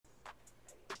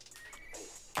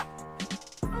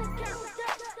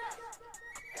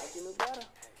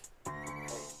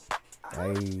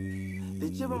The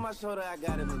chip on my shoulder, I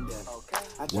got him in there. Okay.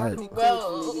 I tried to be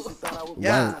cool.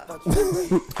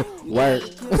 Work.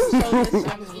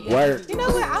 Work. You know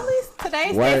what? At least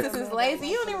today's census is lazy.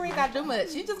 You don't even really gotta do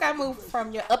much. You just gotta move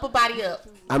from your upper body up.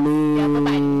 I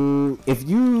mean, if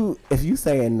you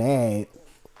saying that,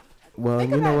 well,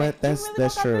 Think you know about what? it. That's You really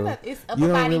true. It's upper You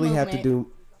don't body really movement. have to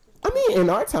do. I mean, in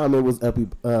our time, it was uppy.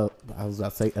 I was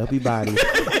about to say uppy body.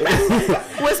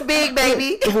 What's big,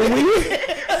 baby?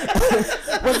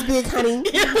 What's big, honey?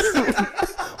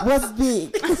 What's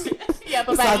big? Yeah,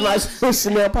 Besides my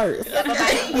Chanel purse.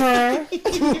 Yeah,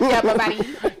 body.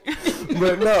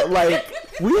 But no, like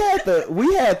we had the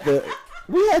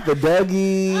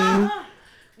Dougie.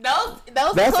 Those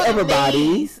That's good everybody.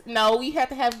 knees. No, we have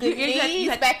to have good knees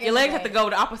back in your legs the have to day. go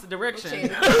the opposite direction.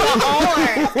 Your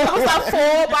arms. It was a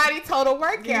full body total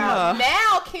workout. Yeah.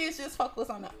 Now kids just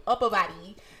focus on the upper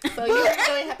body. So you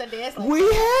really have to dance like We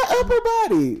had upper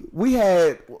body. We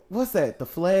had what's that? The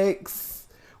flex.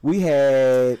 We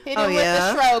had hit him with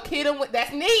the stroke. Hit him with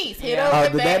that's knees. Hit him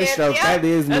with the daddy stroke. That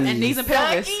is And knees. knees and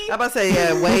pelvis. I'm about to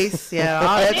say waist, all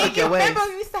that took your waist. Remember,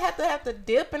 we used to have to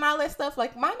dip and all that stuff.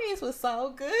 Like my knees was so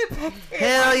good back then.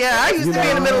 Hell yeah, I used to be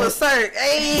in the middle of circ.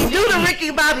 Hey, do the Ricky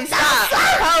Bobby stop.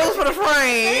 Pose for the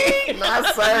frame.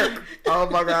 Not Cirque. Oh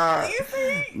my god.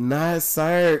 Not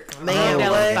Cirque. Man,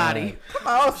 Della's body. Come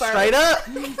on, sir. Straight up.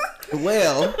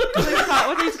 Well,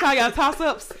 What do you call y'all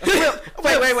toss-ups? Flip.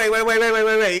 Wait.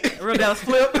 Real Dallas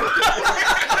flip.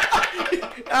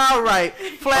 All right,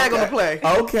 flag on the play.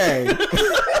 okay.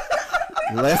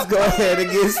 Let's go ahead and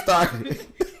get started.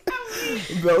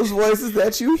 Those voices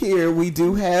that you hear, we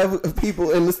do have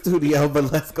people in the studio,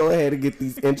 but let's go ahead and get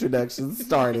these introductions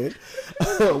started.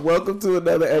 Welcome to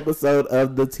another episode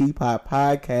of the Teapot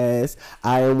Podcast.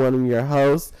 I am one of your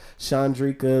hosts,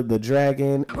 Chandrika the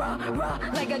Dragon,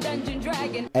 like a dungeon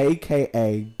dragon,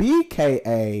 aka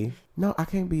BKA. No, I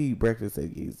can't be Breakfast at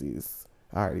Yeezy's.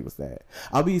 I already was that.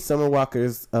 I'll be Summer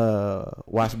Walker's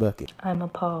wash bucket. I'm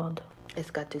appalled. It's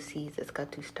got to cease. It's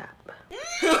got to stop.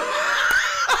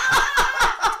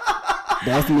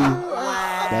 That's me.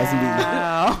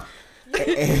 Wow. That's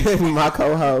me. And my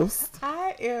co-host.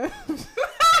 I am.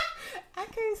 I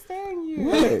can't stand you.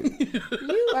 What?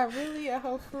 You are really a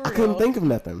hoe for real. I couldn't think of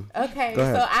nothing. Okay, Go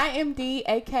ahead. so I am D,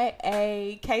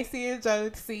 aka Casey and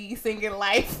Josie singing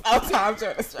Life of Tom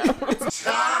Jones.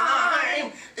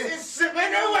 Time is slipping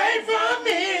away from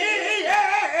me. Yeah.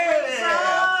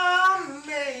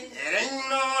 It ain't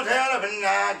no telling when I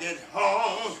get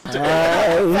home.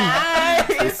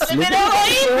 Time is slipping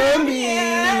away from me.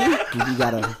 You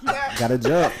gotta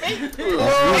jump.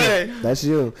 That's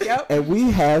you. Yep. And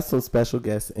we have some special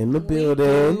guests in the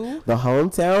building. do. The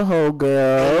hometown hoe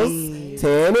girls,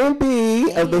 Tan and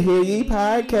B of the Hear Ye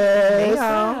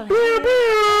podcast.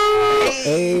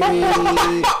 Hey. I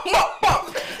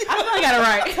finally got it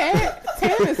right.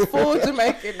 Tan is full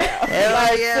Jamaican now.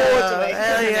 Hell yeah.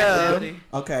 Hell yeah.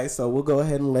 Okay, so we'll go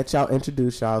ahead and let y'all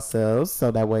introduce yourselves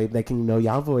so that way they can know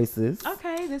y'all voices.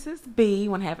 Okay, this is B.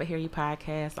 One Half a Hear You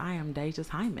podcast. I am Deja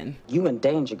Hyman. You in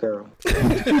danger, girl.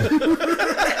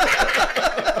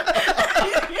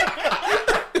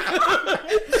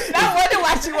 I wonder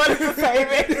why she wanted to say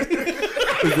it.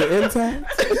 Is it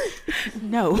intact?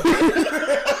 No.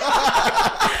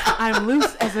 I'm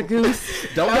loose as a goose.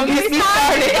 Don't get me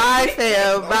started. Bye,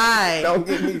 fam. Bye. Don't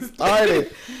get me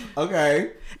started.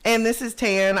 Okay. And this is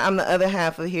Tan. I'm the other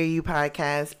half of Hear You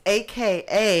podcast,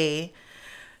 aka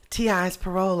T.I.'s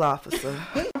parole officer.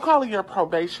 I'm calling your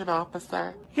probation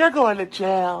officer. You're going to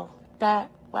jail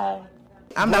that way.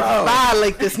 I'm about to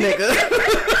violate this nigga.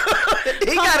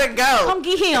 He gotta go. Come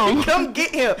get him. Come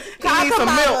get him. He needs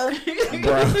some milk.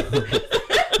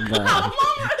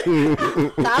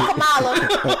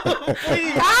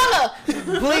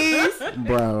 Please.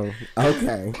 Bro.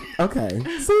 Okay.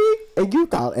 See? And you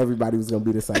thought everybody was going to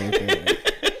be the same thing.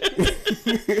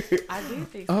 I did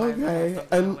think Okay.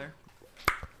 And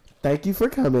thank you for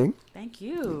coming. thank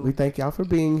you. We thank y'all for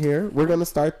being here. We're going to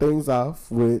start things off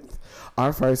with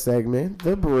our first segment,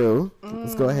 The Brew.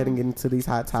 Let's go ahead and get into these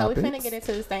hot So topics. we finna get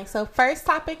into this thing. So first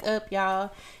topic up,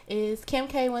 y'all, is Kim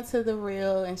K went to The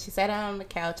Real and she sat down on the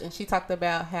couch and she talked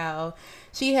about how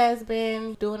she has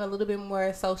been doing a little bit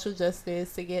more social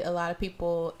justice to get a lot of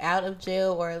people out of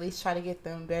jail or at least try to get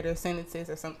them better sentences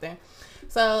or something.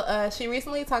 So she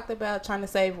recently talked about trying to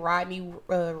save Rodney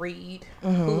Reed,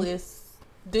 who is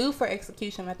due for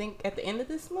execution, I think, at the end of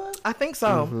this month. I think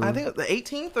so. I think the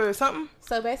 18th or something.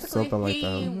 So basically, Something like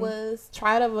he that. was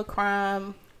tried of a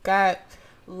crime, got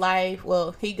life.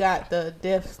 Well, he got the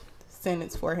death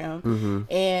sentence for him,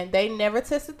 and they never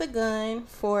tested the gun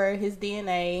for his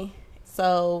DNA.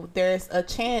 So there's a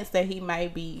chance that he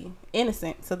might be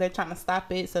innocent. So they're trying to stop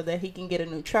it so that he can get a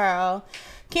new trial.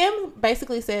 Kim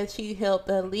basically said she helped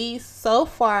at least so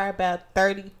far about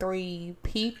 33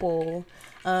 people.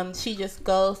 She just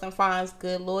goes and finds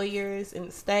good lawyers in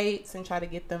the States and try to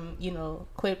get them,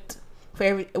 equipped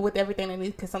with everything they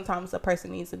need, because sometimes a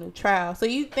person needs a new trial. So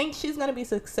you think she's going to be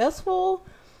successful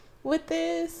with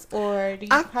this, or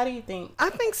how do you think? I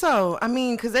think so. I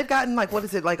mean, because they've gotten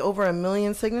over 1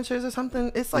 million signatures or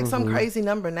something. It's like some crazy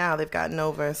number now they've gotten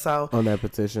over. So on that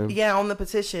petition, yeah, on the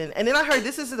petition. And then I heard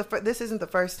this isn't the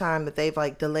first time that they've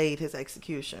delayed his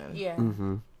execution. Yeah.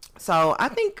 So I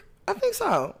think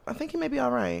so. I think he may be all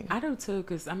right. I do too,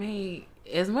 because I mean,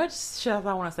 as much shit as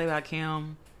I want to say about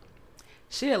Kim,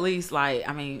 she at least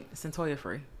Centoya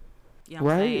free. You know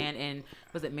what I'm saying? And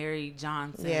was it Mary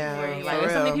Johnson? Yeah, free?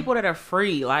 There's so many people that are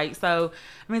free. So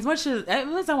I mean, as much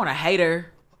as I want to hate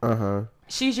her,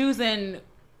 she's using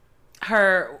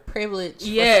her privilege,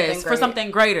 for something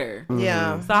greater.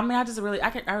 Yeah. So I mean, I really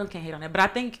can't hate on that. But I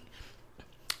think,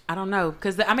 I don't know,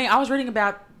 because I was reading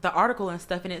about the article and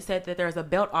stuff, and it said that there was a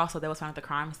belt also that was found at the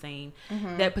crime scene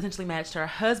that potentially matched her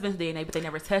husband's DNA, but they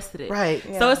never tested it. Right.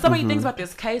 Yeah. So it's so many things about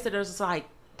this case that there's just like,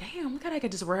 damn, look how they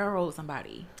could just railroad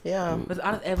somebody. Yeah.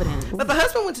 Without evidence. But the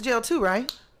husband went to jail too,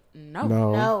 right?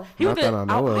 No. He went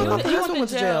went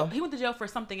to jail. He went to jail for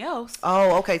something else.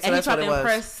 Oh, okay. So and that's he tried what it to was.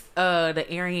 impress the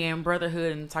Aryan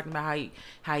Brotherhood and talking about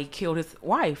how he killed his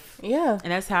wife. Yeah.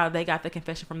 And that's how they got the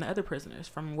confession from the other prisoners,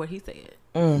 from what he said.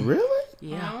 Really?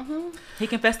 Yeah. He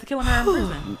confessed to killing her in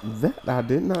prison. That I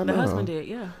did not know. The husband did,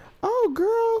 yeah. Oh,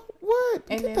 girl, what?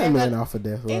 And Get then that man off of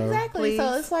death row. Exactly. Please.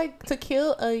 So it's like, to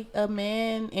kill a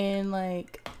man and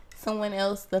someone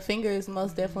else, the finger is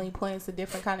most definitely pointing to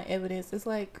different kind of evidence. It's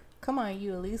like, come on,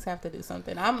 you at least have to do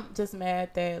something. I'm just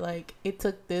mad that it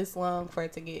took this long for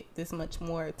it to get this much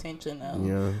more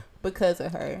attention because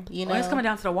of her. Well, it's coming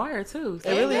down to the wire too. So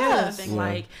It really is.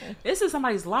 Yeah. This is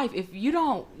somebody's life. If you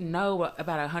don't know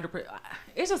about 100%,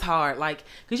 it's just hard.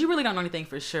 Because you really don't know anything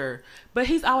for sure. But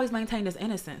he's always maintained his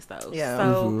innocence though. Yeah.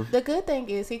 So the good thing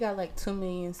is he got 2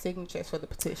 million signatures for the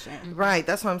petition. Right,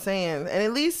 that's what I'm saying. And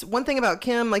at least one thing about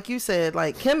Kim, like you said,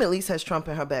 Kim at least has Trump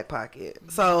in her back pocket.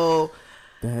 So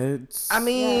that's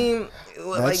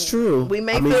true. We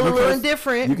may feel a little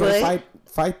indifferent, you can but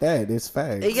fight that. It's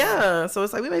facts. Yeah, so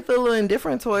it's we may feel a little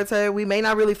indifferent towards her. We may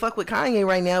not really fuck with Kanye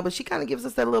right now, but she kind of gives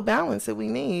us that little balance that we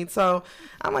need. So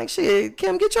I'm like, shit,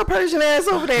 Kim, get your Persian ass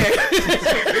over there.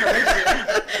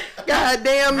 God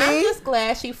damn me. I'm just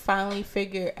glad she finally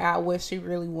figured out what she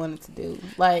really wanted to do.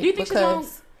 Do you think she's gonna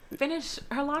finish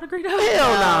her law degree though?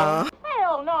 Hell no.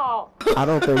 Hell no. I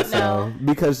don't think so,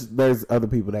 because there's other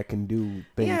people that can do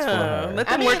things for her. Let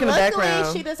them work in the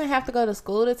background. She doesn't have to go to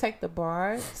school to take the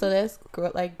bar, so that's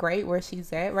great where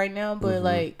she's at right now. But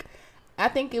I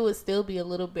think it would still be a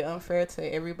little bit unfair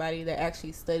to everybody that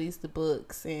actually studies the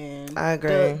books and I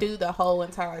agree. do the whole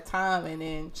entire time, and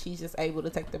then she's just able to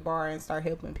take the bar and start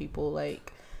helping people.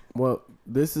 Well,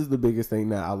 this is the biggest thing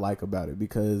that I like about it,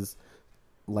 because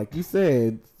like you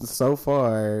said, so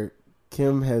far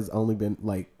Kim has only been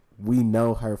we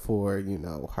know her for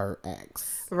her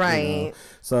acts, right?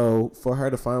 So for her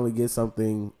to finally get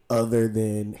something other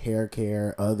than hair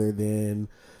care, other than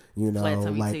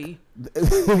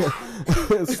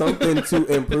something to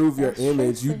improve your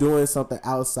image, you doing something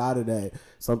outside of that,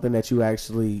 something that you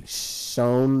actually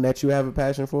shown that you have a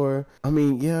passion for. I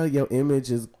mean, yeah, your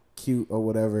image is cute or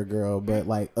whatever, girl, but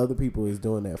other people is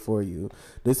doing that for you.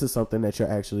 This is something that you're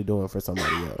actually doing for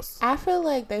somebody else. I feel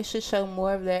like they should show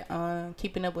more of that on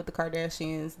Keeping Up with the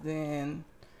Kardashians than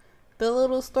the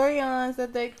little storylines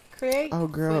that they create. Oh,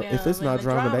 girl, if it's not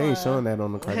drama, they ain't showing that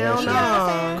on the Kardashians.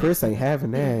 Hell no. Chris ain't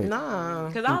having that. Nah.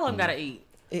 Because all of them gotta eat.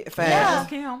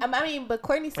 Fast. Yeah. I mean, but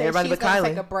Courtney said Everybody she's but gonna Kylie.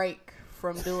 take a break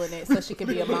from doing it so she can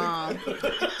be a mom.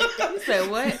 You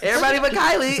said what? Everybody but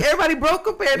Kylie. Everybody broke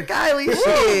compared to Kylie.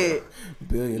 Shit.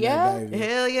 Billionaire baby.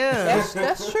 Hell yeah.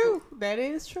 That's true. That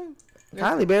is true.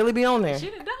 Kylie barely be on there. She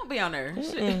don't be on there.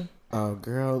 Shit. Oh,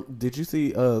 girl, did you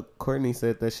see Courtney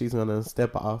said that she's gonna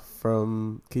step off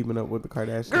from Keeping Up with the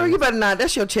Kardashians? Girl, you better not.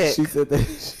 That's your check. She said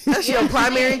that That's your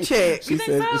primary check. she think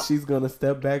said so? that she's gonna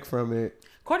step back from it.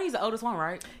 Courtney's the oldest one,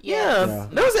 right? Yeah.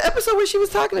 There was an episode where she was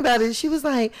talking about it. She was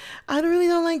like, I really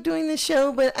don't like doing this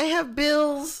show, but I have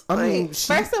bills. I mean,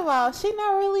 First of all, she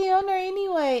not really on there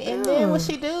anyway. And then what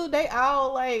she do, they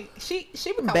all she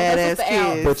be calling her Badass sister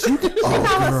kids. but you out. She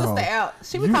call her girl. sister out.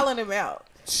 She be calling them out.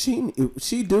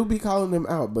 She do be calling them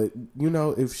out, but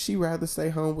if she rather stay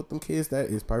home with them kids, that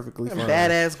is perfectly fine.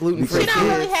 Badass gluten free She kids. don't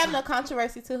really have no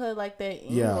controversy to her like that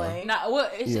anyway. Nah,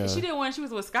 well, Yeah. she did when she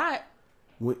was with Scott.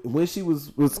 when she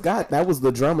was with Scott, that was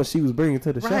the drama she was bringing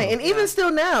to the show. Right, and even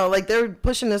still now, like they're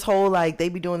pushing this whole like they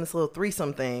be doing this little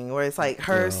threesome thing where it's like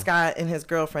her, Scott, and his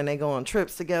girlfriend. They go on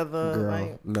trips together. Girl,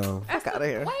 Like, no. fuck out of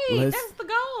here. Wait, that's the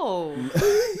goal.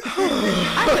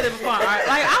 I said it before. Right?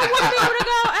 Like I want to be able to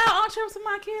go out on trips with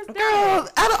my kids. Girl,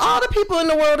 out of all the people in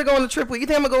the world to go on a trip with, you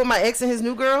think I'm gonna go with my ex and his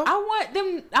new girl? I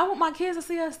want my kids to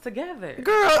see us together.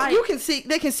 Girl, Like,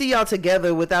 they can see y'all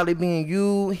together without it being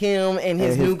you, him, and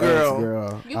his new girl.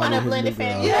 ex-girl. You want a blended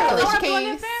family? Yeah. Alicia I want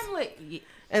Keys. a family.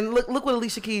 And look what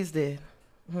Alicia Keys did.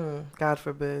 God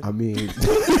forbid. I mean,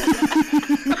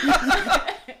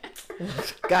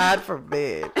 God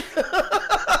forbid.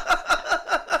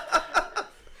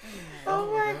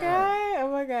 Oh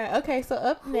my god. Okay, so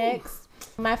up next,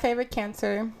 my favorite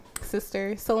Cancer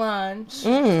sister, Solange,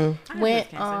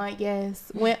 went on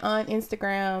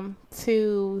Instagram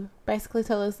to basically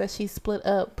tell us that she split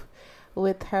up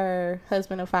with her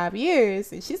husband of 5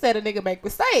 years, and she said a nigga make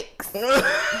mistakes. And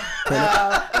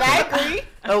I agree.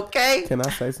 Okay. can I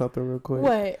say something real quick?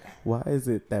 What? Why is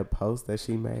it that post that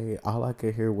she made, all I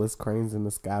could hear was Cranes in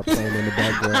the Sky playing in the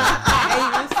background?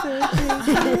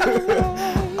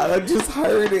 I just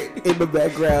heard it in the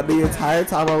background the entire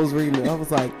time I was reading it. I was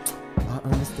like, I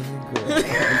understand, girl.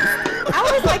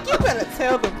 I was like, you better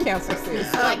tell them Cancer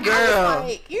sis. Like, Girl. I was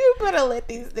like, you better let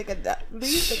these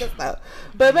niggas know.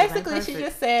 But basically, she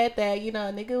just said that,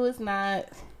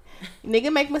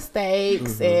 nigga make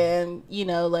mistakes, and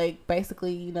like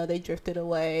basically, they drifted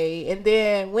away. And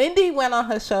then Wendy went on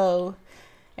her show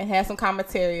and had some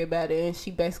commentary about it, and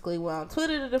she basically went on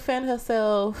Twitter to defend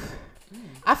herself.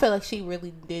 I feel like she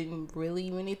really didn't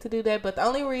even need to do that, but the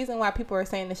only reason why people are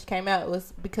saying that she came out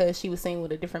was because she was seen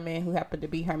with a different man who happened to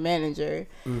be her manager.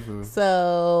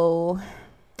 So,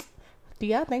 do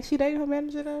y'all think she dated her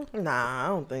manager though? Nah, I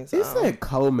don't think so. You said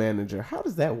co-manager. How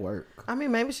does that work? I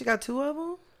mean, maybe she got two of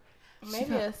them.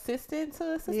 Maybe assistant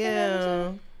to assistant Yeah.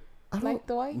 manager, I don't like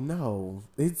Dwight. No,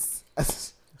 it's.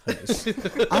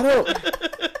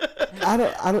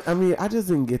 I mean, I just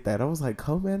didn't get that. I was like,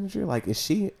 co-manager? Like, is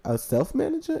she a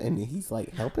self-manager? And he's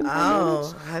like helping her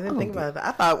manage? I didn't think about that.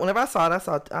 I thought whenever I saw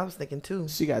it, I was thinking two.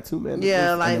 She got two managers.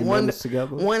 Yeah, and like they one manage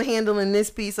together. one handling this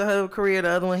piece of her career, the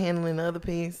other one handling the other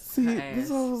piece. See, this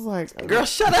one was like, Girl,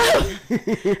 shut up. I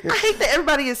hate that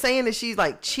everybody is saying that she's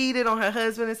like cheated on her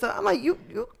husband and stuff. I'm like, you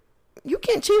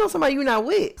can't cheat on somebody you're not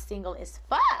with. Single as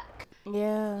fuck.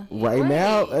 Yeah. right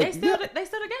now, They still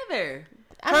together.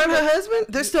 Her and her husband,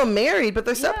 they're still married, but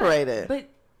they're separated. But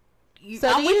So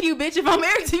I'm do with you, bitch. If I'm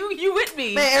married to you, you with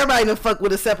me. Man, everybody done fuck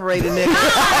with a separated nigga.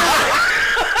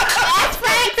 That's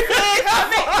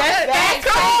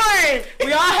Come on.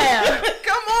 We all have.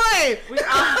 Come on. We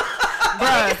all.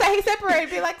 Nigga say he separated.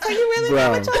 Be like, so you really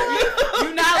not with your wife?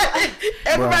 You not.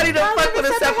 Everybody done fuck with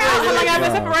a separated Like I've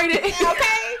been Bro. separated.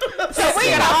 Okay. So we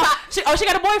she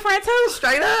got a boyfriend too.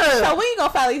 Straight So up. we ain't gonna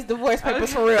file these divorce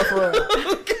papers for real.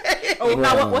 Okay. Oh,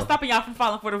 now Bro. what's stopping y'all from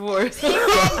filing for divorce?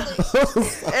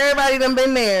 Everybody done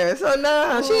been there. So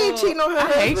nah, she ain't cheating on her I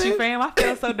husband. hate you, fam. I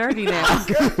feel so dirty now. I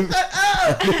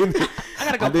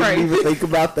gotta go I didn't pray. even think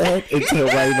about that until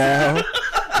right now.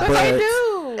 But they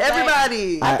do.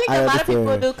 Everybody. I think I a lot of people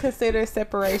understand. do consider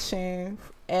separation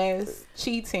as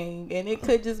cheating, and it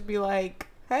could just be like,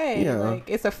 hey, Yeah. like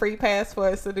it's a free pass for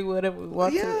us to do whatever we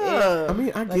want to. Yeah. I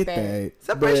mean, I Like get that. that.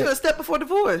 Separation but a step before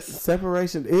divorce.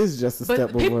 separation is just a But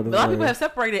step before a lot of people have divorce.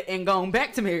 separated and gone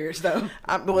back to marriage, though.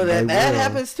 Well, They that will.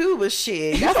 happens too, but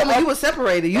shit. You told me you was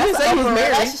separated. You didn't say you was Open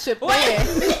married. relationship then.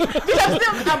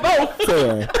 I'm both.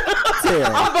 Tara,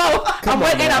 I'm both. I'm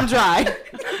wet and I'm dry.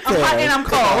 I'm hot and I'm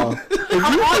cold.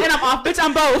 I'm on and I'm off. Bitch,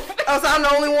 I'm both. Oh, so I'm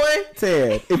the only one?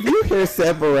 Ted, if you hear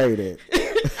separated,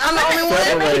 I'm the only one?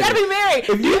 Separated. You gotta be married.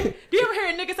 If you- Do you ever hear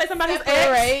a nigga say somebody's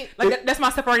Separate. ex? Like that's my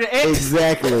separated ex.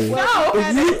 exactly. No.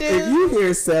 If you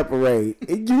hear separate,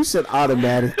 you should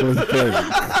automatically think, The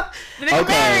nigga okay,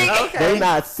 married. Okay. they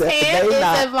not Tam they is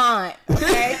not Avant.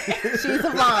 Okay, she's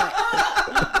Avant.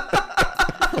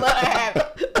 Let her have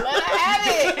it. Let her have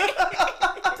it.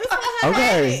 Just let her have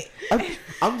okay. it.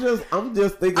 I'm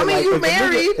just thinking. I mean, like, you if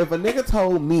married. if a nigga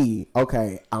told me,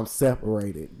 okay, I'm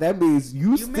separated, that means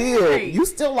you married.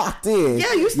 still locked in.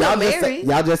 Yeah, you still married.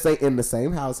 Y'all just ain't in the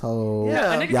same household.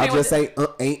 Yeah. A nigga Y'all saying just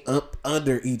what- ain't up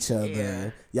under each other.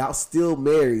 Yeah. Y'all still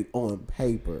married on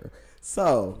paper.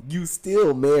 So you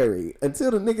still married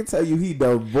until the nigga tell you he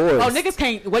divorced. Oh, niggas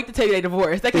can't wait to tell you they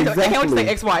divorced. They can't wait to Exactly. say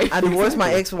ex-wife. I divorced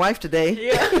my ex-wife today.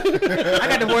 Yeah. I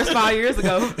got divorced 5 years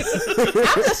ago.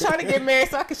 I'm just trying to get married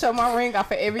so I can show my ring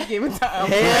off at every given time.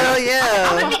 Hell Let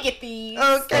yeah. me get these.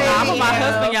 Okay. I'm with my Yeah.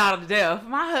 husband, y'all, to death.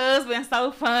 My husband's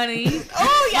so funny.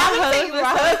 Oh, y'all My let me tell you what my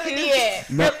husband's so husband cute. did.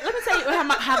 No. Let me tell you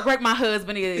how great my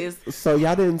husband is. So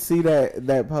y'all didn't see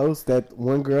that post that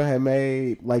one girl had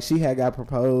made? Like, she had got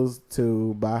proposed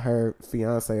to by her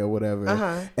fiance or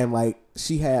whatever, and like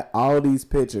she had all these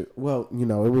pictures. Well, you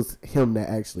know, it was him that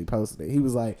actually posted it. He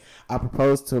was like, I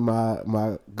proposed to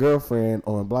my girlfriend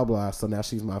on blah blah, so now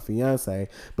she's my fiance,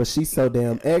 but she's so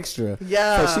damn extra.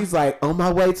 Yeah. So she's like on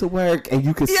my way to work, and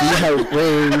you can see her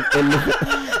ring in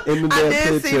the damn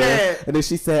picture. See that. And then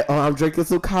she said, "Oh, I'm drinking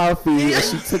some coffee," and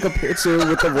she took a picture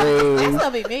with the ring. That's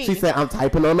gonna be me. She said, "I'm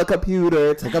typing on the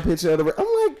computer." Took a picture of the ring. I'm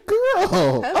like,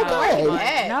 girl, That's okay.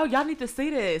 right. No, y'all need to see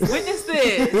this. Witness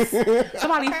this.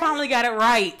 Somebody finally got it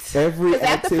right. Every 'Cause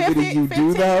after activity you do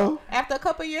 15 though. After a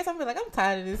couple years, I'm like, I'm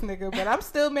tired of this nigga, but I'm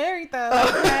still married though.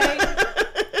 Okay?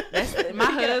 That's my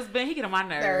husband. He get on my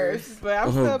nerves. But I'm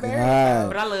Oh, still married God.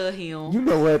 But I love him. You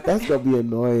know what? That's gonna be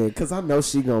annoying because I know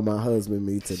she gonna my husband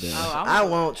me today. Oh, I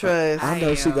won't trust. I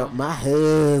know she got my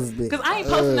husband. Because I ain't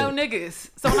posting no niggas.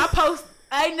 So when I post,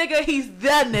 hey nigga, he's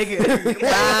that nigga.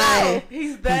 Right.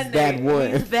 He's that He's nigga. that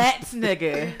one. He's that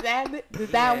nigga. That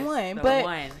Yes, one. the But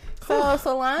one. so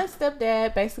Solange's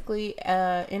stepdad basically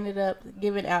ended up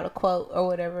giving out a quote or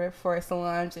whatever for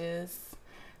Solange's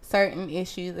certain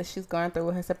issues that she's going through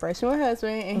with her separation with her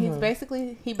husband, and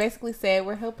he basically said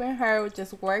we're helping her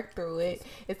just work through it.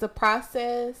 It's a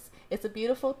process. It's a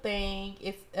beautiful thing.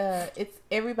 It's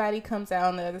everybody comes out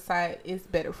on the other side is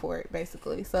better for it,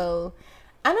 basically. So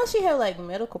I know she had like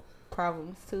medical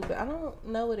problems too, but I don't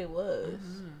know what it was.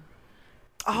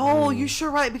 Oh, you sure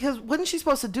right? Because wasn't she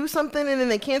supposed to do something and then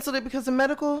they canceled it because of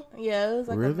medical? Yeah, it was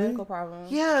like Really? a medical problem.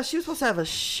 Yeah, she was supposed to have a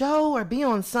show or be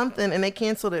on something and they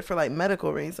canceled it for like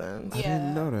medical reasons. I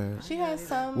didn't know that. She has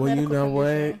some. Well, you medical know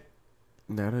condition. what?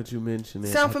 Now that you mention it,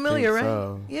 Sound I familiar, think right?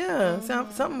 so. Yeah,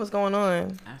 something was going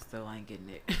on. I still ain't getting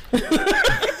it.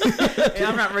 Yeah,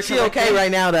 I'm not She okay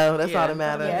right now though. That's all that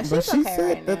matters. Yeah, But she's she okay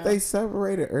said right that now. they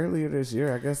separated earlier this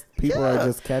year. I guess people Yeah. are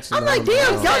just catching I'm on. like,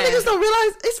 damn, now. y'all niggas don't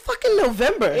realize it's fucking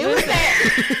November. It was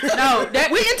that. No,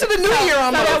 that We into the new year So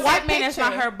almost. that white man is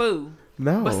not picture. her boo.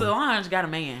 No. But Solange got a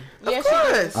man. Yeah, Of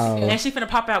course. Oh. And she finna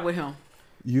pop out with him.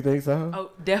 You think so?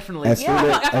 Oh, definitely. As Yeah, soon I feel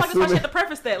as- like as that's why soon she as- had to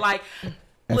preface that. Like,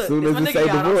 As look, soon it's as my you nigga, say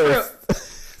y'all, don't divorce.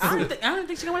 trip. I don't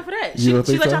think she gonna wait for that. You She don't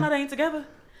think let so? y'all know they ain't together.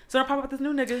 So they'll pop up with this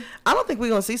new nigga. I don't think we're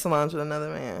gonna see Solange with another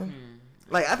man.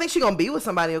 Like, I think she's gonna be with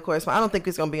somebody, of course, but I don't think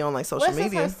it's gonna be on like social What's this,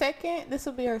 media. her second? This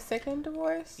will be her second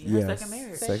divorce. Yeah, her Yes, second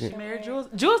marriage. second. She married Jules.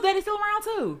 Jules' daddy still around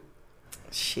too.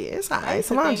 Shit, it's I alright. used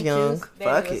to Solange think young. Juice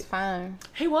Daddy Fuck was it. fine.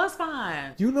 He was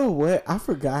fine. You know what? I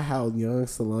forgot how young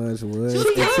Solange was She was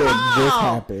until a this teen mom.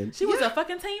 happened. She was a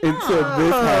fucking teen Until mom.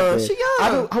 this happened. she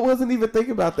young. I wasn't even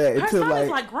thinking about that Her until son like, is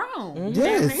like grown.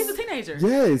 Yes. He's a teenager.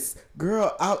 yes,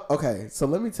 girl. Okay, so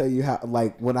let me tell you how.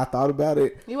 Like when I thought about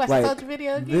it, You watched like, the Soldier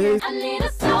video again? this- I need a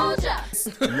soldier.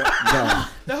 no,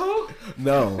 The who?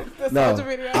 no, The no. Soldier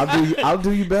video. I'll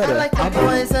do you better. I'll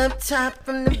do you- up top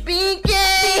from the beginning.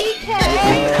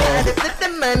 Gotta flip the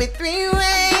money 3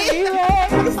 ways.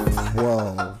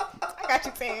 Whoa, I got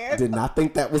you, Tan. did not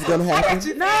think that was gonna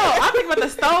happen. No, I think about the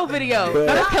stove video. But-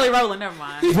 No, that's Kelly Rowland. Never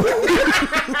mind.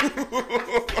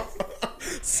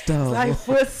 Stone. Life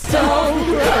was so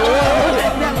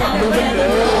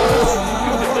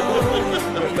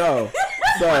No.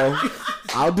 So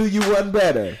I'll do you one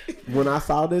better. When I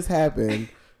saw this happen,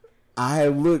 I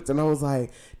had looked and I was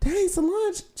like, dang,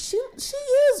 Solange, she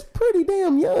is pretty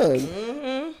damn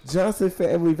young. Johnson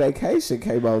Family Vacation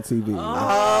came on TV.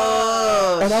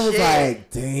 Oh, And I was shit.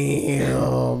 like,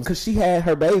 damn. Because she had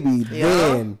her baby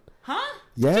then. Huh?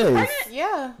 Yes.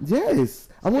 Yeah. Yes.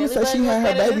 I want to say Billy she Butler had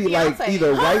her better than baby like Beyonce.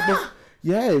 either right before.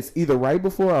 Yes, either right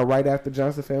before or right after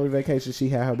Johnson Family Vacation, she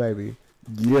had her baby.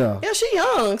 Yeah. Yeah, she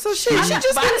young, so she just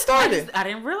getting started. I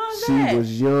didn't realize She that.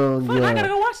 was young, Fuck, young. I gotta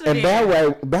go watch it And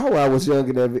again. Bow Wow was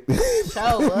younger than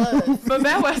Show was. But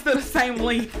that was still the same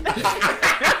length.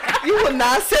 You would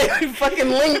not say fucking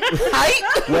link height.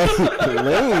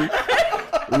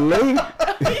 Lane.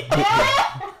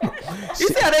 You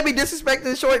see how they be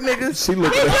disrespecting short niggas? She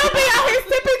looked at He'll be out his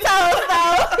tippy toes,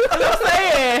 though. I'm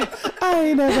saying. I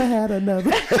ain't never had another.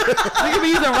 We could be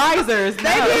using risers. They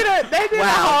No. did Wow. a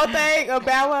whole thing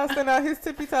about Wow standing on his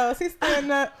tippy toes. He's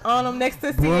standing up on them next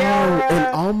to Bro, Sierra. in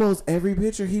almost every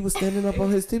picture, he was standing up on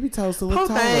his tippy toes to look Poor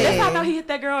taller. thing. That's how I know he hit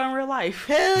that girl in real life.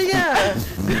 Hell yeah.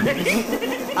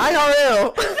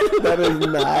 IRL. That is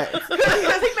not.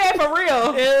 Because he mad for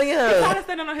real. Hell Trying yeah. to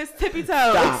stand on his tippy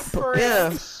toes. Stop. For real. Yeah.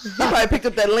 He probably picked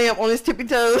up that lamp on his tippy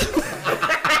toes.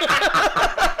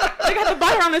 They got the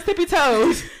bite on his tippy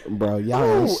toes. Bro, y'all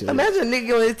ain't Ooh, shit. imagine a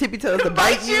nigga on his tippy toes to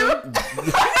bite you.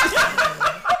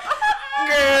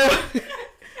 Girl.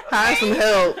 Hire some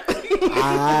help.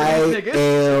 I am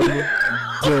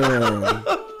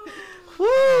done.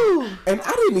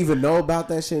 didn't even know about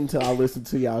that shit until I listened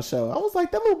to y'all show. I was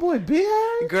like, that little boy big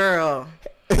Harry? Girl.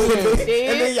 And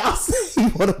then y'all say you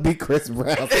want to be Chris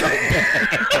Brown. So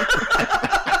bad.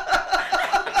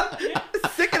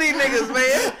 Sick of these niggas,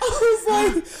 man.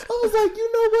 I was like,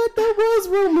 you know what? There was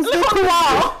rumors that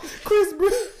Chris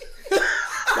Brown.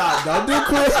 Stop, don't do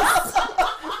Chris.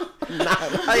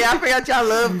 Oh yeah, I forgot y'all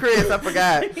love Chris. I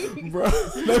forgot. Bro,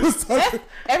 they was talking.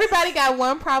 Everybody got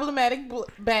one problematic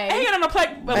bag. Ain't got on a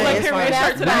Black it's Period fine.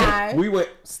 shirt today. We went.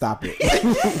 Stop it,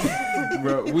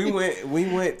 bro. We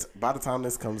went. By the time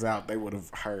this comes out, they would have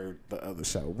heard the other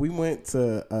show. We went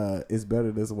to It's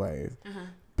Better This Way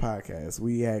podcast.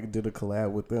 We did a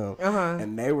collab with them,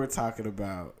 and they were talking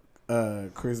about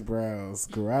Chris Brown's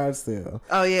garage sale.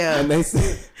 Oh yeah. And they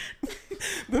said,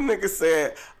 the nigga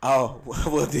said, "Oh,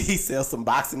 well, did he sell some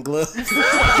boxing gloves?" I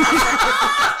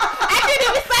didn't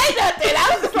even say nothing. I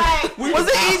was just like, Was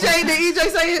it EJ? Did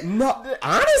EJ say it? No,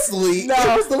 honestly, no.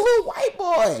 It was the little white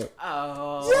boy.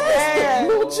 Oh. Yes,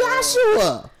 little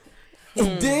Joshua.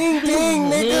 Ding, ding,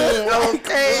 nigga.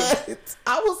 Okay. What?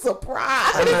 I was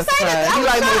surprised. I'm not surprised. You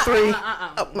like me 3?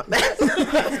 Oh, my bad.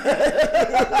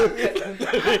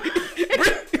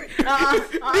 He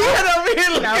had over here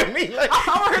looking at me like,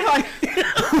 I'm like,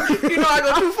 you know I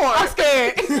go too far. I'm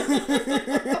scared.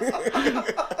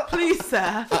 Please,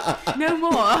 sir. No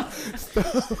more.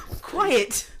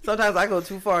 Quiet. Sometimes I go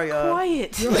too far, y'all.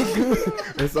 Quiet.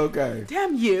 It's okay.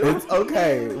 Damn you. It's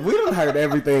okay. We done heard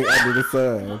everything under the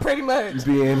sun. pretty much.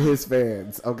 Being his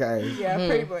fans, okay? Yeah,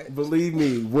 pretty much. Believe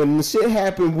me, when the shit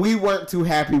happened, we weren't too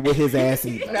happy with his ass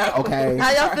either. No. Okay?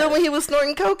 How y'all feel when he was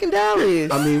snorting coke in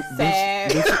Dallas? I mean,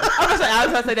 Sad. I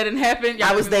was about to say that didn't happen. Y'all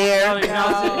I was there. y'all didn't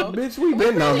know. No. bitch, we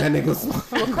been on that nigga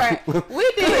smoke. Well, crap.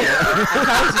 We did.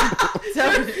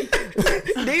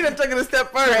 Dina took it a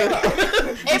step further.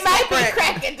 It might be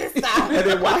crack at this time. And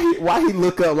then why he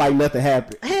look up like nothing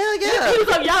happened? Hell He yeah. was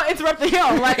like, y'all interrupted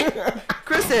him. Like,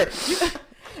 Chris said,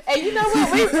 And you know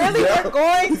what? We really Yeah. were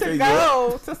going to Yeah.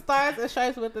 go to Stars and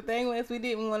Stripes, but the thing was we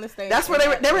didn't want to stay. that's where they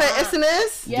were at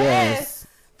SNS? Yes.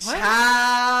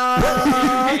 Child.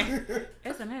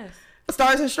 SNS.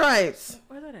 Stars and Stripes.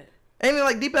 Where's that at? Ain't it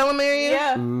like Deep Ellum area?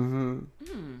 Yeah.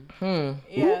 Mm-hmm.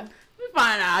 Yeah.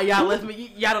 Fine, y'all left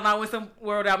me. Y'all don't know when some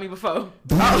word out me before.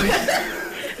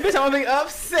 Bitch, I'm gonna be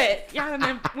upset. Y'all went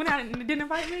out and didn't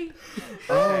invite me.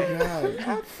 Oh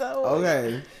god. So,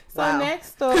 Okay. so Wow.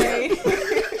 next story.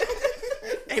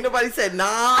 Ain't nobody said nah.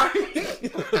 I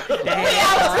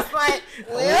was just like,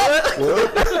 well.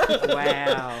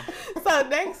 Wow. So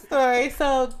next story.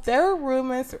 So there were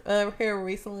rumors here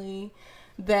recently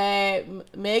that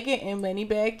Megan and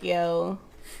Moneybagg Yo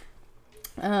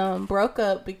broke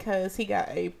up because he got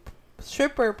a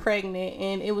stripper pregnant,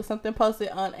 and it was something posted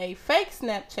on a fake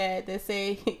Snapchat that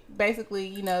said basically,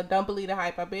 you know, don't believe the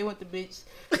hype. I've been with the bitch,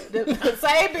 the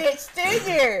same bitch 10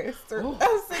 years.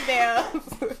 Sit down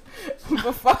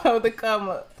before the come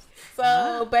up.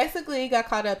 So basically, he got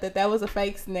caught up that was a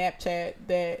fake Snapchat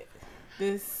that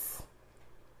this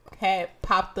had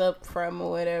popped up from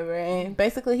or whatever, and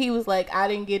basically he was like, I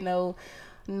didn't get no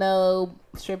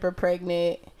stripper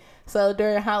pregnant. So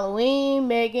during Halloween,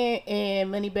 Megan and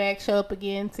Moneybagg show up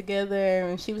again together,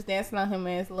 and she was dancing on him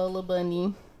as Lola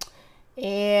Bunny.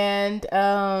 And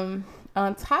on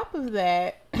top of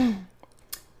that,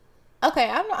 okay,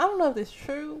 I don't know if this is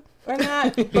true or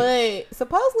not, but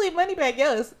supposedly Moneybagg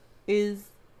Yo is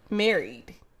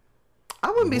married. I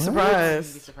wouldn't be I wouldn't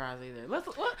surprised. be surprised either. What?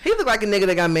 He looked like a nigga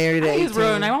that got married at His 18.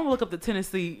 real name. I'm gonna look up the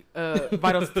Tennessee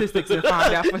vital statistics and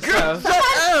find out for sure.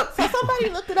 So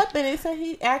somebody looked it up and it said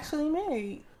he actually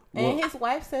married. And Well- his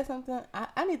wife said something.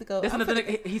 I need to go. That's I'm another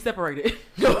finna- thing. He separated.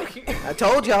 I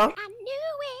told y'all.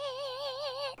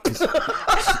 So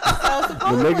The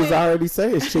supposedly, niggas already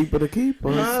say it's cheaper to keep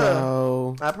her,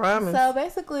 so I promise. so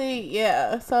basically,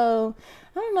 yeah. So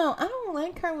I don't know. I don't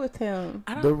like her with him.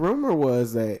 the rumor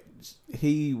was that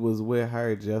he was with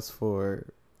her just for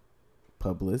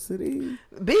publicity.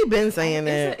 B been saying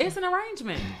that. It's an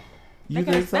arrangement. You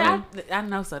They think got- so? I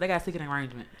know so. They got to seek an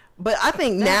arrangement. But I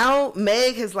think now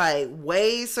Meg has like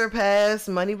way surpassed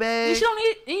Moneybagg. She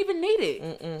don't even need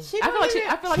it. She I feel like she.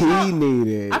 I feel like He she.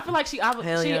 needed. I feel like she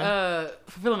yeah.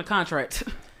 fulfilling the contract.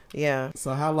 Yeah.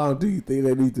 So how long do you think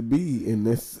they need to be in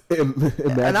this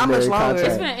imaginary not much longer. It's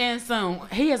contract? gonna end soon.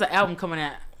 He has an album coming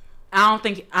out. I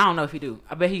don't know if he do.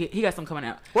 I bet he got something coming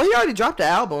out. Well, he already dropped the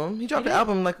album. He dropped He the did?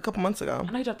 album like a couple months ago.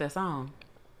 I know he dropped that song.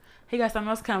 He got something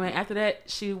else coming. After that,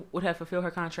 she would have fulfilled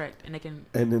her contract, and they can.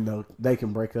 And then they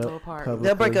can break up. Go apart. publicly.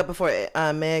 They'll break up before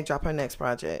Meg drop her next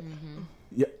project.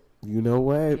 Yep. You know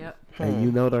what? Yep. And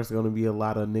you know there's gonna be a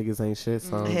lot of niggas ain't shit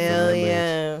songs. in Hell that bitch.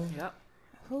 yeah. Yep.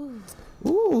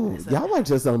 Ooh, y'all like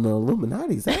just on the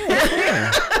Illuminati's ass.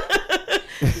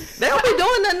 They don't be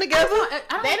doing nothing together.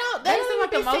 They don't seem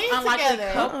like the be most seen unlikely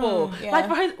together. couple. Yeah. Like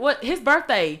for his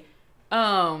birthday.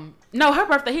 No, her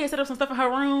birthday. He had set up some stuff in her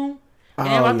room. And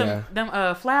Oh, brought yeah.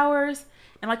 them flowers.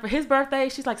 And like for his birthday,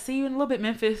 she's like, see you in a little bit,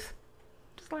 Memphis.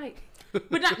 Just like,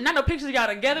 but not no pictures of y'all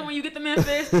together when you get to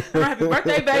Memphis. Happy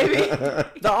birthday, baby.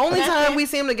 The only time we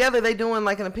see them together, they doing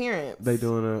like an appearance. They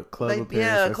doing a club appearance.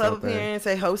 Yeah, or club something. appearance.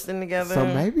 They hosting together. So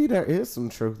maybe there is some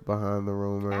truth behind the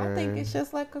rumor. I think it's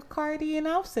just like a Cardi and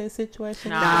Offset situation.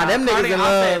 Nah, them Cardi niggas in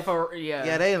Offset love.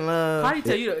 Yeah, they in love. Cardi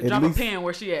tell you to At drop least- a pin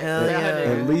where she at. Hell Yeah, yeah. her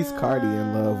nigga. At least Cardi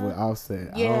in love with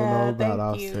Offset. Yeah, I don't know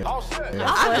about thank you. Offset. Yeah.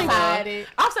 I think hide it.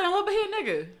 Offset a little bit here,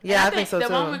 nigga. Yeah, And I think so, the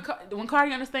too. moment when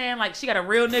Cardi understand, like, she got a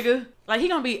real nigga, like, he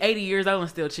gonna be 80 years old and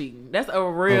still cheating. That's a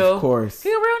real. Of course. He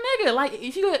a real nigga. Like,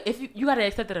 if you gotta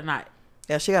accept it or not.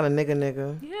 Yeah, she got a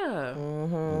nigga. Yeah.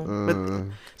 But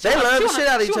they love the shit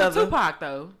out of each She want a other. Tupac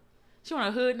though. She want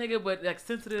a hood nigga, but like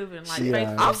sensitive and like Yeah.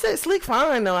 faithful. Offset sleek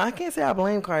fine though. I can't say I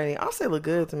blame Cardi. Offset look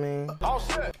good to me.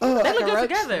 They look good roach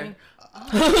together.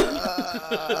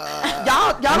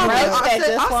 Y'all don't Roach think that Offset,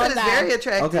 just Offset won't is die. very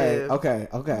attractive. Okay.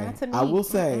 Not to I me. will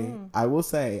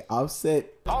say,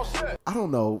 Offset. I don't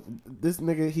know. This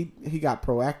nigga, he got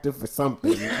proactive for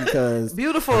something because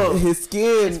Beautiful. his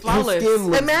skin flawless.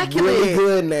 looks Immaculate. really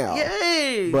good now.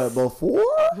 Yes. But before,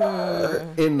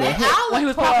 in the When he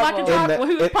was pop locking, And when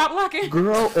he was pop locking.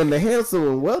 girl in the handsome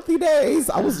and wealthy days,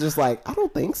 I was just like, I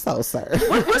don't think so, sir.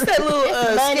 What's that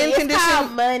little Money. skin It's condition?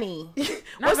 called money.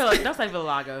 Don't say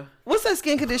Villago. What's that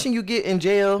skin condition you get in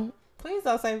jail? Please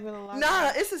don't say Villa.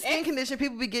 Nah, it's a skin condition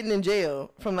people be getting in jail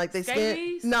from like they skin.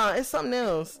 Scabies? Nah, it's something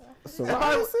else.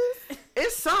 Psoriasis?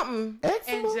 It's something. In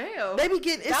Eczema? jail. They be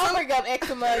getting. It's Don't something. bring up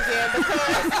eczema again because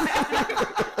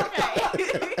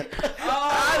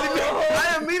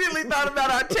I immediately thought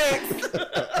about our text.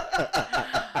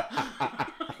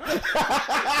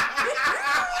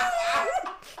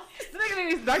 This nigga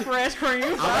needs dark rash cream.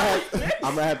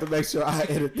 I'm gonna have to make sure I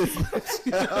edit this.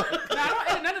 Nah, I don't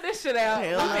edit none of this shit out.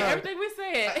 Hell I mean, no. everything we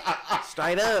said.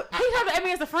 Straight up. He tried to add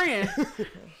me as a friend.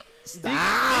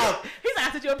 Stop. He's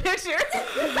I sent you a picture.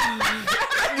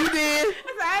 You did.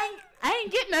 I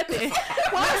ain't get nothing.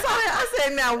 Well, I saw that. I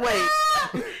said, now wait.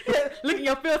 Look at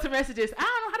your filter messages. I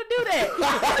don't know how to do that.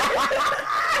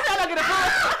 I don't get a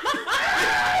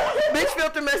Bitch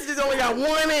filter messages only got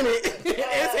one in it.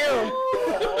 It's him.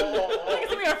 Nigga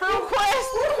sent me a friend request.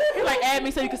 He's like, add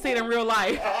me so you can see it in real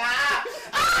life. I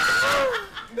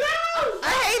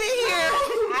hate it here.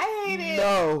 I hate it.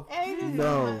 No. I hate it.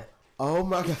 No. Oh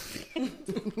my god.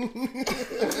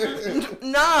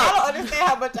 No. I don't understand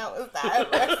how much I was dying.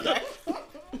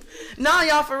 No,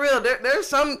 y'all, for real. There's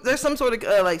some sort of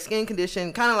like skin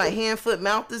condition, kind of like hand, foot,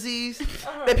 mouth disease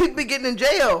that people be getting in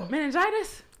jail.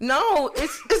 Meningitis? No,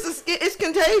 it's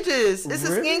contagious. It's a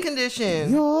Really? skin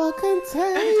condition. You're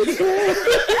contagious.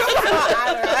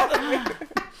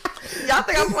 Y'all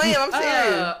think I'm playing? I'm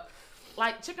serious.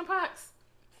 Like chicken pox?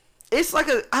 It's like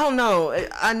I don't know.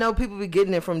 I know people be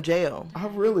getting it from jail. I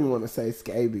really want to say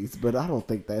scabies, but I don't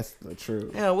think that's the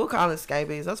truth. Yeah, we'll call it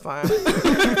scabies. That's fine. Now you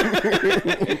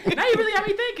really got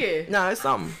me thinking. No, it's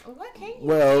something. What can you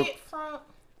Well, get from?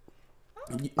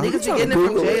 Niggas be getting it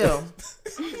from jail.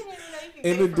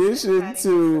 In addition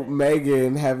to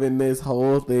Megan having this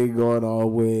whole thing going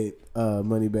on with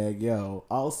Moneybag Yo,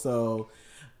 also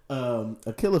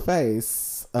Akilla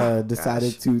Face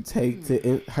decided to take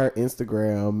to her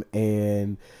Instagram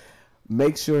and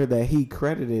make sure that he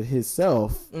credited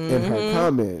himself in her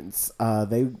comments.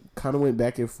 They kind of went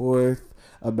back and forth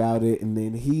about it, and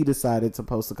then he decided to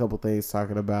post a couple things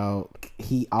talking about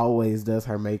he always does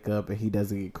her makeup and he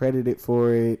doesn't get credited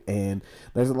for it. And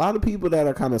there's a lot of people that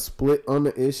are kind of split on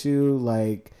the issue.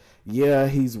 Like, yeah,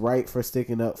 he's right for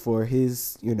sticking up for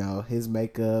his, his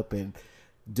makeup and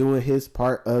doing his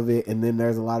part of it, and then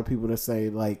there's a lot of people that say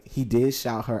like he did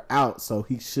shout her out, so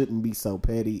he shouldn't be so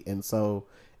petty and so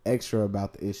extra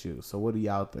about the issue. So what do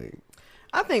y'all think?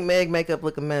 I think Meg makeup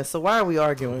look a mess. So why are we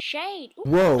arguing? Shade.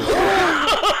 Whoa. Man.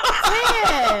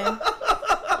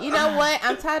 You know what?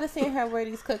 I'm tired of seeing her wear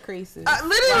these cut creases.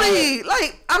 Literally,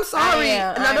 like, I'm sorry.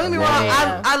 Now, don't get me wrong.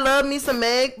 am. I love me some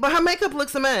Meg, but her makeup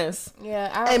looks a mess.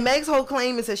 Yeah. And Meg's whole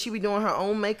claim is that she be doing her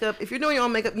own makeup. If you're doing your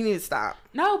own makeup, you need to stop.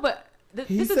 No, but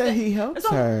He said he helps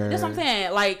her. That's what I'm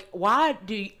saying. Like, why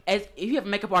do you, if you have a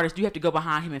makeup artist, do you have to go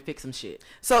behind him and fix some shit?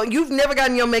 So you've never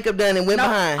gotten your makeup done and went No,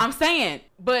 behind. I'm saying,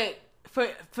 but for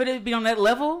it to be on that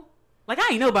level, like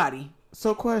I ain't nobody.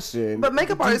 So question. But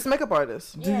makeup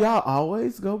artists. Do y'all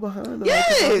always go behind the Yes.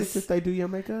 makeup artist if they do your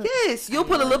makeup? Yes, you'll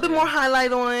put a little bit more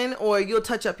highlight on, or you'll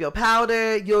touch up your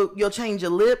powder. You'll change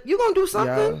your lip. You gonna do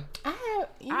something? Yeah.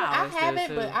 I always do it, haven't,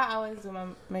 too. but I always do my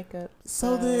makeup.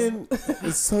 So then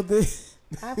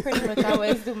I pretty much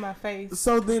always do my face.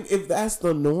 So then, if that's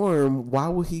the norm, why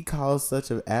would he cause such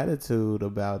an attitude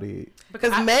about it?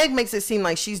 Because Meg makes it seem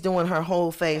like she's doing her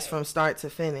whole face from start to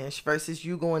finish, versus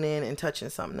you going in and touching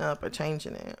something up or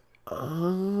changing it.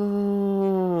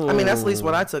 Oh. I mean, that's at least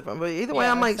what I took from. But either way,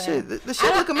 Yeah, I'm like, same. shit, the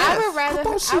shit look a I mess. would rather. I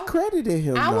thought she credited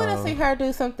him. I want to though. see her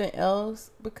do something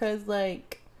else because,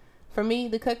 like, for me,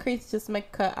 the cut crease just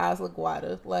make her eyes look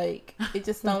wider. Like, it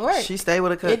just don't work. She stay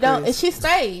with a cut It don't. crease. She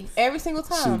stay every single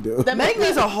time. She do. The Meg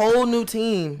needs a whole new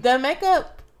team. The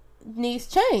makeup needs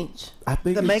change. I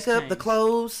think The makeup, the changed.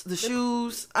 clothes, the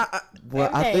shoes. Well,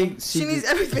 I everything. think She she needs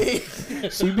everything.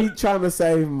 she be trying to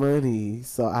save money,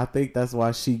 so I think that's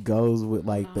why she goes with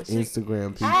like the she-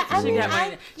 Instagram people. I She mean, got I money.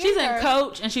 get She's in her.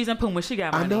 Coach and she's in Puma. She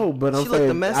got money. I know, but I'm She looked a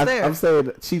saying mess there. I'm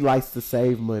saying she likes to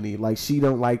save money. Like she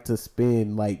don't like to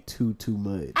spend like too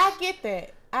much. I get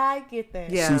that. I get that.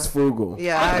 Yeah. She's frugal.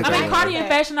 Yeah, I I agree. mean, Cardi in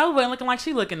Fashion Nova and looking like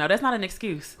she looking though. That's not an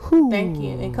excuse. Thank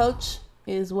you. And Coach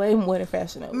is way more than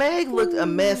fashionable. Meg looked a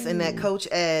mess in that Coach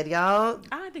ad, y'all.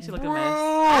 I didn't think she looked a mess.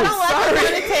 I don't like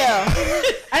the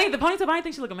ponytail. I think the ponytail, but I didn't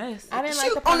think she looked a mess. I didn't She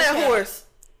like the on that ponytail. horse,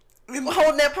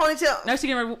 holding that ponytail. No, she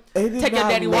didn't It did take your not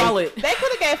daddy look- wallet. They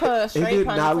could have gave her a straight did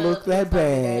ponytail. not look that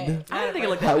bad. I didn't think it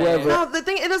looked that However, bad. No, the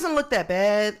thing, it doesn't look that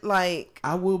bad. Like,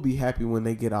 I will be happy when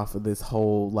they get off of this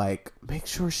whole like make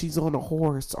sure she's on a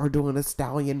horse or doing a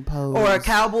stallion pose or a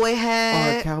cowboy or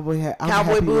hat. a cowboy hat. I'm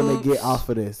Cowboy happy when they boots. get off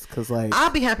of this because like I'll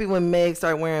be happy when Meg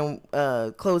start wearing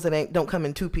clothes that don't come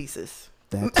in two pieces.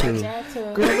 that too. That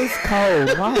too. Girl, it's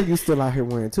cold. Why are you still out here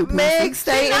wearing two pieces? Meg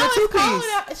stay in a two it's cold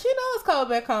piece. out- She knows it's cold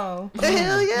back home. The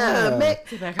hell yeah, Yeah.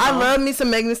 Meg. back I home. love me some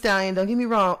Megan Thee Stallion. Don't get me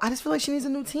wrong. I just feel like she needs a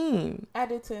new team, I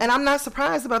did too. and I'm not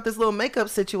surprised about this little makeup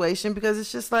situation because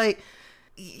it's just like,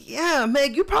 yeah,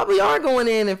 Meg, you probably are going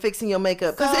in and fixing your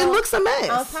makeup because it So, looks a mess.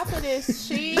 on top of this,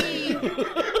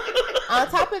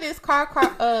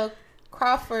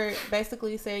 Crawford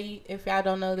basically said, if y'all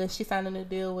don't know, that she signed a new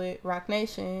deal with Rock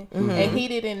Nation, and he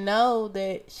didn't know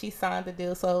that she signed the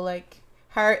deal. So like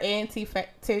her and T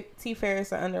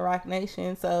Ferris are under Rock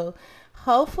Nation. So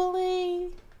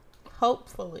hopefully,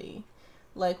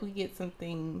 like we get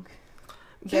something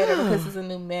better Yeah. because it's a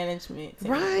new management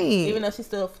team. Right. Even though she's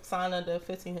still signed under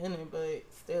 1500, but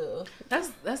still.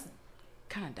 That's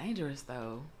kind of dangerous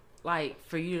though. Like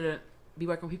for you to be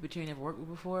working with people you ain't never worked with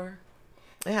before.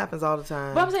 It happens all the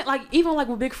time. But I'm saying, like, even like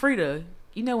with Big Frida,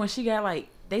 you know, when she got like,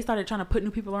 they started trying to put new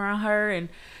people around her, and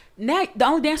now the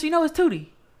only dancer you know is Tootie.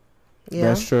 yeah,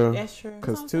 That's true. That's true.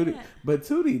 Because That's what I'm Tootie, saying. but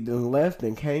Tootie done left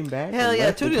and came back. Hell and yeah,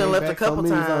 left and Tootie done came left a back so couple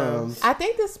many times. I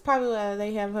think this is probably why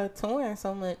they have her touring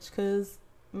so much because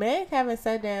Meg haven't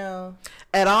sat down.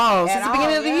 at all At since the all,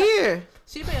 beginning of the yeah. year.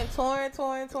 She been touring.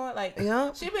 Like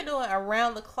Yeah. she been doing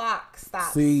around the clock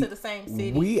stops See, to the same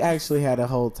city. we actually had a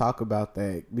whole talk about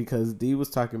that because Dee was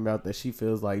talking about that she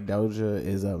feels like Doja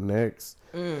is up next.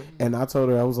 And I told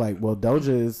her, I was like, well,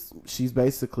 she's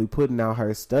basically putting out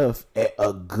her stuff at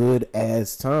a good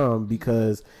ass time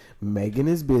because Megan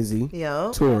is busy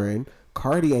Yo. touring.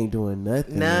 Cardi ain't doing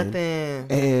nothing. Nothing.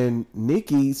 And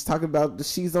Nikki's talking about that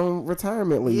she's on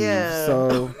retirement leave. Yeah.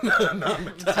 So,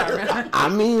 I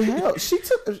mean, hell,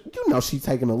 she's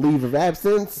taking a leave of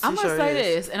absence. I'm gonna sure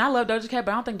say is. this, and I love Doja Cat,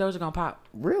 but I don't think Doja gonna pop.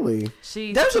 Really?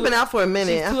 She's Doja too- been out for a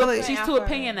minute. I She's feel too, like she's too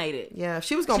opinionated. yeah, if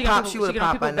she was gonna She got pop, she people- would she have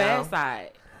got popped by people now. bad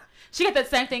side. She got that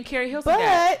same thing Carrie Hilson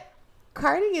got. but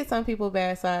Cardi gets some people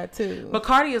bad side too. But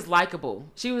Cardi is likable.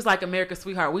 She was like America's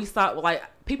sweetheart. We saw like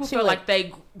people She feel was- like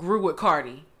they grew with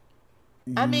Cardi.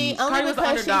 I mean, only Cardi was the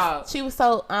because underdog. she was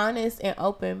so honest and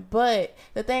open. But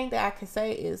the thing that I can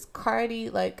say is Cardi,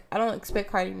 like, I don't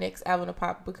expect Cardi next album to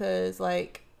pop because,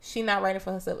 like, she not writing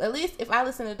for herself. At least if I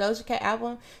listen to Doja Cat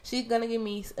album, she's gonna give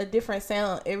me a different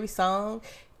sound on every song,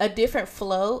 a different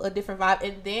flow, a different vibe,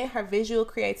 and then her visual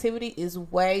creativity is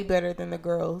way better than the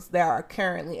girls that are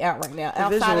currently out right now.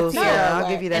 Outside visuals, of Tierra, yeah, I'll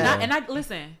like- give you that. And I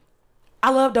listen.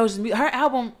 I love Doja's music. Her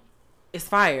album is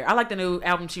fire. I like the new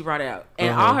album she brought out,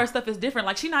 and all her stuff is different.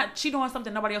 Like she doing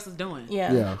something nobody else is doing.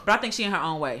 Yeah. Yeah. But I think she in her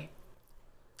own way.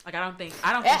 Like I think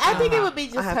I think she it would be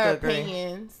just have her to agree.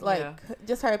 opinions, like Yeah.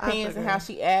 just her opinions and how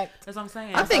agree. she acts. That's what I'm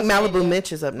saying. I think social Malibu media.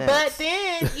 Mitch is up next. But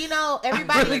then, you know,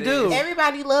 everybody really do.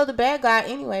 Everybody love the bad guy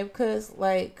anyway because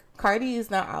like Cardi is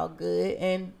not all good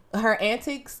and her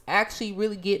antics actually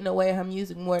really get in the way of her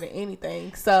music more than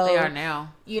anything. So they are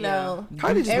now. you know,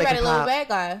 Cardi just everybody make it love pop. the bad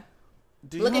guy.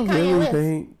 Do Look y'all at Kanye really West.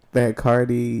 think that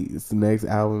Cardi's next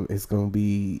album is gonna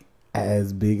be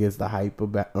as big as the hype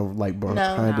about behind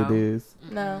No. it is?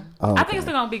 No. Oh, I think it's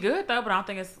still gonna be good though, but I don't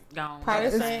think it's gonna.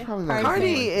 Partisan. probably not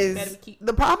Cardi is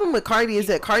the problem with Cardi is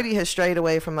that Cardi has strayed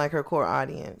away from like her core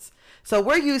audience. So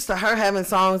we're used to her having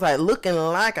songs like "Looking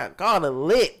Like I Got a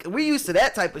Lick." We're used to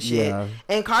that type of shit. Yeah.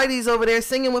 And Cardi's over there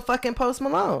singing with fucking Post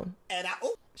Malone.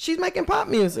 She's making pop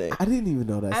music. I didn't even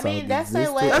know that. I song mean, that's their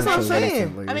existed way- That's what I'm until saying.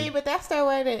 recently. I mean, but that's their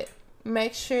way to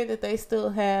make sure that they still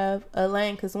have a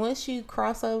lane. Because once you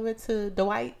cross over to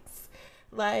Dwight's,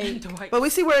 like, But we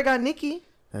see where it got Nicki.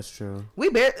 that's true. We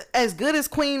as good as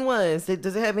Queen was.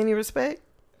 Does it have any respect?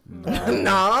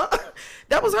 Nah.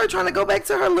 That was her trying to go back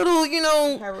to her little,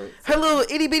 her roots. her little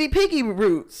itty bitty piggy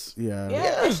roots. Yeah.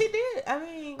 Yeah, and she did. I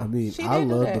mean, she I did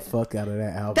do love that. the fuck out of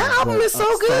that album. That album but, is so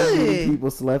So many good.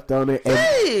 people slept on it,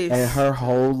 Yes. and her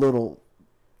whole little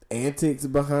antics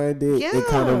behind it, it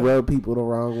kind Yeah. of rubbed people the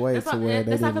wrong way That's to where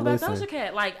they how I feel didn't about listen. Doja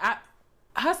Cat. Like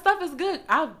her stuff is good.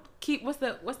 I'll keep. What's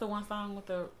the one song with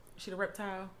the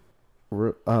reptile?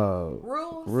 Rules. I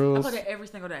Rules. play that every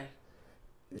single day.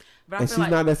 But I And feel she's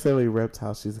like not necessarily a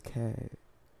reptile; she's a cat.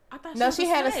 I thought No, was she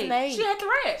had a snake. She had the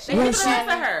rat. They Well, hit the she- rat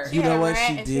to her. She You had know a what rat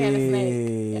she and she had a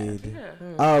snake. did? Yeah.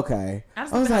 Oh, okay. I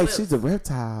just I was looked at her like, lips. she's a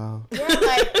reptile. Yeah, like,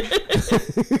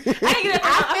 I didn't get that.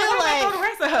 I feel like- the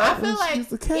rest of her. I feel She's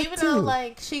a like cat even though too.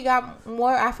 like she got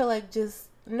more, I feel like just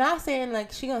not saying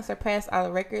like she gonna surpass all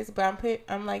the records, but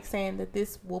I'm like saying that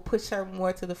this will push her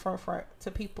more to the front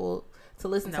to people to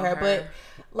listen to Know her. her. But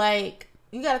like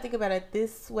you got to think about it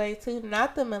this way too.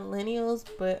 Not the millennials,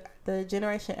 but the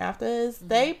generation after us.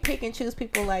 They pick and choose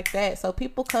people like that. So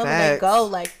people come and they Facts. go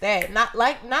like that. Not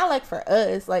like for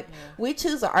us. Like we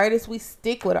choose an artist, we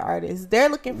stick with an artist. They're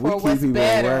looking We for keep what's people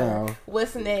better, around.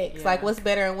 what's next, Yeah. like what's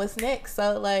better and what's next.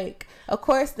 So like, of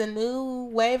course, the new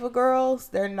wave of girls,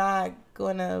 they're not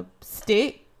gonna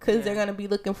stick because they're gonna be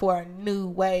looking for a new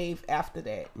wave after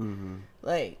that.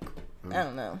 Like, I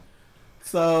don't know.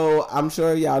 So I'm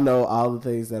sure y'all know all the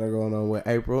things that are going on with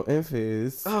April and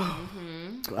Fizz. Yeah,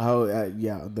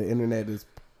 the internet is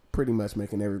pretty much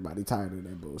making everybody tired of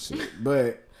that bullshit.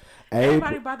 But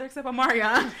Everybody bothered except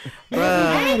Omarion.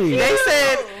 everybody. They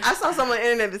said I saw someone on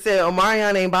the internet that said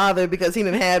Omarion ain't bothered because he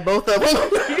done had both of them.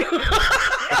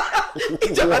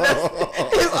 His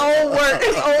own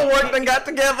work done got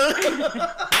together.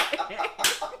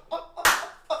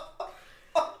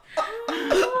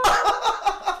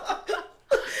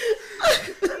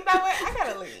 You know what? I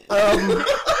gotta leave.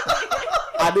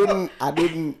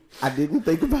 I didn't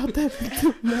think about that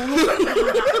until now.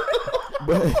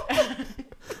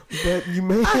 but you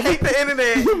may I have hate the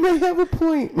internet. you may have a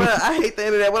point. But I hate the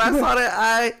internet. When I saw that,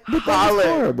 I That's hollered.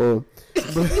 horrible.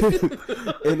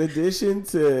 But in addition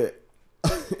to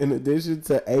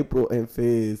April and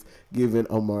Fizz giving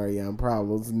Omarion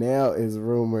problems, now is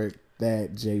rumored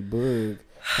that J Boog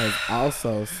has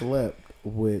also slept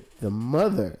with the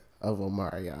mother of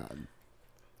Omarion.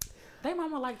 They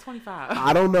mama like 25.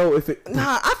 I don't know if it,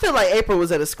 Nah, I feel like April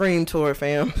was at a Scream tour,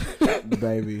 fam.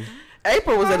 baby.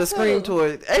 April was at a Her Scream too.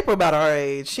 tour. April about our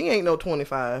age. She ain't no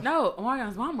 25. No,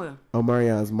 Omarion's mama.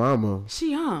 Omarion's mama.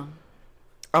 She young.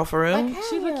 Oh, for real? Like,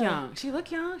 She look hell. young. She look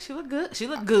young. She look good. She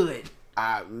look good.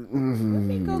 Let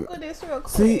me Google this real quick.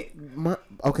 See,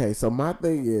 so my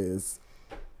thing is,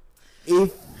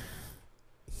 if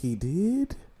he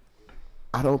did,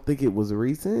 I don't think it was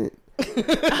recent.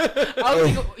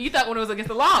 Oh, you thought when it was against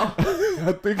the law.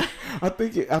 I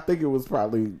think it was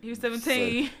probably. He was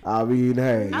 17. I mean,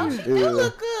 hey, Oh, she do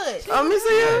look good. Let me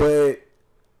see her.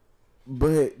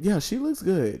 but yeah, she looks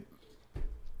good.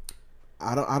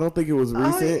 I don't think it was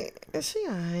recent, Is she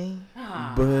alright?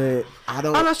 but I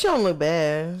don't. Oh, no, she don't look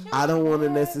bad. I don't want to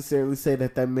necessarily say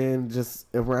that man just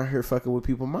around here fucking with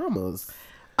people mamas.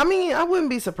 I mean, I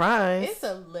wouldn't be surprised. It's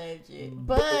alleged,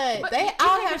 but they you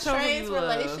all can't have control who strange you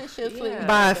love. relationships with Yeah. each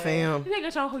Bye, other. fam. You can't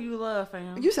control who you love,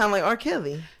 fam. You sound like R.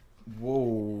 Kelly.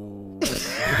 Whoa.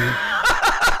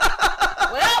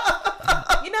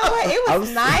 Well, you know what? It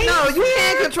was nice. No, you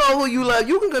can't control who you love.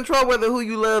 You can control whether who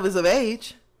you love is of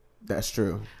age. That's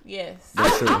true. Yes.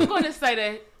 That's true. I'm going to say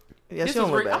that Yeah, this she was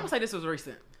don't look I'm going bad. to say this was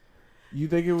recent. You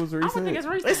think it was I recent? don't think it's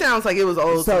recent. It sounds like it was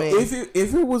old So to me.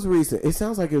 if it was recent, it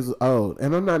sounds like it was old.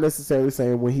 And I'm not necessarily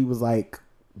saying when he was like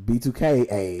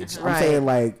B2K age. I'm Right. saying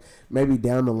like maybe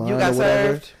down the line You got or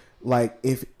whatever. served. Like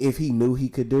if he knew he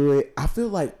could do it. I feel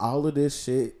like all of this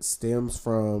shit stems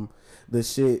from the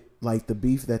shit like the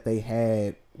beef that they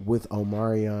had with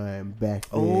Omarion back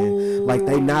then. Like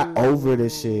they not over the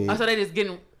shit. Oh, so they just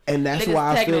getting. And that's they just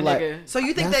why I tagging feel a like nigga. So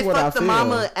you think That's they what I fucked the feel.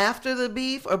 mama after the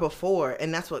beef or before,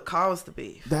 and that's what caused the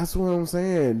beef? that's what I'm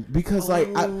saying. Because like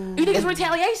You think it's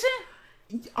retaliation?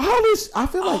 all this, I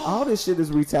feel like all this shit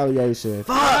is retaliation.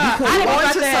 Fuck, I didn't on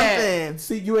know to that. something.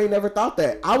 See, you ain't never thought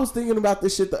that. I was thinking about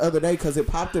this shit the other day because it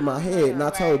popped in my head, and I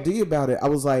told D about it. I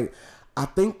was like, I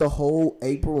think the whole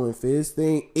April and Fizz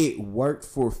thing, it worked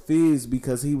for Fizz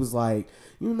because he was like,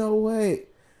 you know what?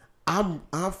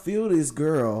 I feel this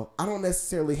girl. I don't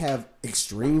necessarily have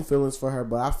extreme feelings for her,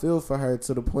 but I feel for her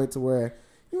to the point to where,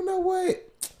 you know what?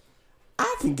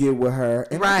 I can get with her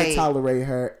and I can tolerate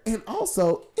her, and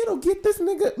also it'll get this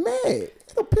nigga mad.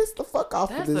 It'll piss the fuck off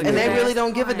of this nigga. And they really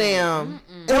don't give a damn.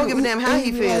 They don't give a damn how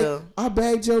he feel. Like, I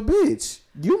bagged your bitch.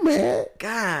 You mad?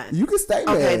 God. You can stay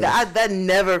mad. Okay, that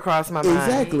never crossed my mind.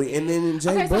 Exactly. And then in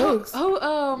J Bugs. So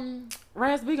who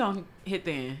Raz B gonna hit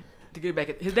then to get back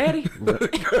at his daddy?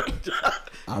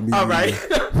 I mean, all right.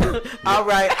 all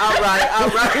right.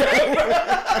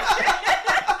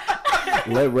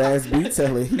 Let Raz B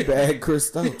tell it. He bagged Chris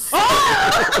Stokes.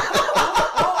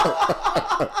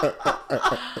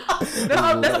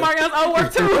 That's Marion's own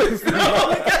work too.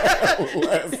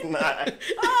 Let's not.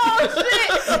 Oh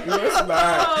shit! Let's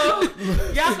not. Oh,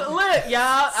 y'all look,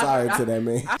 y'all. Sorry to that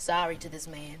man. Sorry to this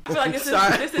man. I feel like this is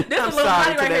I'm a little sorry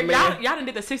funny to right that here. man. Y'all done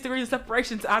did the 6 degrees of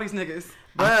separation to all these niggas.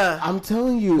 Bruh. I'm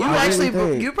telling you. You I actually,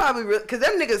 really think. you probably, because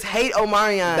them niggas hate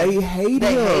Omarion. They hate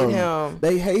him. him.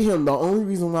 They hate him. The only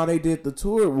reason why they did the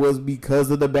tour was because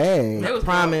of the bag. It was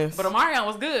Promise. But Omarion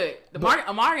was good.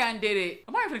 Omarion did it.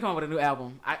 Omarion finna come up with a new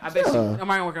album. I bet you. Yeah.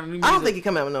 Omarion working on new music. I don't think he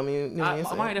come out with no new music.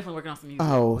 Omarion definitely working on some music.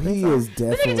 Oh, he is The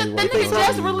nigga definitely. just, working on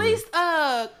just music. released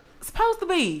Supposed to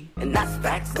Be. And that's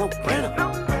facts, no printer.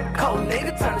 Cold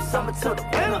nigga turn the summer to the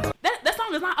winter. That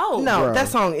song is not old. No, Bro. that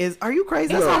song is, are you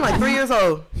crazy? That Bro. song like 3 years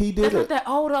old. He That's did not it. that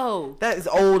old though. That is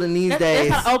old in these That's days.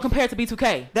 not old compared to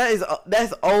B2K.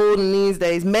 That's old in these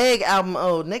days. Meg album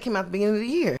old. And that came out at the beginning of the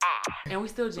year. And we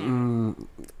still jam.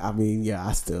 I mean, yeah,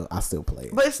 I still play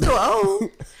it. But it's still old.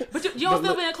 But you don't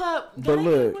still be in a club. But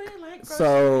look,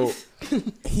 so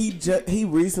he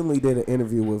recently did an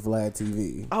interview with Vlad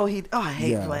TV. I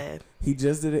hate Vlad. He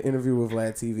just did an interview with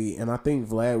Vlad TV, and I think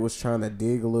Vlad was trying to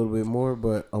dig a little bit more,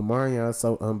 but Omarion's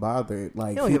so unbothered.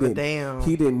 Like, He don't give a damn.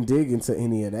 He didn't dig into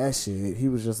any of that shit. He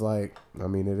was just like, I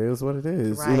mean, it is what it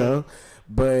is, you Right. know?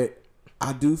 But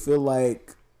I do feel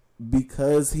like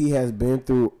because he has been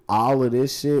through all of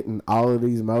this shit and all of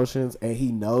these motions, and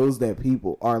he knows that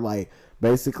people are like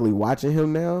basically watching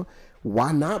him now,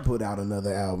 why not put out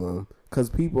another album? Because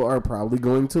people are probably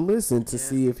going to listen to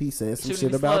see if he says some Shooting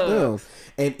shit about slugs. them.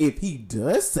 And if he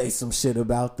does say some shit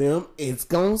about them, it's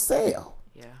going to sell.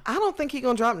 Yeah. I don't think he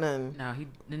gonna drop nothing. No, He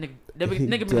nigga been in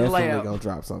the definitely lab. going to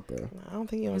drop something. I don't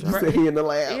think he gonna He drop said he in the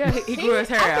lab. Yeah, he grew his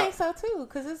hair I out. think so too,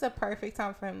 because it's a perfect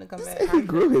time for him to come back. He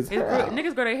grew his It's hair out.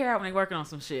 niggas grow their hair out when they working on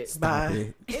some shit.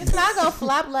 Bye. It's not gonna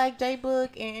flop like J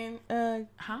Book and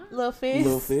Huh? Lil Fizz.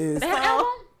 Lil Fizz.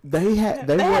 They had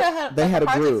an album? They had a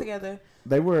project group. together.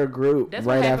 They were a group That's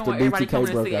what right happened after when everybody BTK coming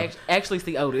to broke see up. actually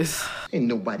see Otis. Ain't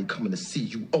nobody coming to see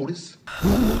you, Otis.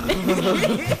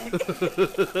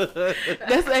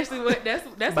 That's actually what that's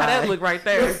how that look right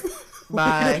there.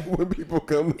 Bye. When people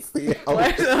come to see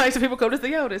Like some people come to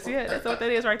see Otis. Yeah, that's what that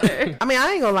is right there. I mean,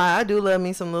 I ain't gonna lie. I do love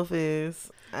me some Lil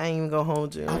Fizz. I ain't even gonna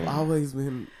hold you. I've always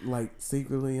been like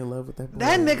secretly in love with that boy.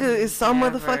 That nigga is so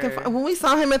Never. motherfucking fun. When we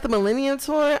saw him at the Millennium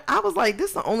Tour, I was like,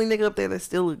 this is the only nigga up there that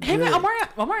still look good. Him and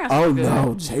Omarion Oh good.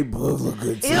 no, J Bug look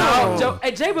good too. Ew. No,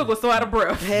 J Book was so out of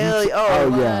breath. Hell,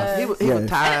 Oh yeah, He was Yes.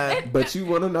 tired. But you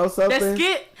want to know That something?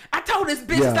 skit, I told this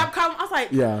bitch Yeah. stop calling. I was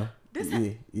like, Yeah, This yeah,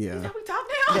 is yeah. how we talk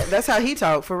now? Yeah, that's how he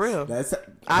talk for real. That's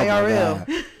IRL.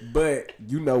 God. But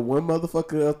you know one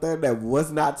motherfucker up there that was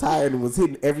not tired and was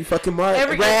hitting every fucking mark.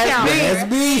 Every Raz count. B. Raz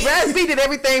B. Raz B did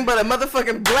everything but a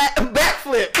motherfucking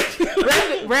backflip.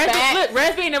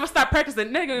 Raz B never stopped practicing.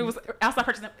 Nigga was outside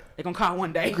practicing. They gonna call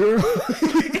one day. Girl.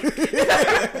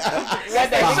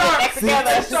 Sharp.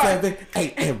 6, 7,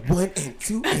 8, and 1, and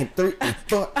 2, and 3, and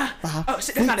 4, 5. Oh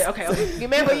shit, that's not it. Okay. You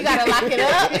remember you gotta lock it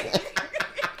up.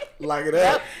 Lock it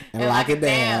up and lock it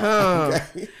down.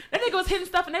 Okay. That nigga was hitting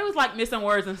stuff and they was like missing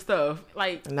words and stuff.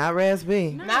 Like Not Raz B.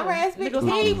 Not Raz B. Nigga was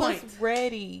He on was point.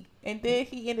 ready, and then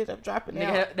he ended up dropping Nigga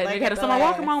out. had, that like nigga had a at the Summer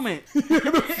Walker last. moment.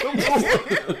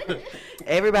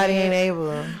 Everybody ain't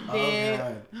able.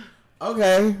 Then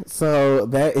Okay, so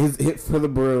that is it for the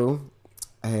brew,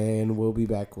 and we'll be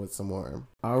back with some more.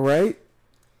 All right,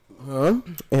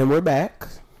 and we're back.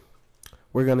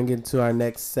 We're gonna get into our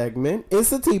next segment.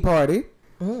 It's a tea party.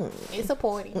 it's a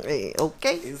party. Hey,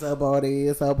 okay. It's a party.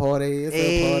 It's a party. It's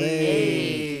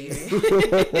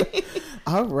a party.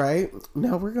 All right,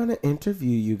 now we're gonna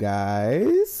interview you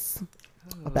guys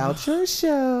about your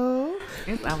show.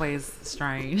 It's always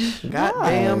strange.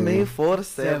 Goddamn me, 4 to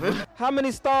 7. How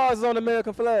many stars on the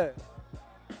American flag?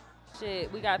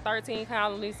 Shit, we got 13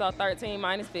 colonies, so 13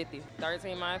 minus 50.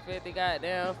 13 minus 50,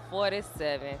 goddamn,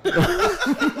 47.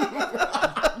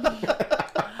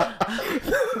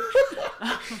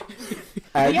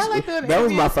 Actually, Y'all like doing that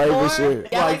was my interviews favorite more?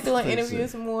 shit. Y'all like doing that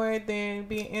interviews shit. more than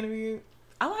being interviewed?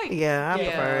 I like. Yeah, I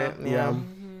prefer it. Yeah.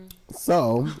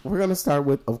 So we're gonna start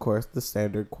with, of course, the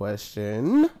standard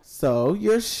question. So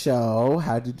your show,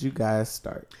 how did you guys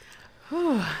start?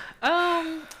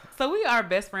 So we are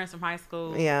best friends from high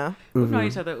school. Yeah. We've known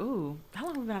each other. Ooh, how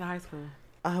long have we been out of high school?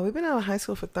 We've been out of high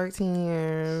school for 13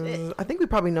 years. Shit. I think we've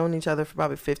probably known each other for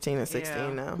probably 15 or 16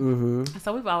 Yeah. now. Mm-hmm.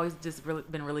 So we've always just really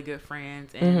been really good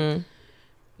friends, and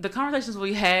the conversations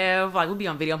we have, like we'll be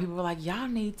on video, and people were like, "Y'all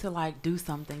need to like do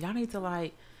something. Y'all need to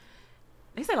like."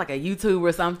 They said like a YouTube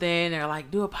or something, or like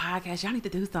do a podcast. Y'all need to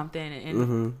do something,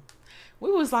 and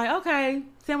we was like, "Okay,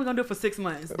 saying we're gonna do it for 6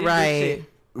 months." Didn't do Right. shit.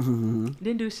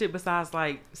 Didn't do shit besides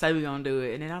like say we gonna do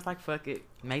it, and then I was like, "Fuck it,"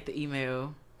 made the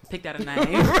email. Picked out a name.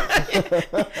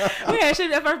 We had shit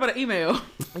at first but an email.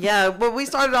 Yeah, but we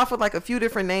started off with like a few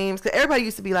different names. Cause everybody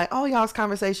used to be like, "Oh, y'all's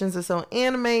conversations are so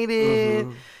animated,"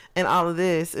 and all of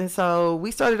this. And so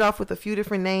we started off with a few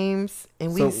different names,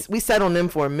 and we sat on them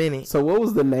for a minute. So what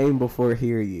was the name before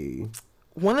Hear Ye?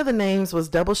 One of the names was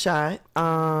Double Shot.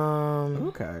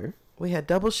 Okay. We had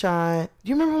Double Shot. Do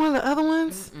you remember one of the other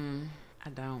ones? I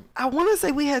don't. I want to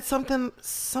say we had something.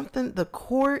 The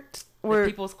court. The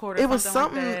People's Court or It was something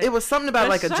something. like that. It was something about The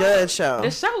like a show- judge show. The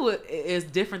show is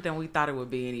different than we thought it would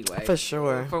be anyway. For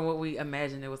sure. For what we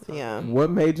imagined it was. Yeah.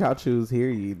 What made y'all choose Hear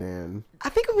Ye then? I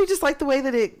think we just liked the way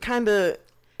that it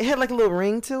had like a little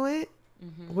ring to it.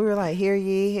 We were like, "Hear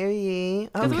ye, hear ye."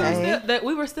 Okay.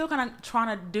 We were still kind of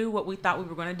trying to do what we thought we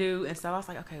were going to do, and so I was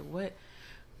like, okay,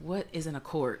 what is in a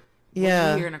court? What Yeah.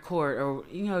 do we hear in a court, or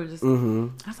just. I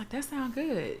was like, that sounds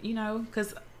good,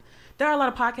 because there are a lot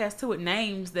of podcasts too with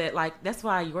names that like. That's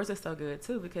why yours is so good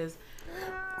too, because.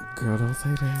 Girl, don't say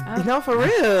that. No, for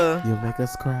real. You'll make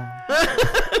us cry.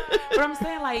 But I'm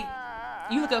saying, like,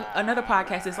 you look at another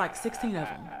podcast, it's like 16 of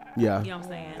them. Yeah. You know what I'm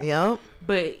saying? Yep.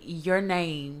 But your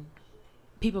name,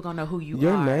 people gonna know who you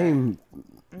Your are. name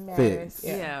fits.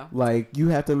 Yeah. Like, you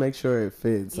have to make sure it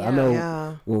fits. I know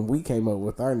Yeah. when we came up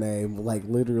with our name, like,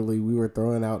 literally, we were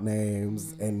throwing out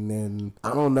names, and then,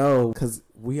 I don't know, because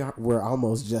we're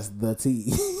almost just the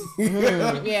T.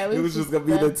 Yeah, It was just going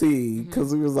to be the T,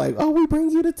 because we was like, oh, we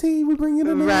bring you the T, we bring you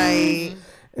the name. Right.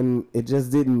 And it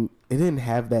just didn't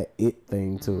have that it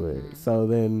thing to it. So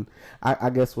then, I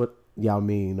guess what y'all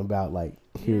mean about, like,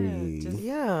 Hear Ye.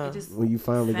 Yeah. When you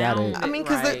finally got it. I mean,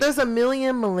 because there's a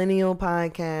million millennial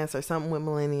podcasts or something with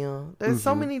millennial. There's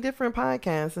so many different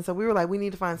podcasts. And so we were like, we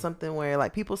need to find something where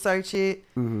like people search it.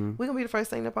 We're going to be the first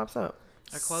thing that pops up.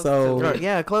 Or close So, to it.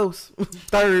 Yeah, close.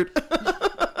 Third.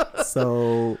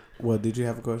 So, what, did you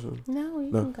have a question? No,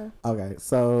 you No. can go. Okay,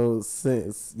 so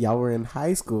since y'all were in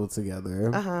high school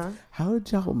together, how did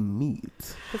y'all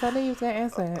meet? Because I knew you was going to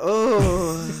answer that.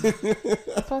 Oh.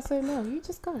 That's why I said no. You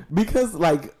just go. Because,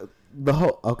 like,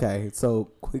 so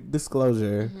quick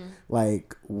disclosure,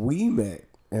 like, we met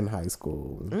in high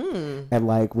school. And,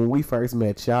 like, when we first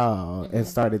met y'all and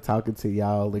started talking to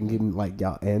y'all and getting, like,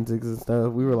 y'all antics and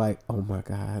stuff, we were like, oh, my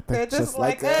God, they're just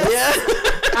like us. Yeah.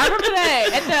 I remember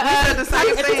that at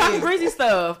the Talking Breezy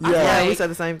stuff. I was Yeah, like- we said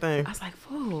the same thing. I was like,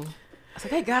 fool. I was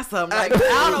like, they got something. Like, I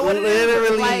don't know what it is.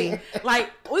 Literally.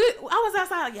 Like I was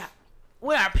outside, like, yeah,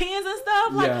 with our pens and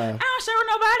stuff. Like, Yeah. I don't share with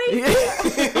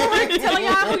nobody. I'm like telling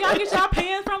y'all who y'all get y'all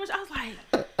pens from. I was like,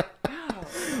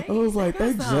 I was like,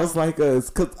 they just like us.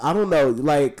 Because, I don't know,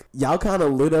 like, y'all kind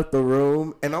of lit up the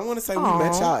room. And I want to say we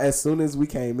met y'all as soon as we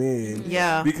came in.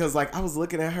 Yeah. Because, like, I was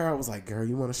looking at her. I was like, girl,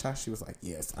 you want a shot? She was like,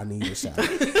 yes, I need a shot.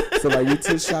 So, like, we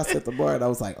took shots at the bar. And I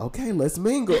was like, okay, let's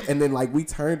mingle. And then, like, we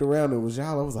turned around and it was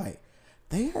y'all. I was like,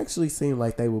 they actually seem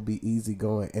like they would be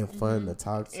easygoing and fun to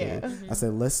talk to. Yeah. I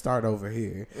said, let's start over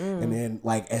here. And then,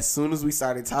 like, as soon as we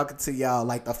started talking to y'all,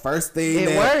 like, the first thing It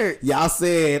that worked. y'all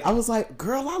said, I was like,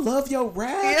 girl, I love your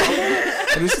rap.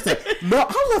 And then she said, no,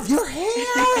 I love your hair.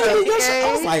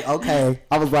 I was like, okay.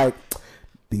 I was like,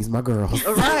 these my girls.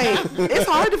 Right. It's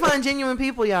hard to find genuine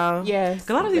people, y'all. Yes.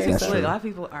 a lot of these That's people, true. a lot of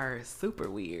people are super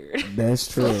weird. That's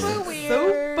true.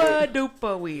 Super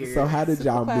duper weird. So how did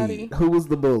y'all Super meet? Who was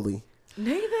the bully?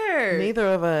 Neither. Neither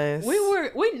of us.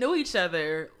 We knew each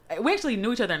other. We actually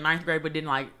knew each other in 9th grade, but didn't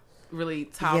like really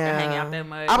talk and hang out that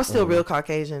much. I was still real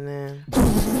Caucasian then.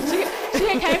 She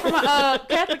had came from a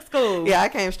Catholic school. Yeah, I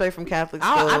came straight from Catholic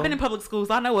school. I've been in public schools,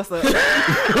 so I know what's up.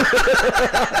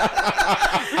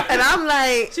 And I'm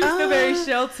like, She was still very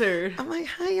sheltered. I'm like,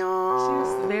 hi She y'all.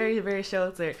 was very, very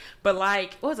sheltered. But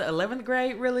like, what was it, 11th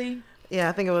grade, really? Yeah,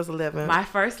 I think it was 11. My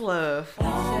first love.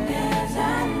 Long as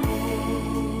I live.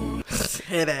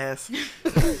 Head ass.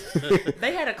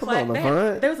 They had a class.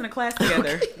 They was in a class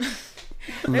together.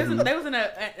 They was in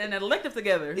an elective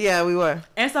together. Yeah, we were.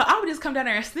 And so I would just come down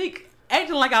there and sneak,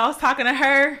 acting like I was talking to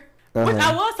her. Which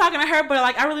I was talking to her, but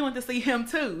like I really wanted to see him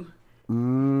too. So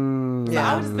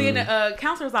I would just be in the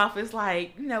counselor's office,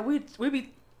 like, you know, we'd be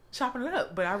chopping it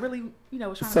up, but I really, you know,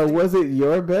 was trying. So was it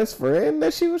your best friend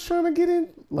that she was trying to get in,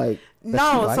 like?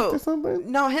 Or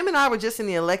something? No, him and I were just in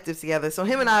the elective together. So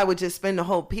him and I would just spend the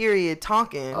whole period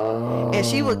talking, and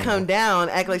she would come down,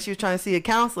 act like she was trying to see a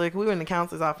counselor. We were in the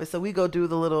counselor's office, so we go do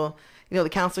the little, you know, the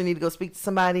counselor need to go speak to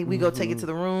somebody. We go take it to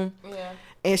the room. Yeah.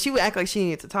 And she would act like she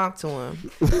needed to talk to him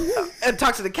and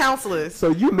talk to the counselors.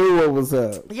 So you knew what was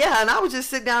up. Yeah, and I would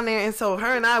just sit down there. And so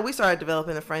her and I, we started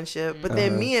developing a friendship. But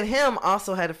then me and him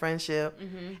also had a friendship.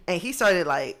 And he started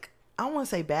like, I don't want to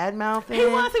say bad mouthing. He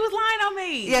was lying on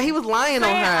me. Yeah, he was lying on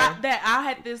her. I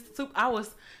had this, I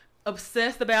was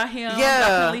obsessed about him.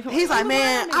 Yeah. He's like,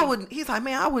 man,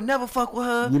 I would never fuck with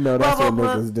her. You know, that's what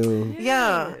niggas do.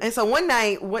 Yeah. And so one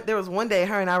night, there was one day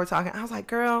her and I were talking. I was like,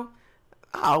 girl,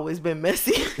 I always been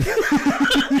messy. And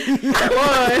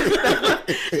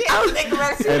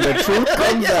the truth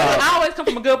comes out. I always come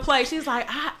from a good place. She's like,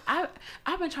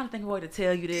 I've been trying to think of a way to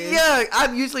tell you this. Yeah,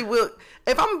 I usually will.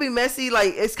 If I'm gonna be messy,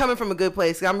 like, it's coming from a good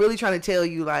place. I'm really trying to tell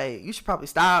you, like, you should probably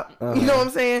stop. You know what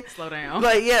I'm saying? Slow down.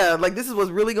 Like, yeah, like, this is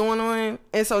what's really going on.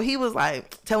 And so he was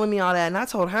like telling me all that, and I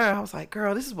told her, I was like,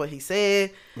 girl, this is what he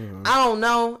said. I don't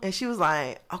know. And she was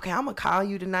like, okay, I'm gonna call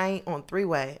you tonight on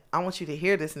 3-way. I want you to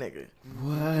hear this nigga.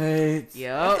 What?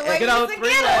 Yep. Good old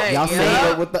 3-way. Y'all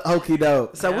saying it with the okie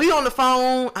doke. So we on the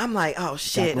phone. I'm like, oh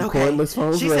shit. Okay.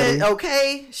 She said,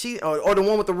 okay. Or the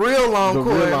one with the real long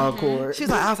cord. She's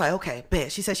like, I was like, okay,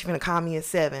 bet. She said she's gonna call me at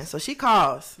 7. So she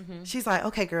calls. She's like,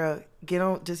 okay, girl, get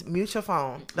on. Just mute your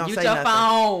phone. Don't say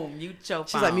nothing. Mute your phone.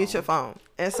 She's like, mute your phone.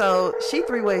 And so she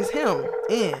 3-ways him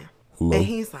in, and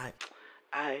he's like,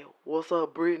 hey, what's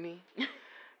up, Brittany?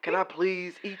 Can I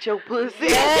please eat your pussy?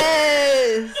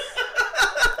 Yes.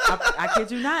 I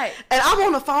kid you not. And I'm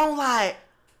on the phone like,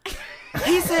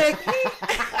 he said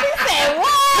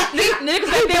what?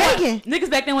 Niggas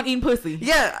back then weren't eating pussy.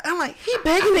 Yeah, I'm like, he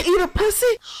begging to eat a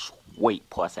pussy? Sweet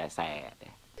pussy sad.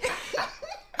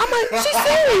 I'm like, she's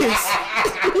serious.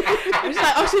 She's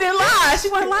like, oh, she didn't lie. She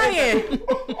wasn't lying.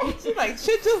 She's like,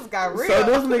 shit just got real. So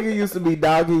this nigga used to be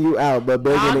dogging you out, but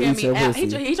begging to eat your pussy.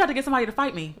 He tried to get somebody to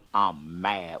fight me. I'm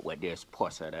mad with this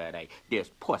pussy today. This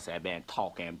pussy been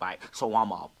talking back, so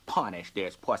I'ma punish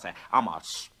this pussy. I'ma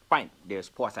spank this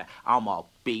pussy. I'ma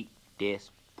beat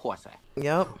this pussy.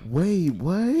 Yep. Wait,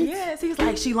 what? Yes, he's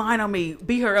like, she lying on me.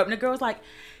 Beat her up. And the girl's like,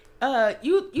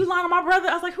 you lying on my brother?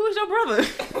 I was like, who is your brother?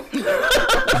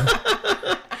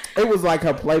 It was like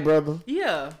her play brother?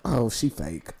 Yeah. Oh, she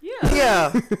fake.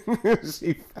 Yeah.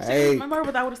 She fake. My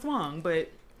brother, I would have swung, but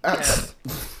yeah.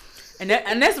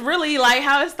 and that's really like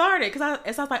how it started. Cause I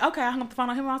was like, okay, I hung up the phone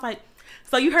on him. And I was like,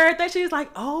 so you heard that? She was like,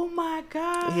 oh my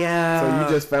God. Yeah. So you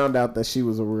just found out that she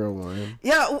was a real one.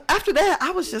 Yeah. After that,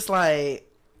 I was just like,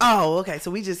 oh, okay.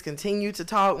 So we just continued to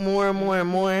talk more and more and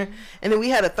more. And then we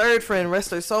had a third friend,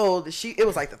 rest her soul. It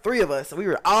was like the 3 of us. So we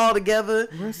were all together.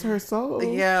 Rest her soul.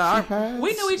 Yeah.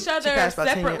 We knew each other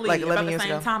separately about the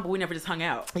same time, but we never just hung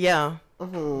out. Yeah.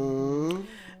 And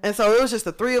so it was just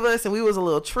the 3 of us, and we was a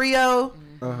little trio.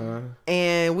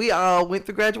 And we all went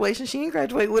through graduation. She didn't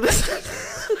graduate with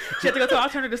us. She had to go to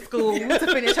alternative school to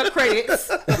finish her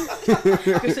credits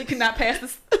because she could not pass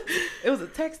this. It was a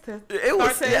text test. It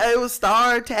was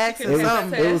STAR, tax, and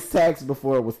something. It was tax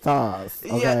before it was TAS.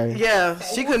 Okay. Yeah.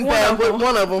 She couldn't pass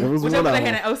one of them. Whichever they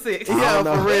had in 06. Yeah,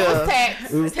 for real. It was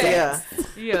tax. It was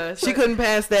tax. Yeah. She couldn't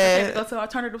pass that. She had to go to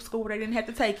alternative school where they didn't have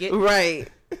to take it. Right.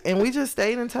 And we just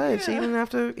stayed in touch even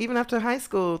after high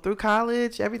school, through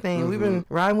college, everything. We've been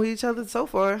riding with each other so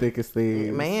far. Thick as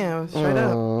thieves. Man, straight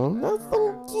up. That's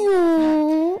so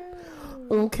cute.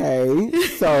 Okay.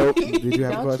 So, did you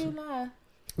have a question? Don't you lie.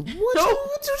 What you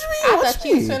mean? I thought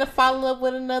you was trying to follow up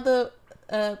with another.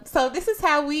 So this is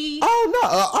how we. Oh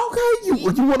no! Okay,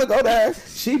 you want to go there?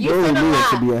 She bullied me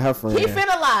into being her friend. He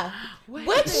finna lie.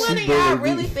 Which one of y'all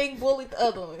really think bullied the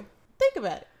other one? Think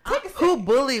about it. Who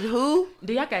bullied who?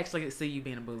 Do y'all actually see you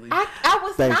being a bully? I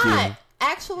was not. You.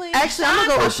 Actually, I'm gonna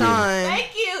go with Sean.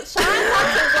 Thank you. Sean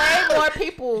talked to way more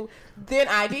people than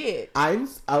I did.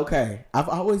 Okay. I've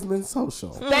always been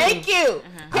social. Thank you.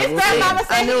 His grandmama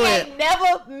said he ain't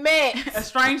never met a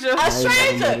stranger.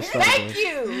 Thank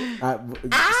you.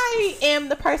 I am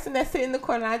the person that sit in the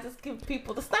corner and I just give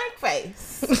people the stank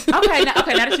face. Okay, now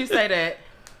that you say that.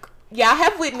 Y'all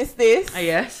have witnessed this.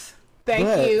 Yes.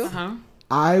 Thank you.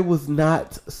 I was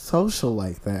not social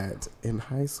like that in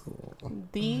high school.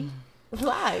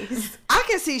 Lies. I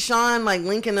can see Sean like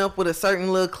linking up with a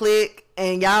certain little clique,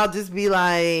 and y'all just be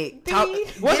like, getting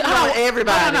on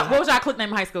everybody. What was y'all clique name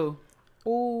in high school?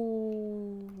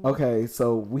 Ooh. Okay,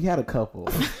 so we had a couple.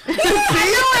 All We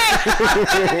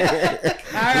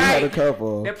had a right.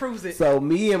 couple. That proves it. So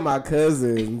me and my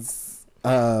cousins,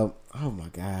 oh my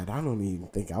God, I don't even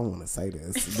think I want to say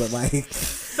this, but like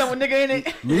Someone nigga in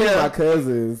it. me and my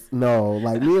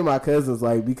cousins,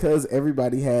 like because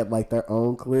everybody had like their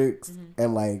own cliques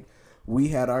and like we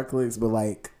had our cliques, but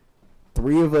like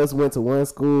 3 of us went to one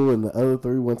school and the other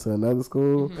 3 went to another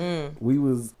school. We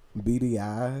was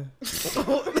BDI.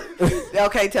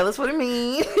 Okay, tell us what it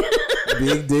means.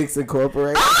 Big Dicks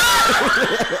Incorporated.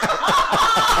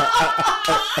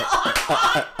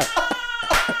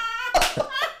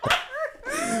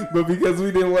 But because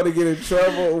we didn't want to get in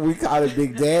trouble, we called it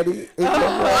Big Daddy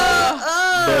Incorporated.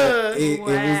 But it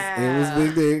was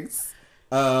Big Dicks.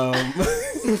 I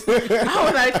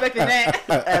was not expecting that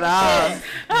At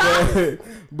all.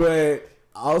 but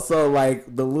also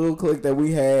like the little clique that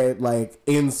we had like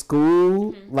in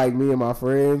school, like me and my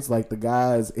friends, like the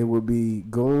guys, it would be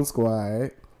Goon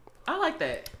Squad. I like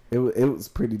that. It was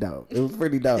pretty dope. It was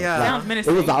pretty dope. Yeah. Like, Sounds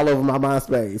menacing. it was all over my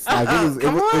MySpace. Like it was.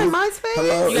 Come on, MySpace.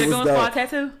 Hello, You got it a was Goon dope. Squad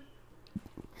tattoo?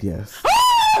 Yes.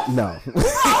 No.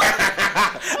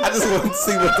 I just wanted to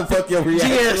see what the fuck your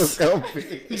reaction was gonna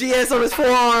be. GS on his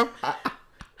forearm.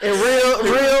 And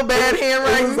real bad It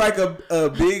handwriting. was like a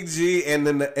big G and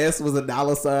then the S was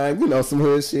a $sign. You know, some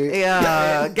hood shit.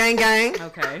 Yeah, gang gang.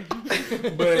 Okay.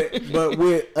 But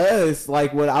with us,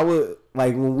 like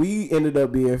when we ended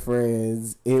up being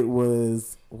friends, it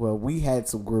was we had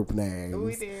some group names.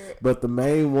 We did. But the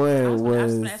main one I was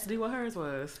was. gonna ask D what hers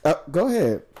was. Go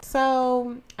ahead.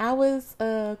 So I was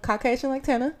Caucasian like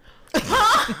Tana.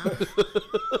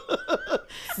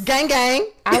 Gang gang.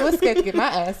 I was scared to get my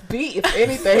ass beat if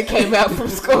anything came out from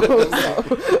school. So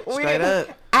Straight up.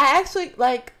 I actually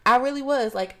I really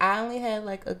was I only had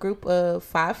a group of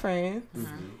 5 friends.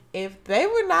 If they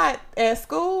were not at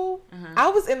school, I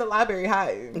was in the library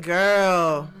hiding.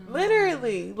 Girl.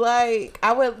 Literally,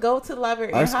 I would go to the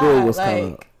library Our and school hide. was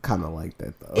kind of like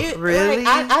that though. Really?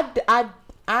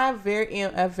 I'm a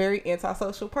very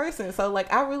antisocial person, so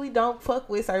I really don't fuck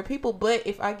with certain people. But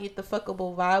if I get the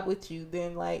fuckable vibe with you,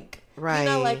 then right,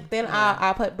 then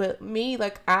I put. But me,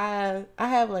 I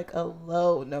have a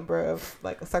low number of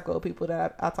a circle of people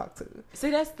that I talk to. See,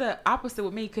 that's the opposite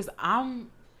with me because I'm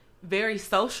very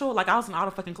social. I was in all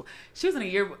the fucking. She was in a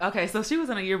yearbook. Okay, so she was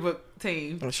in a yearbook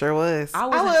team. I sure was. I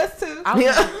was too.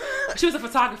 She was a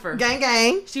photographer. Gang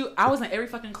gang. I was in every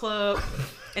fucking club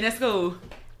in that school.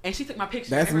 And she took my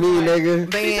picture. That's me,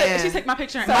 nigga. She took my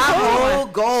picture. My whole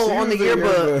goal on the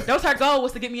yearbook. That was her goal,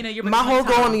 was to get me in a yearbook. My whole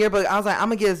goal on the yearbook, I was like, I'm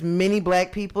gonna get as many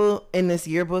black people in this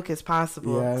yearbook as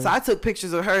possible. Yeah. So I took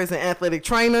pictures of her as an athletic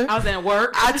trainer. I was at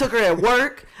work. I took her at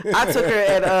work. I took her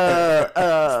at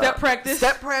step practice.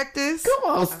 Step practice.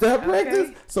 Come on, step practice.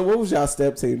 So what was y'all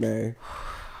step team name?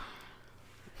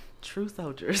 True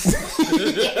Soldiers.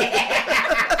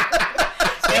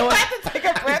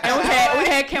 And we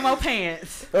had camo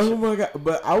pants. Oh my god!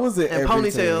 But I was in and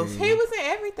ponytails. He was in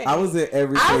everything. I was in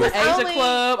everything. I was Asia only,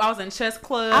 club. I was in chess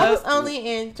club. I was only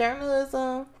in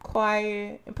journalism,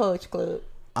 choir, and poetry club.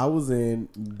 I was in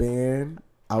band.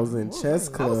 I was in chess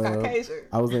club. I was Caucasian.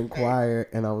 I was in choir,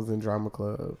 and I was in drama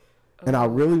club. And I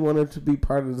really wanted to be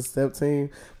part of the step team,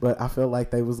 but I felt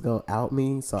like they was gonna out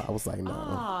me, so I was like, no.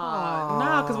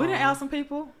 No, because we didn't out some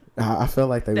people. I felt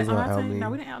like they was on gonna our out team. me. No,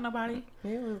 we didn't out nobody.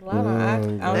 It was a lot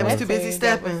of They was too busy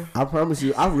stepping. I promise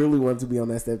you, I really wanted to be on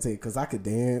that step team because I could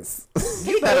dance.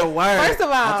 You better work. First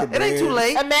of all, it ain't too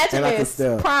late. Imagine this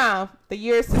prom, the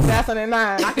year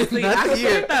 2009. I can see. I can see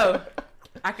it though.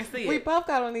 I can see it. We both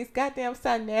got on these goddamn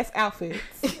satin ass outfits.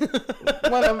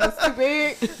 One of them was too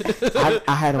big.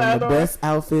 I had on the best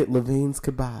outfit Levine's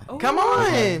could buy. Ooh. Come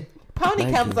on. Pony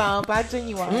Thank comes you. on by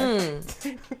Genuine.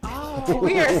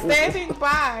 We are standing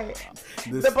by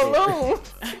the balloon,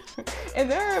 and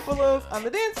there are balloons on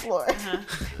the dance floor.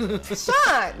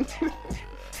 Sean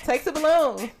takes a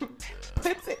balloon,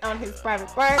 puts it on his private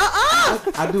part.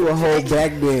 I do a whole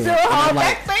back bend. I'm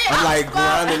like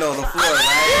grinding on the floor,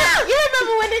 right? You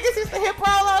remember when niggas used to hip roll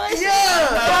all that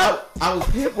shit? I was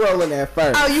hip rolling at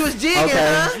first. Oh, you was jigging,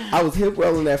 huh? I was hip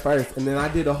rolling at first, and then I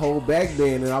did a whole back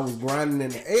bend, and I was grinding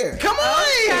in the air. Come on.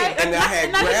 Okay. And I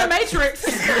had Not grabbed the Matrix.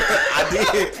 I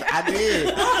did.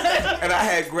 And I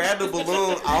had grabbed the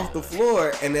balloon off the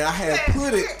floor, and then I had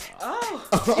put it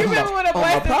You remember when the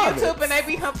boys do private. YouTube and they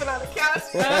be humping on the couch?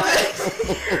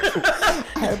 I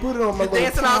had put it on my little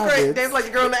Dancing all crazy, private. dance like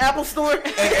the girl in the Apple store. And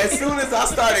as soon as I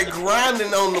started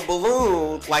grinding on the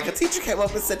balloon, like a teacher came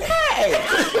up and said, "Hey,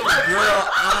 girl,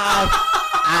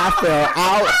 I fell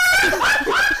out."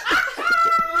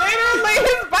 Literally,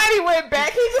 his body went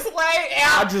back. He just laid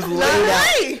out. I just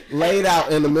laid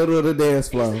out in the middle of the dance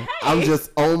floor. I'm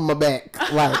just on my back,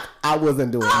 like I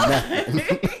wasn't doing nothing.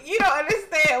 You don't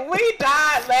understand. We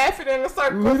died laughing in a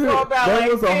circle for about There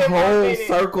like was a 10 more whole minutes.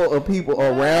 circle of people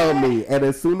around me, and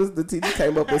as soon as the teacher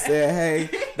came up and said,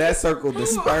 "Hey," that circle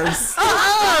dispersed.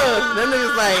 That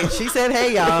nigga's like, she said,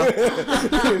 "Hey, y'all."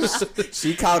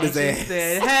 She called his ass.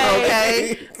 Said,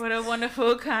 hey, Okay. what a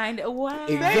wonderful kind of wow.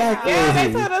 Exactly. Yeah,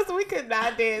 they told us we could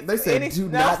not dance. They said, "Do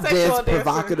no not sexual dance dancing."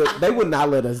 provocative." They would not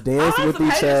let us dance I had with some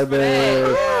each haters for other.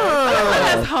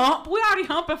 that. Let's hump. We already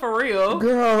humping for real.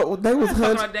 Girl, they was Talking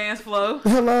hunch. about dance flow.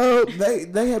 Hello,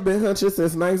 they have been hunching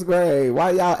since 9th grade.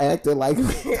 Why y'all acting like?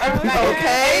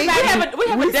 Okay. We have a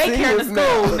We daycare in the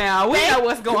seniors school now. We know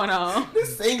what's going on.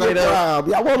 Senior prom.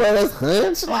 Y'all won't let us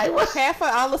hunch? Like what? Half of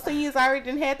all the seniors already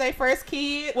done had their first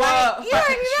kid. Well, Like, you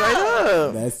already Straight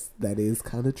know. up. That is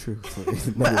kind of true.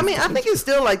 But I mean, I think it's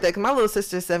still like that. Cause my little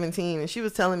sister's 17, and she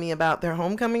was telling me about their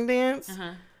homecoming dance.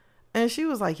 And she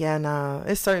was like, "Yeah, nah,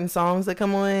 it's certain songs that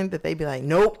come on that they be like,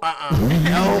 nope,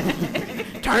 nope,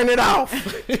 turn it off."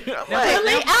 I'm like,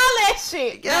 Delete all that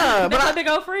shit. yeah, They but play Big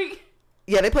Old Freak.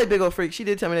 yeah, they play Big Old Freak. She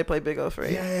did tell me they play Big Old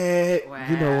Freak. Yeah,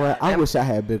 you know what? I wish I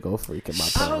had Big Old Freak in my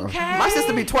prom. Okay. My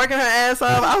sister be twerking her ass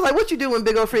off. I was like, "What you do when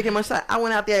Big Old Freak?" And I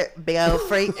went out there, Big Old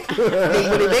Freak,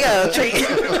 big old treat.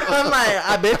 I'm like,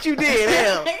 I bet you did.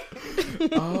 Hell.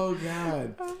 Oh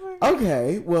God.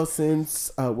 Okay. Well,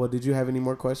 since did you have any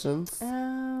more questions?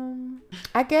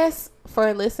 I guess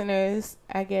for listeners,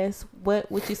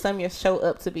 what would you sum your show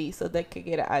up to be so they could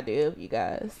get an idea of you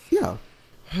guys? Yeah.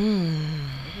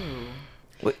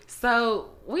 So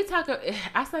we talk.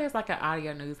 I say it's like an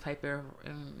audio newspaper.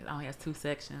 And it only has 2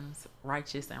 sections: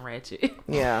 righteous and ratchet.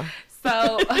 Yeah.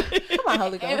 So Come on,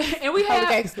 Holy Ghost. and we Holy have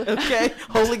Gangster. Okay.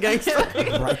 Holy gangster.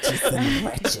 Righteous and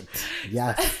ratchet.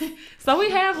 Yes. so we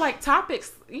have like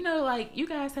topics. You know, like you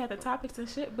guys have the topics and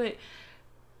shit, but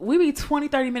we be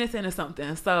 20-30 minutes into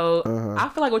something. So I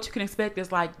feel like what you can expect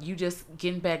is like you just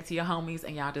getting back to your homies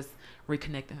and y'all just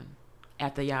reconnecting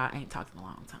after y'all ain't talked in a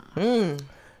long time.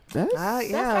 That's, Yeah.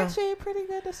 That's actually a pretty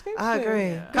good description. I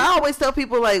agree. I always tell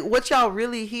people like what y'all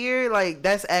really hear, like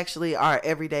that's actually our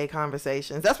everyday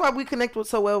conversations. That's why we connect with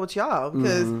so well with y'all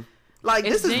because like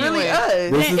It's this is really genuine. us.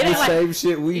 this is It the ain't like- same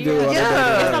shit we do. on a Yeah.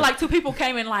 day-to-day. It's not like 2 people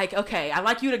came in like, okay, I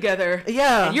like you together.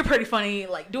 Yeah. And you're pretty funny.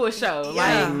 Like, do a show.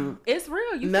 Yeah. Like, it's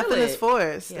real. You Nothing feel is it.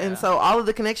 forced. Yeah. And so all of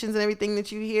the connections and everything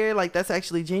that you hear, like that's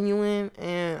actually genuine.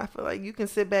 And I feel like you can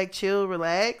sit back, chill,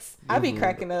 relax, I be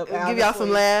cracking up. give y'all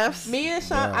some honestly. laughs. Me and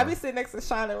Sean, Yeah. I be sitting next to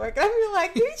Sean at work. I be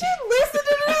like, did you listen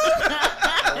to them?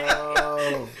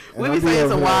 Oh. We And be I'm saying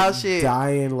some over wild there shit.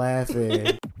 dying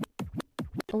laughing.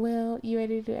 Well, you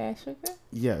ready to do Ash Sugar?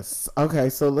 Yes. Okay,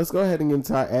 so let's go ahead and get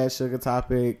into our Ash Sugar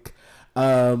topic.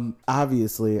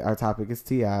 Obviously, our topic is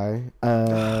T.I.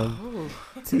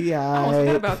 T.I. I almost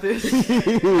forgot about this.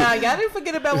 Now, y'all didn't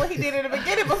forget about what he did in the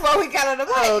beginning before we got on the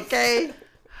mic. Okay.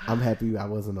 I'm happy I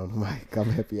wasn't on the mic. I'm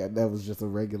happy that was just a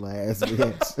regular ass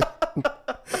reaction.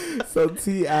 So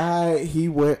T.I., he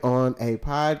went on a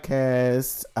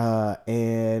podcast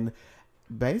and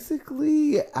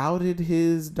basically outed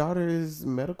his daughter's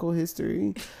medical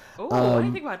history. Oh, I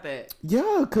didn't think about that.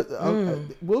 Yeah,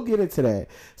 we'll get into that.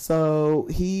 So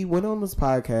he went on this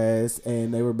podcast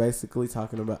and they were basically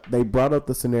talking about, they brought up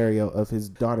the scenario of his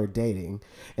daughter dating,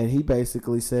 and he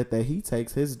basically said that he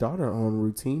takes his daughter on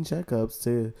routine checkups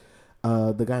to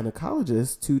the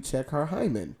gynecologist to check her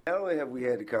hymen. Not only have we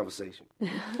had the conversation,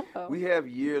 we have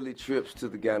yearly trips to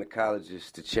the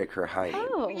gynecologist to check her hymen.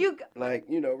 Like,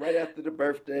 right after the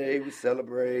birthday, we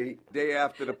celebrate. Day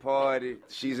after the party,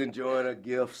 she's enjoying her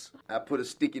gifts. I put a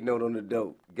sticky note on the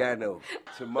door. Gyno,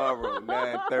 tomorrow,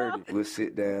 9:30. We'll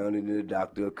sit down and the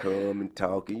doctor will come and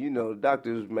talk. And, the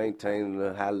doctor's maintaining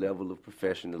a high level of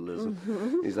professionalism.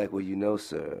 He's like, well,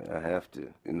 sir, I have to,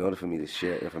 in order for me to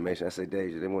share information. I say,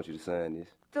 Deja, they want you to sign this.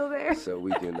 Still there. So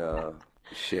we can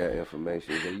share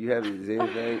information.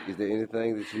 Is there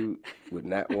anything that you would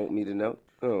not want me to know?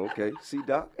 Oh, okay. See,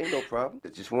 Doc, ain't no problem. I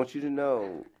just want you to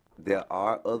know there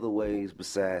are other ways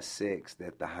besides sex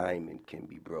that the hymen can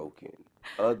be broken.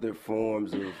 Other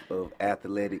forms of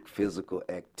athletic physical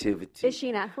activity. Is she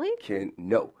an athlete?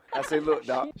 No. I say, look,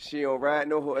 Doc, she don't ride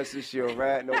no horses, she don't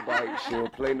ride no bikes, she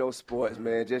don't play no sports,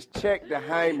 man. Just check the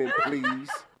hymen, please,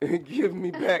 and give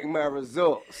me back my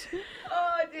results.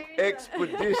 Oh, dude.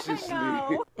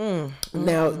 expeditiously.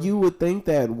 Now, you would think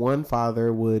that one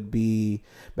father would be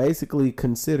basically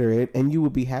considerate, and you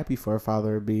would be happy for a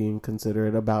father being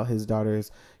considerate about his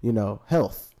daughter's,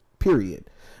 health, period.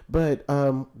 But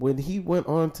when he went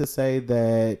on to say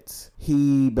that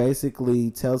he basically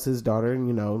tells his daughter,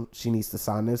 she needs to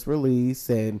sign this release,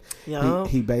 and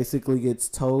he basically gets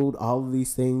told all of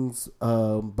these things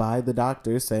by the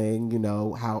doctor saying,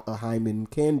 how a hymen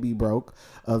can be broke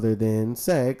other than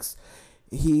sex.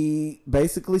 He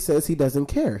basically says he doesn't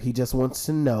care. He just wants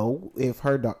to know if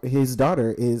his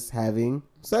daughter is having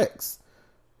sex.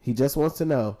 He just wants to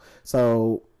know.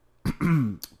 So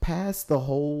past the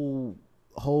whole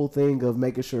thing of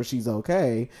making sure she's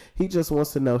okay, he just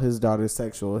wants to know his daughter's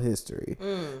sexual history.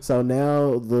 So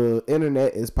now the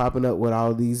internet is popping up with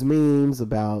all these memes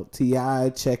about T.I.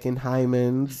 checking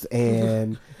hymens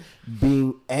and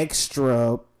being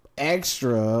extra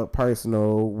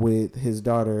personal with his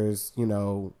daughter's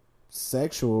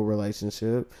sexual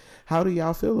relationship. How do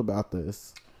y'all feel about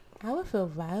this? I would feel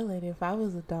violated if I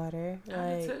was a daughter.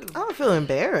 I would feel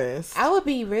embarrassed. I would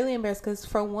be really embarrassed because,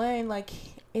 for one,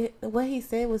 what he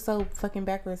said was so fucking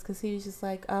backwards, because he was just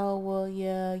like, oh, well,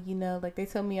 yeah, they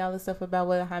tell me all this stuff about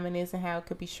what a hymen is and how it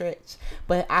could be stretched,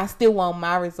 but I still want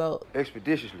my result.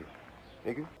 Expeditiously,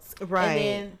 nigga. Right.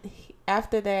 And then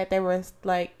after that, they were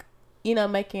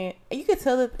making, you could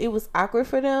tell that it was awkward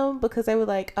for them, because they were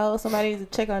like, oh, somebody needs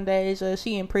to check on Deja,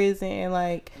 she in prison,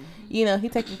 and he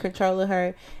taking control of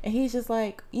her, and he's just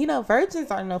like,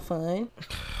 virgins are no fun.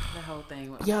 The whole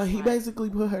thing. Yeah, he basically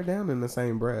put her down in the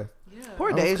same breath. Yeah.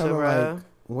 Poor Deja, bro.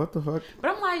 What the fuck?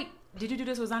 But I'm like, did you do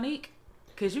this with Zanique?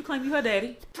 Because you claim you her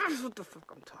daddy. That's what the fuck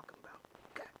I'm talking about.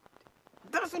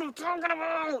 That's what I'm talking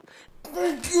about.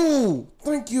 Thank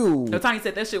you. No, Tiny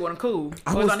said that shit wasn't cool.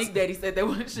 Zanique daddy said that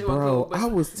shit wasn't cool. Bro, I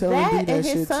was telling you that and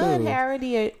shit his son too. had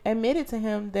already admitted to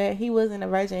him that he wasn't a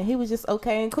virgin. He was just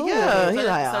okay and cool. Yeah, he's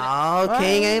like,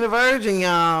 King ain't a virgin,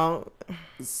 y'all.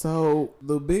 So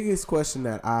the biggest question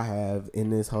that I have in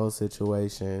this whole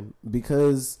situation,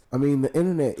 because the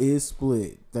internet is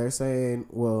split. They're saying,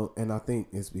 and I think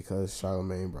it's because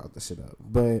Charlamagne brought the shit up,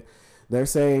 but they're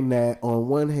saying that on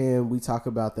one hand, we talk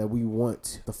about that we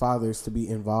want the fathers to be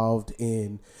involved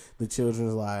in the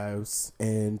children's lives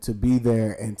and to be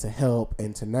there and to help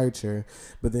and to nurture.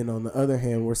 But then on the other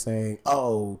hand, we're saying,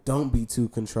 oh, don't be too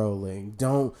controlling.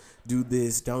 Don't do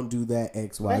this. Don't do that.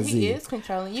 X, Y, Z. But he is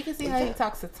controlling. You can see how he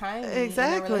talks to Tiny.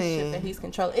 Exactly. In the relationship that he's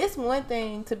controlling. It's one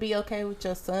thing to be okay with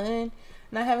your son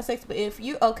not having sex, but if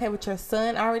you're okay with your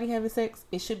son already having sex,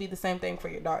 it should be the same thing for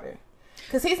your daughter.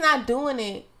 Because he's not doing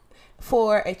it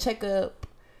for a checkup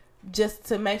just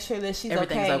to make sure that she's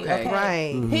okay.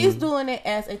 Right. Mm-hmm. He's doing it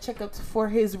as a checkup for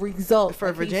his result,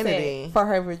 for virginity, for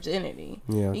her virginity.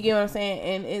 Yeah, you get what I'm saying?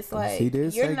 And it's like, he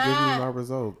did say, "Give me my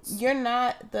results." You're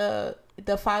not the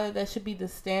father that should be the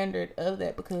standard of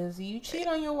that, because you cheat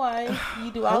on your wife,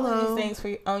 you do all of these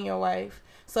things on your wife.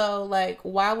 So,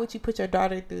 why would you put your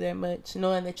daughter through that much,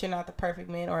 knowing that you're not the perfect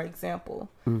man or example?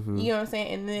 Mm-hmm. You know what I'm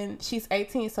saying? And then she's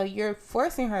 18, so you're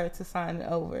forcing her to sign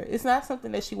it over. It's not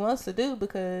something that she wants to do,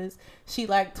 because she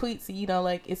tweets,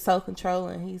 it's so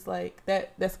controlling. He's like,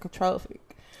 that's a control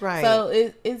freak. Right. So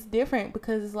it's different,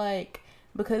 because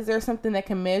because there's something that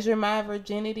can measure my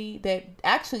virginity that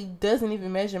actually doesn't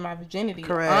even measure my virginity.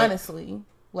 Correct. Honestly,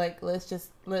 let's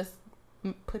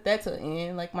put that to an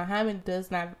end. My hymen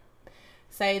does not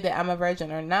say that I'm a virgin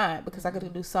or not, because I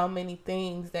could do so many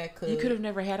things that could. You could have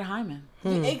never had a hymen.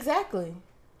 Exactly.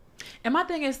 And my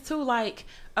thing is too,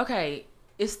 okay,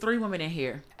 it's 3 women in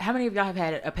here. How many of y'all have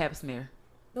had a pap smear?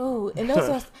 Ooh, and those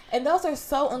are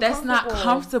so uncomfortable. That's not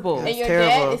comfortable. And your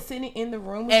dad is sitting in the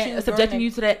room with you, subjecting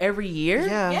you to that every year.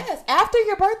 Yeah. Yes, after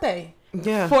your birthday.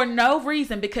 Yeah. For no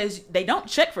reason, because they don't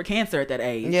check for cancer at that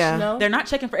age. Yeah. No. They're not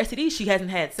checking for STDs. She hasn't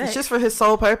had sex. It's just for his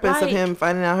sole purpose of him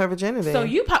finding out her virginity. So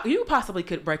you possibly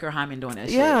could break her hymen doing that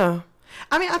shit. Yeah.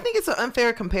 I think it's an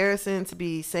unfair comparison to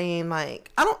be saying, I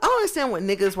don't understand what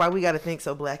niggas, why we got to think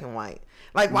so black and white.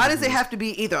 Why does it have to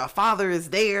be either a father is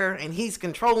there and he's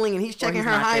controlling and he's checking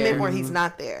her hymen, or he's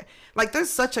not there? There's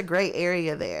such a gray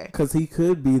area there. Because he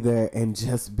could be there and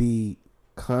just be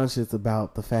conscious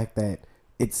about the fact that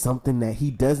it's something that he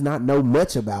does not know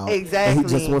much about. Exactly. And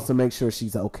he just wants to make sure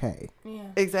she's okay. Yeah.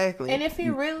 Exactly. And if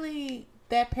you're really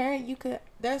that parent,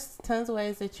 there's tons of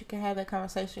ways that you can have that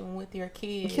conversation with your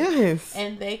kids. Yes.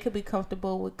 And they could be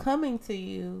comfortable with coming to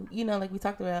you, like we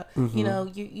talked about.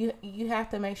 Mm-hmm. You have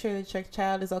to make sure that your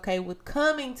child is okay with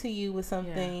coming to you with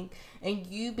something, and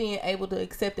you being able to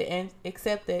accept it and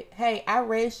accept that, hey, I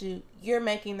raised you. you're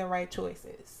making the right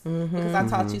choices because I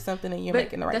taught you something and you're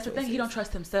making the right choices. That's the thing. He don't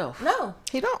trust himself. No,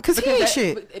 he don't, because he ain't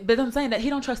shit. But I'm saying that he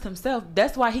don't trust himself.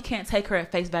 That's why he can't take her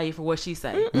at face value for what she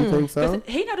say. You think so?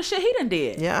 He know the shit he done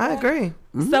did. Yeah, I agree.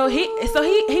 So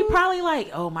he probably like,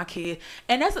 oh, my kid,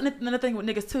 and that's another thing with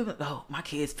niggas too. Oh, my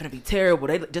kid's finna be terrible.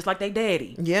 They look just like they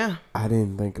daddy. Yeah, I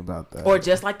didn't think about that. Or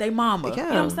just like they mama. Yeah. You know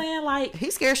what I'm saying? Like,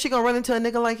 he's scared she gonna run into a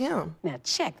nigga like him. Now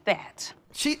check that.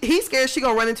 He's scared she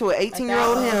gonna run into an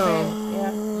 18-year-old him.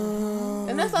 Yeah.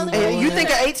 And that's only. And you think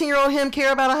an 18-year-old him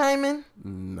care about a hymen?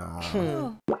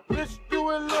 Nah. Let's do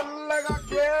it look like I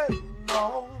care.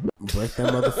 No. Break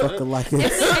that motherfucker like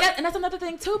it's and that's another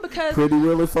thing too, because Pretty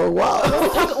Willie for a while.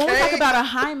 when we talk about a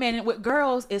hymen with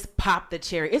girls, it's pop the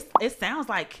cherry. It sounds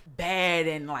like bad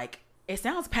and like. It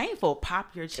sounds painful.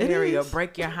 Pop your cherry or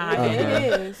break your hymen.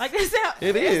 It is. Like it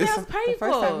sounds painful. The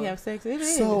first time you have sex, it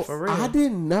is. So for real. I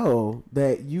didn't know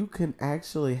that you can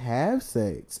actually have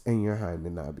sex and your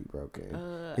hymen not be broken.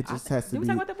 It just has to be. Did we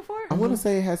talk about that before? I want to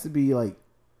say it has to be like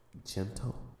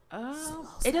gentle.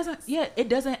 It doesn't. Yeah, it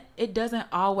doesn't. It doesn't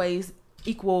always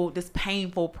equal this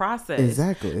painful process.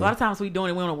 Exactly. A lot of times we doing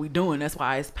it, we don't know what we doing. That's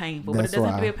why it's painful. That's but it doesn't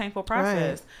have to why. be a painful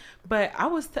process. Right. But I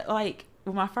was like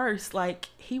with my first, like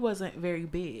he wasn't very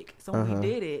big, so when we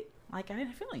did it, like I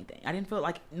didn't feel anything. I didn't feel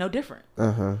like no different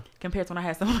compared to when I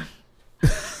had someone.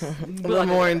 A little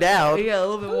more endowed. Yeah, a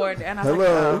little bit more. And I was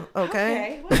Hello. like,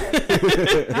 Okay.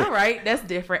 all right, that's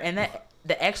different. And that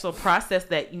the actual process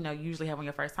that you usually have on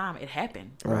your first time, it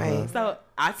happened. Right. So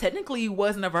I technically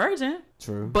wasn't a virgin.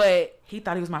 True. But he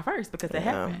thought he was my first because it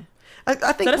happened. I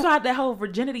think so. That's why that whole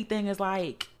virginity thing is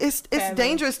like it's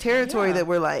dangerous territory that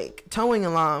we're like towing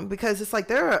along, because it's like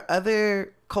there are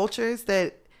other cultures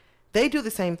that they do the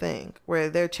same thing where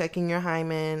they're checking your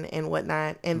hymen and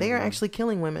whatnot, and they are actually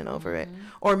killing women over it,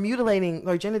 or mutilating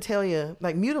or genitalia,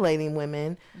 like mutilating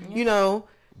women,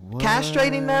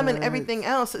 castrating them and everything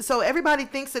else. So everybody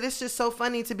thinks that it's just so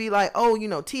funny to be like, oh,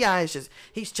 T.I. is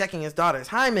he's checking his daughter's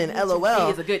hymen, LOL.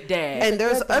 He's a good dad. And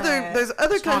there's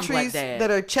other Strong countries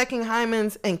that are checking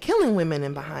hymens and killing women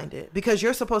in behind it because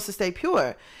you're supposed to stay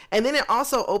pure. And then it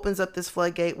also opens up this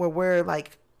floodgate where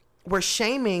we're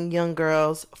shaming young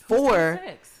girls for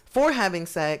having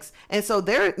sex. And so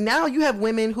now you have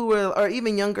women who are, or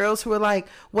even young girls who are like,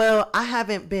 well, I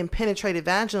haven't been penetrated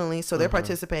vaginally, so they're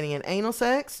participating in anal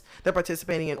sex, they're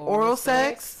participating in oral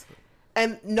sex,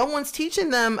 and no one's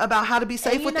teaching them about how to be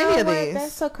safe with any of these.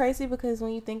 That's so crazy, because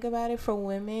when you think about it, for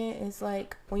women, it's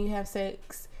like when you have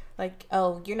sex, like,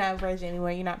 oh, you're not a virgin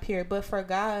anymore, you're not pure. But for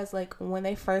guys, like when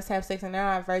they first have sex and they're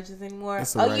not virgins anymore,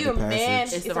 you're a man.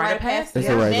 It's a rite of passage. It's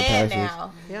a rite of man passage.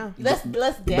 now. Yeah. Let's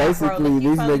basically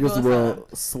these niggas will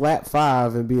slap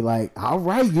 5 and be like, all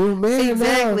right, you're a man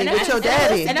exactly now. With your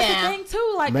daddy. And that's the thing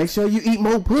too. Like, make sure you eat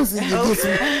more pussy and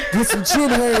get some chin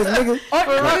hairs, nigga.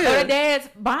 Or the dad's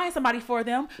buying somebody for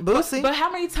them. Boosie. But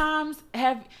how many times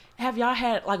have y'all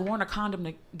had like worn a condom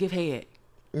to give head?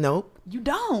 Nope. You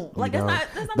don't. Like that's not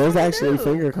There's something actually to do.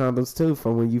 finger condoms too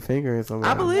from when you fingering someone.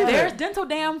 I believe There's it. dental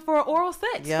dam for oral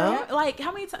sex. Yeah. Like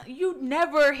how many times you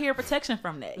never hear protection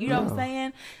from that? You know what I'm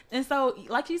saying? And so,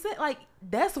 like you said, like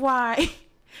that's why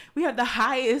we have the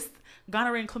highest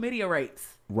gonorrhea and chlamydia rates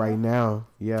right now.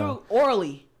 Yeah. through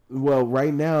orally. Well,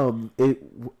 right now,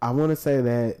 I want to say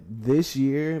that this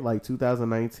year, like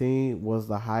 2019, was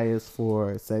the highest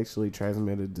for sexually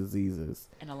transmitted diseases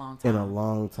in a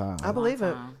long time. I believe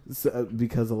it. So,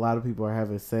 because a lot of people are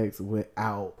having sex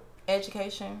without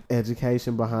education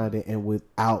behind it and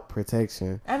without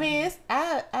protection. I mean,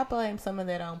 I blame some of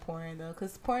that on porn though,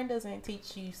 because porn doesn't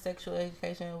teach you sexual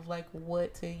education of like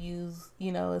what to use,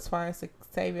 as far as to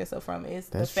save yourself from it. It's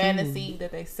the fantasy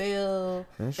that they sell.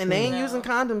 And they ain't using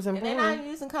condoms in porn. They're not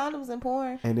using condoms in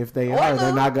porn. And if they are,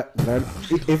 they're not.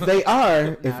 If they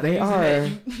are,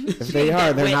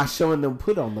 they're not showing them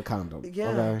put on the condom. Yeah.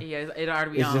 Okay? Yeah, it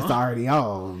already it's on. just already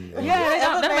on.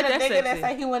 Yeah, ever met a nigga that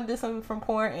say he want to do something from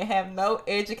porn and have no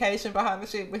education behind the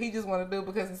shit, but he just want to do it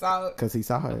because he saw it. Because he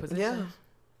saw it. Yeah.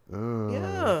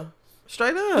 Yeah.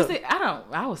 Straight up. But see,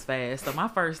 I was fast, so my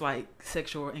first like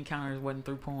sexual encounters wasn't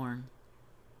through porn.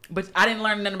 But I didn't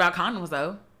learn nothing about condoms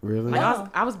though. Really? Like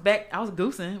I was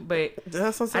goosing, but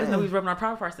that's what I'm saying. I didn't know we was rubbing our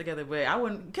private parts together, but I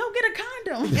wouldn't go get a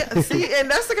condom. Yeah, see, and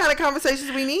that's the kind of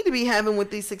conversations we need to be having with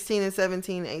these 16 and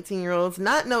 17, 18-year-olds.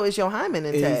 Not know is your hymen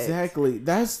intact. Exactly.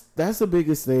 That's the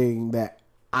biggest thing that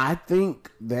I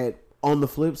think that on the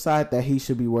flip side that he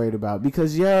should be worried about,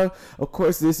 because of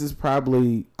course this is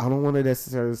probably, I don't want to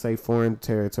necessarily say foreign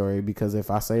territory, because if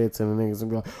I say it to the niggas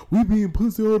and be like, we being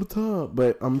pussy all the time,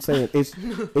 but I'm saying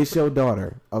it's your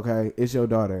daughter, okay? It's your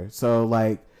daughter, so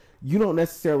like you don't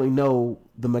necessarily know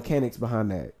the mechanics behind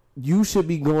that. you should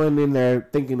be going in there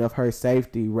thinking of her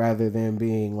safety rather than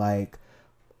being like,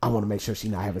 I want to make sure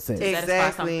she's not having sex.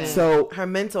 Exactly. So her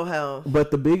mental health. But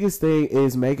the biggest thing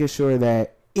is making sure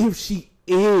that if she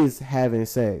is having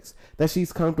sex, that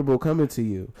she's comfortable coming to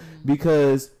you,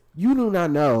 because you do not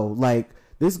know. Like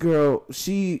this girl,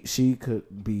 she could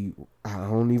be. I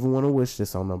don't even want to wish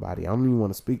this on nobody. I don't even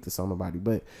want to speak this on nobody.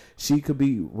 But she could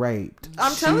be raped.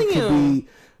 I'm telling you. Could be,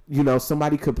 you know,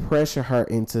 somebody could pressure her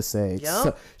into sex. Yep.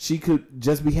 So she could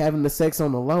just be having the sex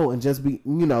on the low and just be,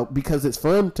 you know, because it's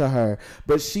fun to her.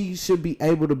 But she should be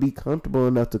able to be comfortable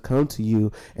enough to come to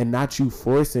you and not you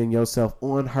forcing yourself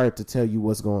on her to tell you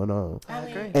what's going on. I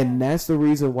agree. And that's the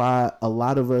reason why a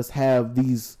lot of us have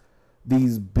these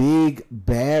big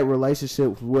bad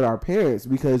relationships with our parents,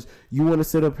 because you want to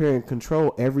sit up here and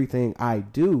control everything I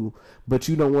do, but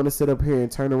you don't want to sit up here and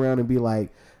turn around and be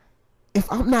like, if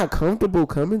I'm not comfortable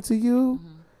coming to you,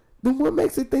 then what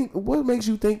makes you think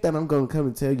that I'm going to come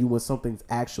and tell you when something's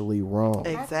actually wrong?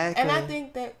 Exactly. And I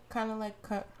think that kind of like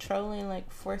controlling, like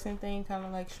forcing thing kind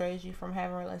of like strays you from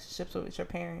having relationships with your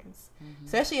parents,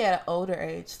 especially at an older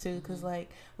age too. Because like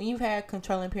when you've had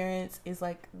controlling parents, it's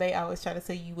like they always try to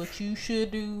tell you what you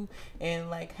should do and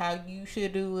like how you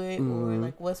should do it, or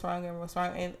like what's wrong and what's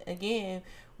wrong. And again,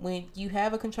 when you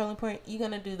have a controlling parent, you're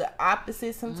gonna do the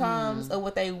opposite sometimes of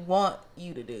what they want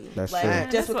you to do. That's like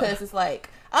true. just because it's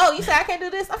like, oh, you say I can't do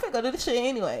this, I'm finna go do this shit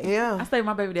anyway. Yeah. I stayed with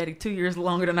my baby daddy 2 years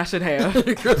longer than I should have.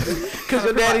 Because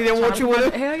your daddy didn't want you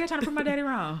with him? Hell yeah, trying to prove my daddy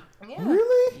wrong. Yeah.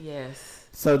 Really? Yes.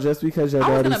 So just because your I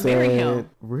was daddy gonna marry said, him.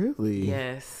 really?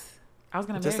 Yes. I was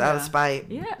gonna Just marry out of him. spite.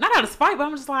 Yeah, not out of spite, but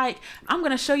I'm just like, I'm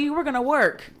gonna show you we're gonna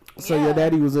work. So your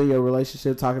daddy was in your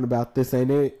relationship talking about this ain't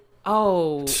it?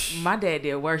 Oh, my dad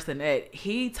did worse than that.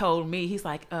 He told me, he's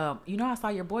like, you know, I saw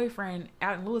your boyfriend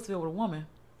out in Louisville with a woman.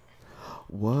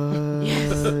 What?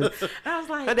 Yes. And I was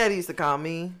like, Her daddy used to call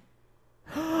me.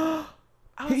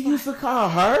 He used to call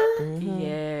her?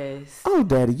 Yes. Oh,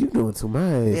 daddy, you doing too much.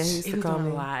 Yeah, he used He to was call doing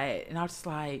me. a lot. And I was just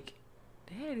like,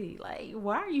 Daddy, like,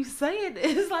 why are you saying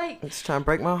this? Like, It's trying to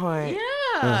break my heart.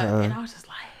 yeah. And I was just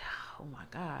like, oh my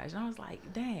gosh. And I was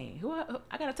like, dang, who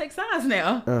I gotta take sides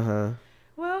now.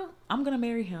 Well, I'm gonna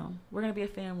marry him. We're gonna be a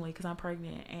family because I'm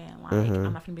pregnant, and like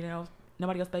I'm not gonna be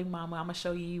nobody else baby mama. I'm gonna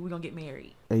show you. We're gonna get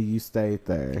married. And you stayed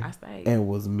there. I stayed. And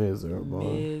was miserable.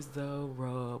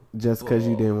 Just because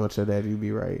you didn't want your daddy to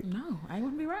be right. No, I ain't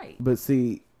want to be right. But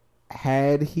see,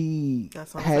 had you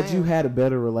had a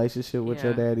better relationship with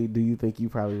your daddy, do you think you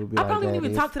probably would be I like probably wouldn't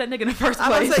even talk to that nigga in the first I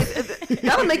was place. say,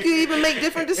 that'll make you even make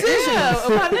different decisions. Yeah,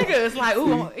 about niggas. Like,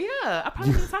 ooh, yeah, I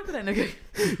probably wouldn't talk to that nigga.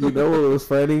 You know what was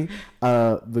funny?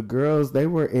 The girls, they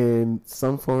were in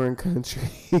some foreign country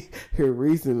here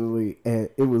recently, and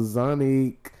it was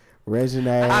Zonique,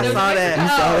 Reginald. I saw that. You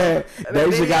saw that?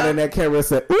 Deja got in that camera and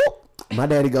said, ooh, my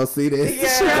daddy gonna see this.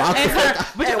 Yeah.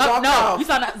 No, you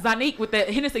saw that Zanique with that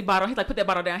Hennessy bottle. He's like, put that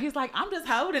bottle down. He's like, I'm just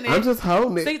holding it. I'm just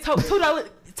holding it. See,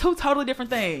 two totally different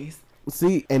things.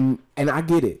 See, and I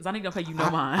get it. Zanique don't pay you no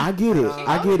mind. I get it.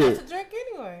 I get it. To drink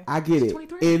anyway. I get it.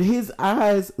 23. In his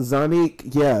eyes,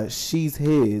 Zonique, yeah, she's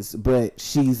his, but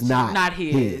she's not. Not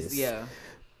his. Yeah.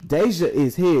 Deja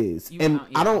is his, and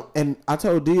yeah. I don't. And I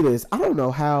told D this. I don't know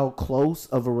how close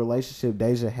of a relationship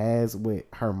Deja has with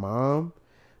her mom,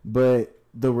 but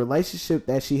the relationship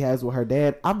that she has with her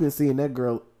dad, I've been seeing that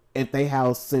girl at their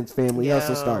house since Family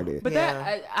Hustle started. But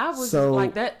that I was So-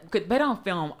 like that. They don't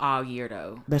film all year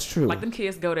though. That's true. Like them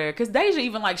kids go there because Deja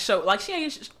even like show like you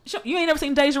ain't never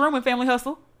seen Deja room in Family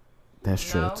Hustle. That's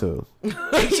true too.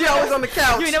 She always on the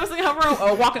couch. You ain't never seen her room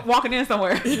or walking in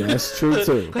somewhere. That's true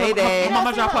too. Hey, Dad. Her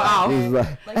mama drop her off. He's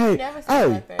like, Like, you never seen hey,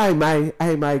 that there.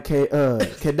 hey, Mike,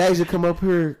 can Deja come up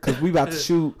here? Cause we about to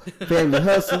shoot Family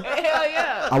Hustle. Hell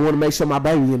yeah. I want to make sure my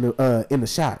baby in the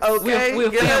shot. Okay. We're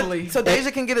get her- family. So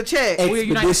Deja can get a check. We're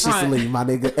united front. Expeditiously, my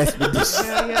nigga, expeditiously.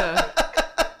 Hell yeah.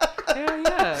 Hell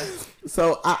yeah.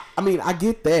 So I mean, I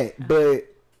get that, but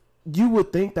you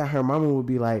would think that her mama would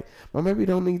be like, my baby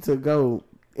don't need to go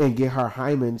and get her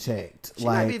hymen checked. She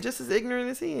like, might be just as ignorant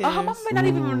as he is. Her mama may not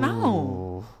even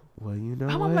know. well, you know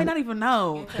Her what? mama may not even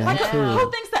know. That's Like, true.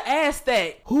 who thinks to ask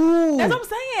that? Who? That's what I'm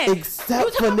saying. Except You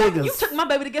took for my baby- niggas. You took my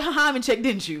baby to get her hymen checked,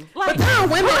 didn't you? Like,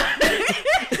 women.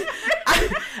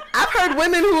 I've heard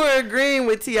women who are agreeing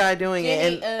with T.I. doing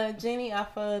it, and Jenny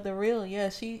off of The Real, yeah,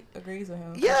 she agrees with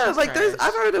him. yeah, She's like there's. trash.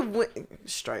 I've heard of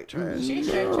straight trash. She's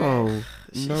straight trash. No.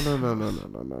 She want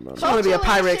to be a Culturally,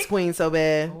 Pyrex she- queen so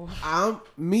bad.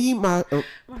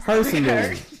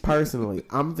 Personally,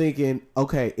 I'm thinking,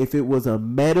 okay, if it was a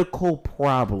medical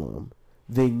problem,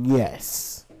 then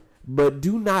yes. But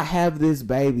do not have this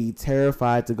baby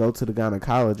terrified to go to the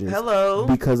gynecologist. Hello.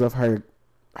 Because of her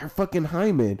her fucking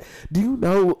hymen. Do you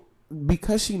know?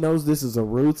 Because she knows this is a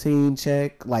routine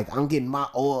check, like I'm getting my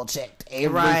oil checked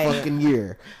every fucking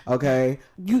year. Okay,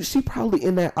 she probably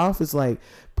in that office like,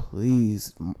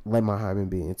 please let my hymen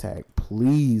be intact.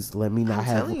 Please let me not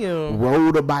have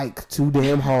rode a bike too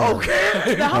damn hard.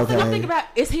 Okay. The whole thing I'm thinking about,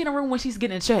 is he in a room when she's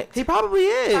getting checked? He probably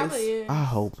is. I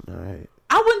hope not.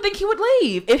 I wouldn't think he would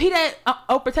leave if he that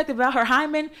protective about her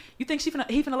hymen. You think he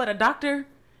finna let a doctor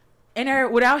in there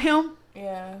without him?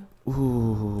 Yeah.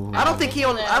 Ooh. I don't think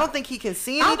he can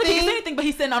see anything. I don't think he can see anything, but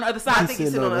he's sitting on the other side. I think he's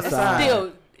sitting on the other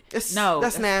side. Still,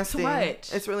 that's nasty. Too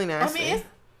much. It's really nasty. I mean,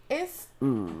 it's.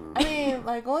 I mean,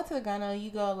 like going to the gyno, you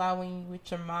go a lot when you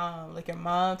with your mom. Like your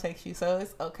mom takes you, so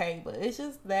it's okay. But it's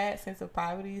just that sense of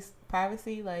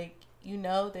privacy. Like you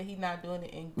know that he's not doing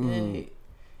it in good,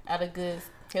 out of good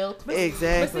health.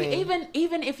 Exactly. But see,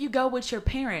 even if you go with your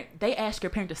parent, they ask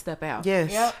your parent to step out.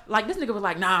 Yes. Yep. Like this nigga was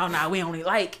like, no, we only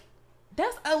like.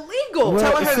 That's illegal. Well,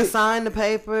 telling her to sign the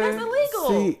paper. That's illegal.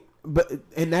 See,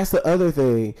 and that's the other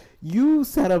thing. You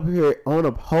sat up here on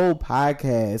a whole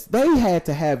podcast. They had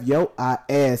to have your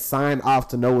ass sign off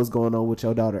to know what's going on with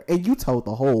your daughter, and you told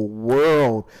the whole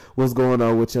world what's going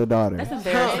on with your daughter. That's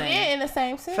embarrassing. And then in the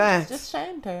same sentence, just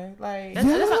shamed her. Like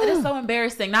that's so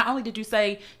embarrassing. Not only did you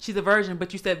say she's a virgin,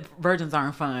 but you said virgins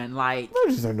aren't fun. Like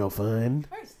virgins are no fun.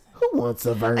 Who wants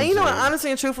a virgin? And you know what,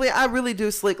 honestly and truthfully, I really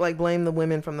do blame the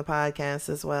women from the podcast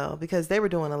as well, because they were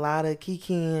doing a lot of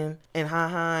kikiing and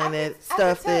ha-ha and that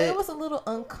stuff that it was a little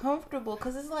uncomfortable,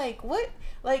 because it's like, what,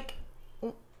 like,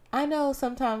 I know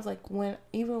sometimes, like, when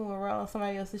we're on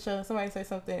somebody else's show and somebody say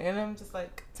something and I'm just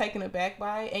like taken aback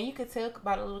by it, and you could tell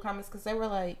by the little comments, because they were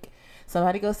like,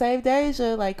 somebody go save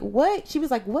Deja, like, what? She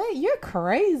was like, what? You're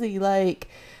crazy. Like,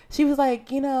 she was like,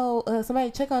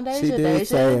 somebody check on Deja. She did Deja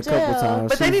say in a couple jail. times.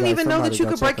 But they didn't like, even know that you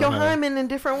could break your her. hymen in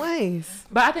different ways.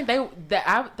 But I think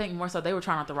I think more so they were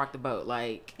trying not to rock the boat.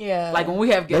 Like, yeah, like when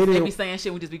we have guests, they be saying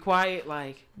shit, we just be quiet.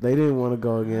 Like, they didn't want to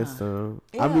go against them.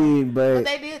 Yeah. I mean, but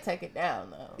they did take it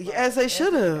down though. Like, as they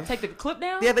should have. Take the clip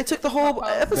down. Yeah, they took the whole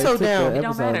episode down. It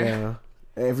don't matter. Down.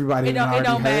 Everybody, it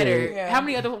don't matter. Yeah. How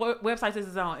many other websites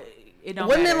is it on? It don't.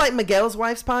 Wasn't matter. it like Miguel's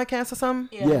wife's podcast or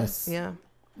something? Yeah. Yes. Yeah.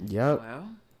 Yep. Well.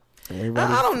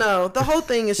 I don't know. The whole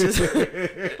thing is just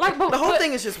like the whole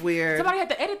thing is just weird. Somebody had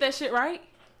to edit that shit, right?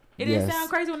 It didn't sound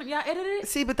crazy when y'all edited it.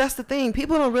 See, but that's the thing.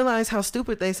 People don't realize how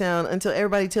stupid they sound until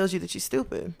everybody tells you that you're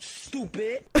stupid.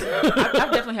 Stupid.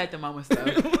 I've definitely had the moments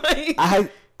though.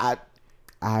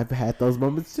 I've had those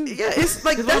moments too. Yeah, it's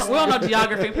like we don't know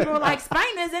geography. People were like,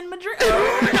 Spain is in Madrid.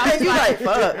 And you like,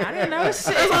 fuck. I didn't know shit.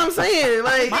 That's what I'm saying.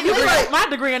 Like, my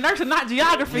degree in nursing, not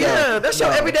geography. Yeah, that's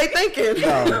your everyday thinking.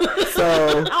 No.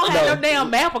 So I don't have no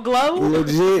damn map or globe.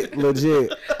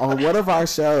 Legit. On one of our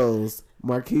shows,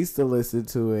 Marquista listened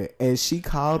to it, and she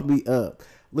called me up.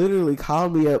 Literally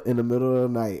called me up in the middle of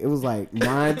the night. It was like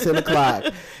 9, 10 o'clock.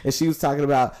 And she was talking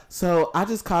about, so I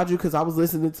just called you because I was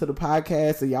listening to the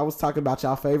podcast and y'all was talking about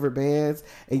y'all favorite bands.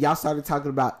 And y'all started talking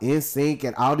about NSYNC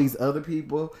and all these other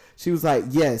people. She was like,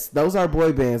 yes, those are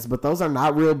boy bands, but those are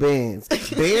not real bands.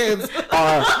 Bands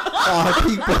are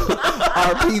people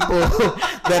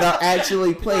that are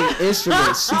actually playing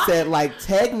instruments. She said, like,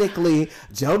 technically,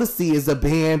 Jodeci is a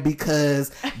band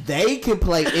because they can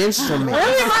play instruments.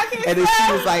 And then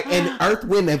she was like, and Earth,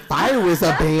 Wind, and Fire is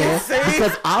a band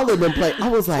because all of them play. I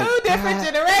was like, two different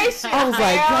generations. I was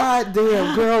like, God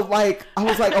damn, girl. Like, I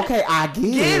was like, okay, I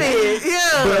get it.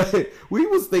 Yeah. But we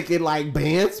was thinking like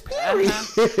bands, period.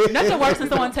 Nothing worse than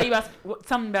someone tell you about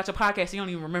something about your podcast you don't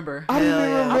even remember. I don't even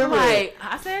remember. I'm like,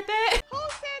 I said that? Who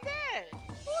said that?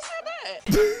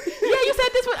 Yeah, you said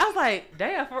this one. I was like,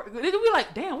 damn. We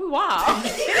like, damn, we wild.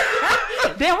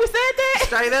 Damn, we said that?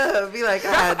 Straight up. Be like,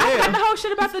 God I damn. forgot the whole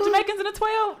shit about the Jamaicans and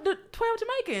the 12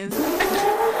 Jamaicans.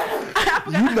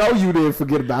 You know you didn't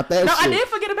forget about that No, shit. I did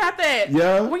forget about that.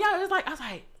 Yeah. When y'all was like, I was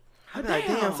like, I'd be like,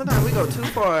 damn, sometimes we go too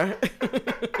far.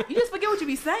 You just forget what you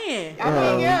be saying. I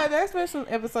mean, yeah, there's been some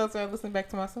episodes where I listen back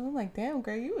to myself. I'm like, damn,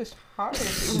 girl, you was hard.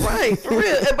 Right, for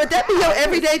real. But that be your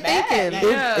everyday thinking.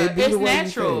 Yeah, it's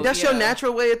natural. That's your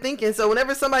natural way of thinking. So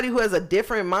whenever somebody who has a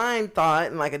different mind thought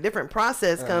and like a different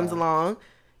process comes along,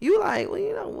 you like, well,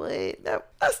 you know what?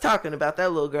 Us talking about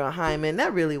that little girl hymen,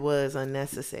 that really was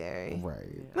unnecessary.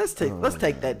 Right. Let's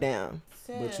take that down.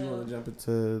 But you want to jump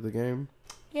into the game?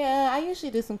 Yeah, I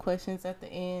usually do some questions at the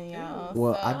end, y'all.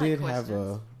 Well, so, I did have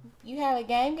You have a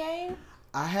game?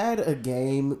 I had a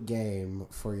game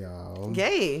for y'all.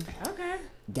 Yay. Okay.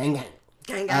 Gang.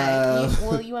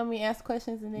 You want me to ask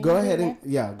questions and then go ahead and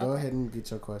go ahead and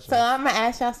get your questions. So I'm gonna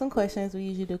ask y'all some questions. We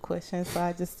usually do questions, so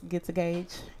I just get to gauge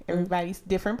everybody's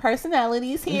different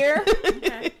personalities here.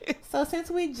 So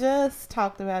since we just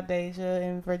talked about Deja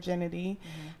and virginity,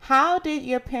 how did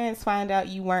your parents find out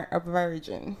you weren't a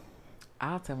virgin?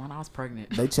 I'll tell when I was pregnant.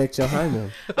 They checked your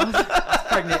hymen. I was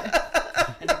pregnant.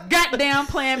 And the goddamn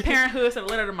Planned Parenthood sent a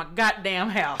letter to my goddamn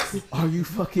house. Are you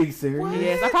fucking serious?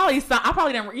 Yes, I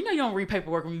probably didn't. You know, you don't read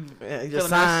paperwork when you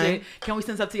filling out shit. Can we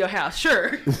send this up to your house?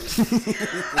 Sure.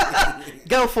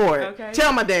 Go for it. Okay.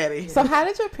 Tell my daddy. So how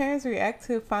did your parents react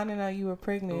to finding out you were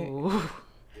pregnant? Ooh.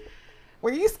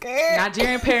 Were you scared?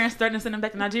 Nigerian parents threatened to send them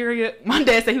back to Nigeria. My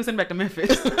dad said he was sending back to Memphis.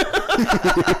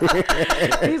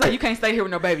 He's like, you can't stay here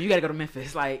with no baby. You got to go to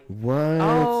Memphis. Like, what?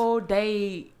 Oh,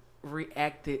 they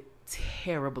reacted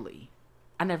terribly.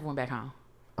 I never went back home.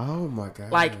 Oh my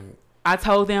god. Like, I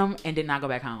told them and did not go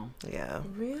back home. Yeah.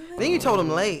 Really? Then you told them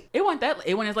late. It wasn't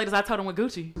as late as I told them with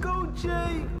Gucci.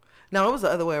 No, it was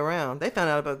the other way around. They found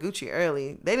out about Gucci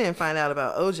early. They didn't find out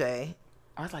about OJ.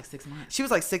 I was like 6 months. She was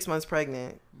like 6 months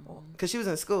pregnant because she was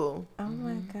in school. Oh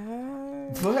my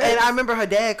god. What? And I remember her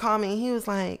dad called me and he was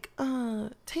like,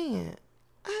 Tan,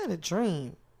 I had a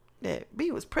dream that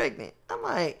B was pregnant. I'm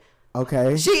like,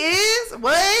 okay. She is?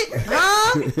 What?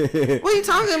 Huh? What are you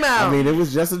talking about? I mean, it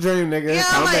was just a dream, nigga. Yeah,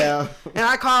 Calm down. And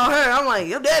I called her. I'm like,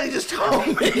 your daddy just told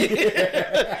me.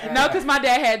 No, because my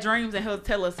dad had dreams and he'll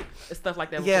tell us stuff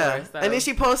like that before. Yeah. So. And then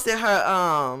she posted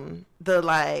her the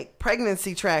like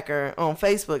pregnancy tracker on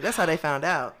Facebook. That's how they found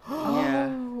out.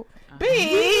 Yeah.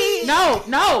 B.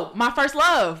 No, my first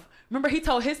love. Remember, he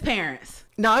told his parents.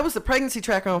 No, it was the pregnancy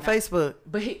tracker on Facebook.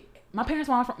 But my parents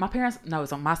went on. No,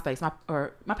 it's on MySpace. My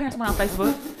parents went on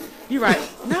Facebook. You're right.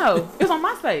 No, it was on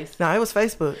MySpace. No, it was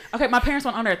Facebook. Okay, my parents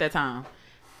weren't on there at that time.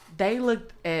 They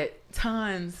looked at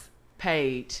Tun's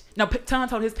page. No, Tun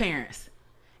told his parents.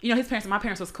 You know, his parents and my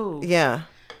parents was cool. Yeah.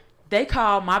 They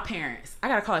called my parents. I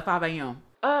got a call at 5 a.m.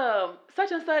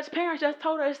 Such and such parents just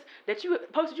told us that you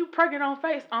posted you pregnant on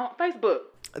Facebook.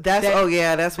 That's what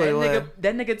it was.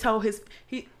 That nigga told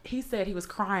he said he was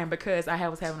crying because I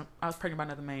was pregnant by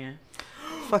another man.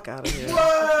 Fuck out of here.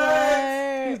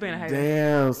 What? He was being a hater.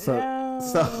 Damn. So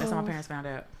that's how my parents found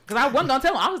out. Because I wasn't gonna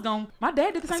tell them. My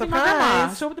dad did the same thing to my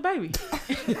grandma. Show up with the baby.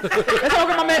 That's how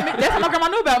my grandma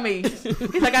knew about me.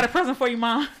 He's like, I got a present for you,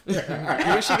 Mom.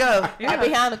 Here she go. Happy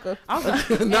Hanukkah.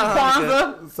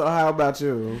 Kwanzaa. So how about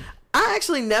you? I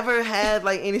actually never had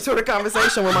like any sort of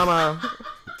conversation with my mom.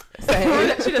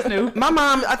 She just knew. My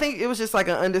mom, I think it was just like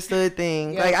an understood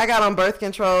thing. Yeah. Like I got on birth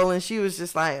control and she was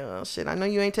just like, oh shit, I know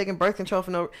you ain't taking birth control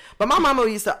for no. But my mama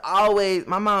used to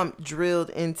my mom drilled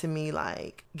into me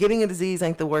like getting a disease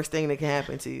ain't the worst thing that can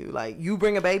happen to you. Like you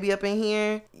bring a baby up in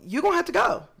here, you gonna have to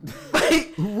go.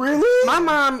 Like really? My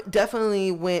mom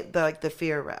definitely went the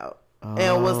fear route.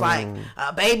 And was like,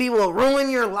 a baby will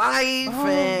ruin your life,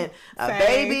 and a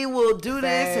baby will do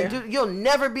this, and you'll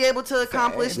never be able to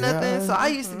accomplish nothing. Yeah. So I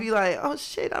used to be like, oh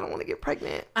shit, I don't want to get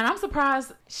pregnant. And I'm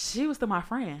surprised she was still my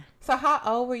friend. So how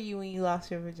old were you when you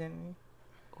lost your virginity?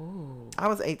 Ooh, I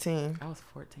was 18. I was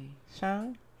 14.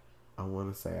 Sean? I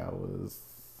want to say I was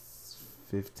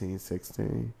 15,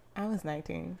 16. I was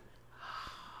 19.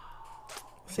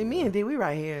 See, me and D, we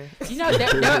right here. You know,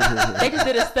 they just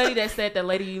did a study that said that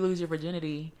later you lose your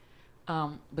virginity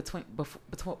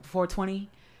before 20,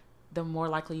 the more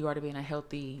likely you are to be in a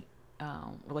healthy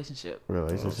relationship.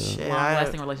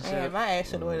 Long-lasting relationship. Yeah, my ass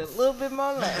should have waited a little bit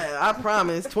more. I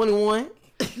promise. 21.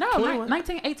 No,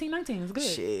 18, 19 is good.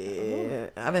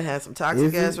 Shit. I've been had some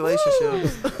toxic ass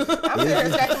relationships. I'm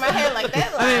sitting scratching my head like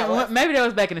that. I mean, maybe that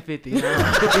was back in the 50s.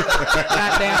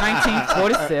 Goddamn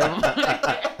 1947.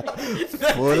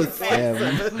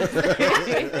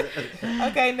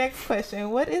 Okay, next question.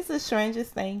 What is the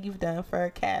strangest thing you've done for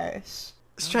cash?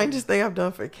 Strangest thing I've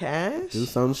done for cash? Do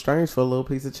something strange for a little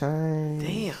piece of change.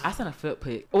 Damn. I sent a foot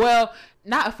pic. Well,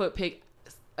 not a foot pic.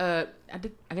 I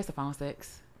guess a phone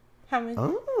sex. How many?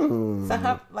 Oh. So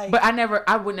how, like? But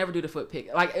I would never do the foot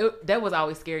pic. Like that was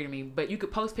always scary to me. But you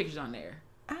could post pictures on there.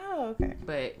 Oh, okay.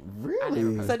 But really? I never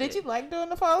posted. So did you like doing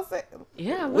the phone sex?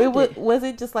 Yeah, was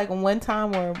it just like one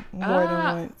time or more than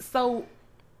once? So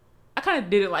I kind of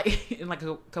did it like in like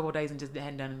a couple of days and just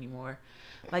hadn't done it anymore.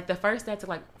 Like the first day I took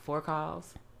like 4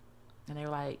 calls, and they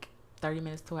were like 30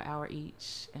 minutes to an hour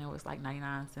each, and it was like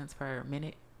 99 cents per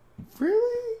minute.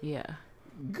 Really? Yeah.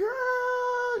 Girl.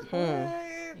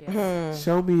 Yeah.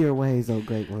 Show me your ways, oh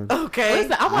great one. Okay.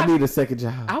 Listen, I need a second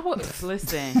job.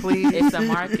 Listen, please. It's a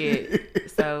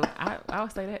market, so I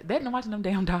would say that. That and watching them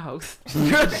damn dogs.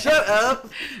 Shut up.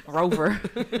 Rover.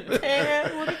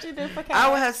 Karen, what did you do for cash? I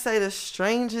would have to say the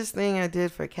strangest thing I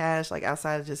did for cash, like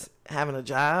outside of just having a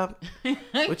job,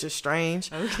 which is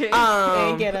strange. Okay.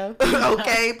 And ghetto.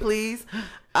 Okay, please.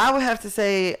 I would have to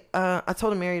say, I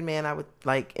told a married man I would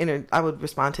I would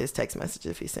respond to his text message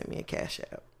if he sent me a Cash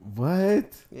App.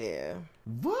 What? Yeah.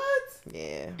 What?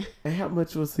 Yeah. And how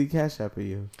much was he Cash Apping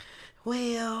you?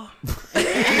 Well,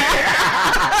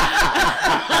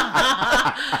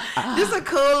 just a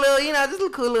cool little, just a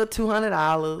cool little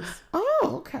 $200. Oh,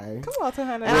 okay. Come on, $200.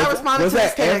 And I responded Was to his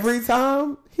that text. every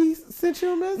time he sent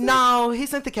you a message? No, he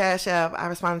sent the Cash App. I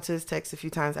responded to his text a few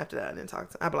times after that. I didn't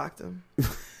talk to him. I blocked him. She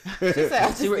said,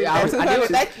 I did what I said. I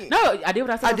did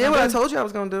what I said. I did what I told you I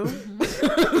was going to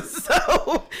do.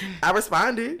 So, I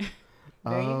responded.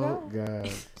 There you Oh, go. God.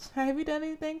 Have you done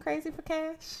anything crazy for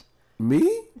cash?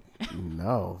 Me?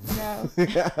 No. No.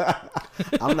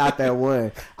 I'm not that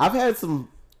one. I've had some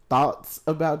thoughts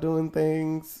about doing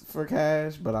things for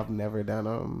cash, but I've never done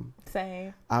them.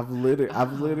 Same. I've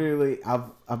literally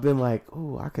been like,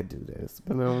 oh, I could do this,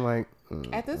 but then I'm like,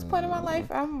 At this point in my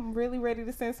life, I'm really ready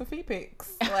to send some feet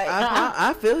pics. Like,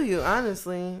 I feel you,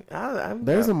 honestly.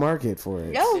 there's a market for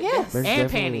it. Oh, yes. There's And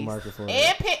definitely panties. a market for it.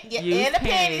 And the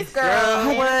panties, girl. Girl,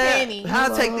 And what? the panties.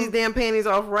 I'll take these damn panties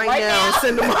off right now and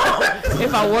send them off.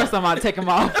 If I wore some, I'd take them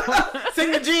off.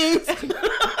 Send your jeans.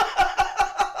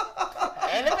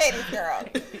 And the panties, girl.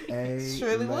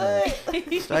 Surely would.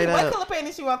 Straight What up. color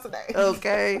panties you want today?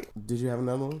 Okay. Did you have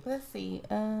another one? Let's see.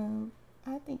 I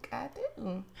think I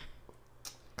do.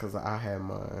 Because I had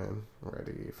mine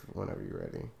ready whenever you're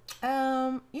ready.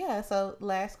 Yeah, so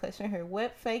last question here.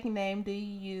 What fake name do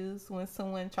you use when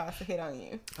someone tries to hit on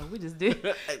you? Oh, we just did.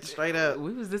 Straight up.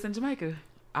 We was this in Jamaica.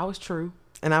 I was True.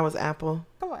 And I was Apple.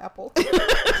 Come on, Apple.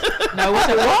 No,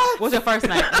 what's your first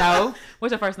name? No.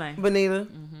 What's your first name? Bonita.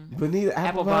 Bonita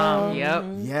Applebaum. Yep.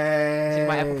 Yeah. She's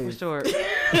my Apple for short.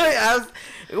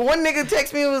 One nigga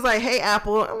text me and was like, hey,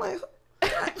 Apple. I'm like,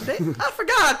 I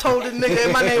forgot I told this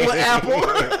nigga my name was Apple.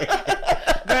 Girl,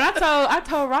 I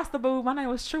told Rastaboo my name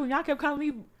was True, and y'all kept calling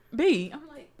me B. I'm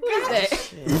like, who is that?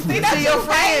 See, your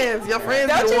friends. Your friends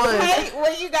Don't be the you ones. hate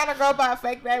when you gotta go by a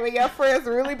fake name and your friends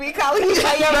really be calling you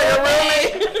by your real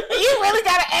name? You really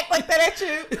gotta act like that at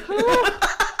you.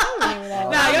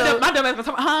 Nah, my dumb ass was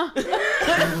talking, huh?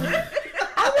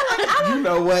 You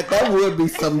know what? That would be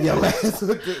some your ass.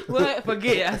 What?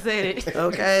 Forget I said it.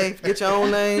 Okay, get your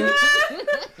own name.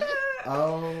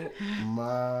 Oh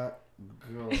my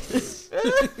god.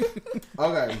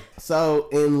 Okay, so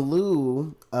in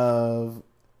lieu of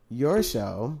your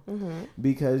show,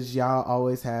 because y'all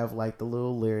always have like the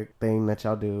little lyric thing that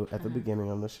y'all do at the beginning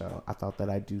of the show, I thought that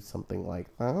I'd do something like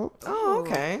that. Oh,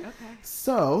 okay.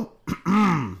 So,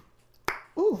 ooh,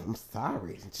 I'm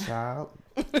sorry, child.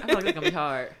 I feel like it's gonna be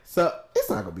hard. So it's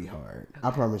not gonna be hard. Okay.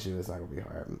 I promise you, it's not gonna be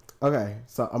hard. Okay,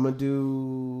 so I'll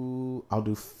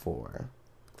do 4.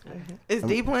 Is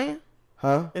D playing?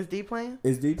 Huh? Is D playing?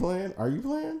 Is D playing? Are you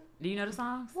playing? Do you know the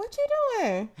songs? What you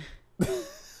doing?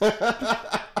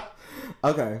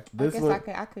 Okay, this one. I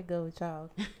could go with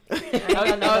y'all. You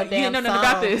didn't know nothing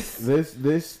about this. This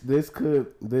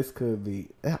could be.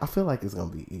 I feel like it's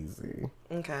gonna be easy.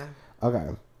 Okay. Okay.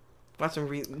 Watch him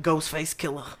read Ghostface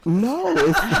Killer. No,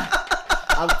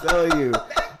 I'm telling you,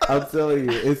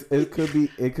 it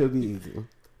could be easy.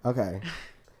 Okay,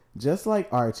 just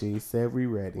like Archie said, we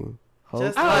ready.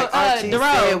 Just like Archie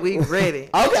said, we ready.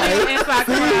 Okay. Inside,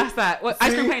 come outside. What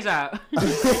ice cream paint job?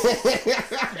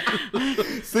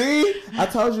 See, I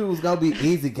told you it was gonna be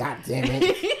easy. God damn it!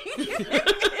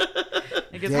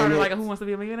 It gets harder. Like Who Wants to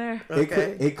Be a Millionaire?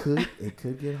 Okay. It could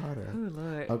get harder. Oh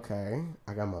Lord. Okay,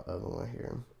 I got my other one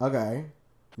here. Okay,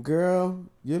 girl,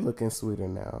 you're looking sweeter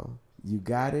now. You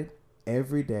got it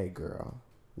every day, girl.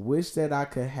 Wish that I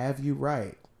could have you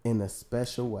right in a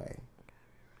special way.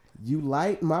 You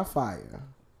light my fire.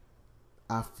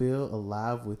 I feel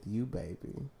alive with you,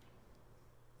 baby.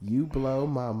 You blow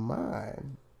my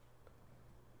mind.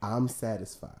 I'm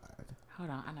satisfied. Hold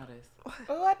on, I know this.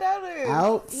 Oh, I know this.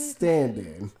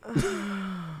 Outstanding.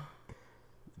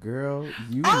 Girl,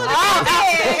 you. Okay.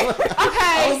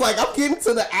 I was like, I'm getting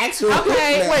to the actual.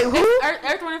 Okay, wait, who?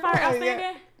 Earth, Wind, and Fire,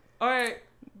 Outstanding, or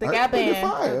the Gap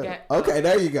Band? Okay,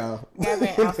 there you go. Gap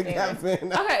Band,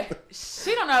 Outstanding. Okay,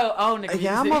 she don't know old nigga.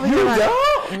 Yeah, I'm music. over here like,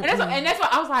 and that's why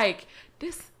I was like,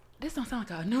 this don't sound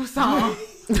like a new song.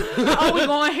 Oh, we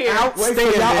going here. Wait, so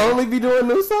y'all only be doing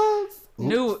new songs?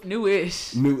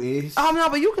 Newish. Newish. Oh no,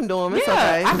 but you can do them. It's Yeah,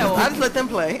 okay. I know 'em. I just let them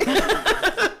play.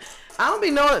 I don't be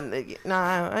knowing.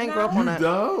 Nah, I ain't grow up on that.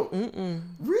 Don't. Mm-mm.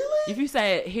 Really? If you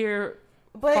say here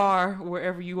far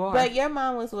wherever you are. But your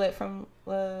mom was what from?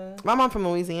 My mom from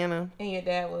Louisiana. And your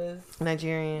dad was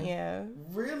Nigerian. Yeah.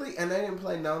 Really? And they didn't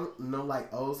play no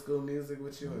like old school music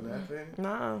with you or nothing?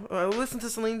 Nah. Listen to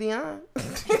Celine Dion.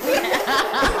 For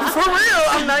real.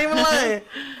 I'm not even lying.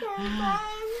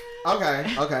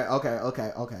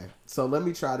 Okay. So let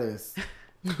me try this.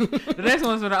 The next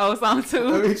one's been an old song too.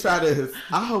 Let me try this.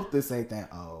 I hope this ain't that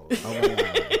old. Oh my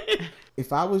God.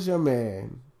 If I was your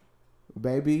man,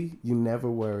 baby, you never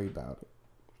worry about it.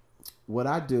 What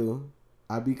I do,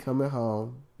 I be coming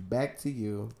home back to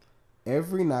you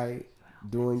every night,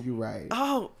 doing you right.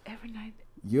 Oh, every night.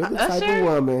 You're the type of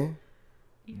woman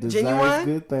deserves Genuine?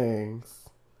 good things.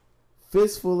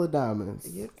 Fistful of diamonds.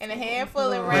 And a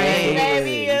handful of rain,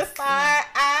 baby, a star.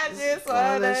 I just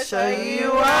wanna show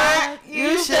you why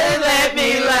you should let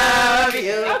me love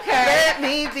you. Okay. Let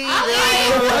me be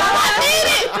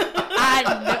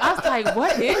I was like,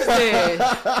 what is this?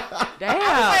 Damn. I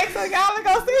was like, so y'all are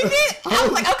gonna sing it? I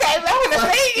was like, okay, I'm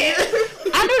gonna sing it.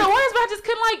 I knew the words, but I just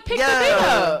couldn't like pick the beat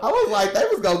up. I was like, they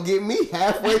was gonna get me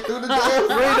halfway through the damn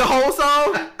song. Read the whole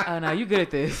song? Oh no, you good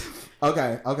at this.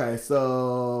 Okay,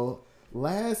 so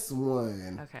last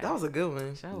one. Okay. That was a good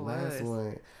one. Last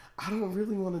one. I don't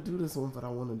really want to do this one, but I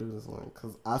want to do this one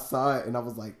because I saw it and I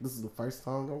was like, this is the first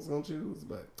song I was gonna choose.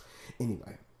 But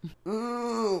anyway,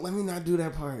 let me not do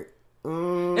that part.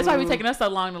 That's why we taking us so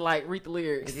long to like read the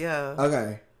lyrics. Yeah.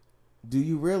 Okay. Do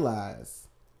you realize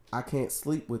I can't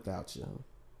sleep without you?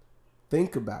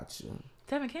 Think about you.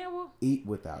 Tevin Campbell. Eat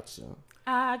without you.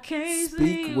 I can't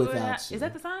Speak sleep without you. Is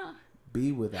that the song?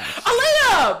 Be without you.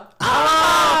 Aaliyah!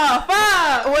 Oh,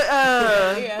 fuck! What, Fuck,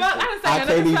 I didn't say I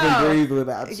another can't even song. breathe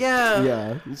without you. Yeah.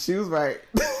 Yeah. She was right.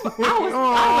 I went a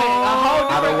whole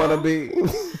I don't want to be.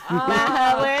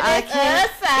 I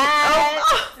can't.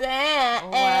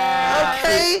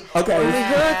 Okay. Okay.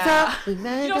 You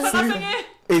know what I'm singing?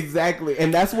 Exactly,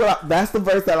 and that's the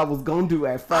verse that I was gonna do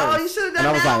at first. Oh, you should have done and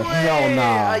I was that like, one. hell no.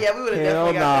 Oh, yeah, we would have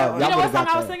definitely got that one. You know what Y'all song I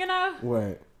was would've got singing of?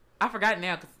 What? I forgot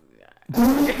now.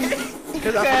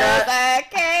 Because I forgot. I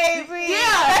can't breathe.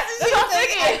 Yeah, that's what I'm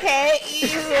singing. I can't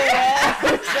eat.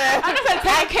 I just said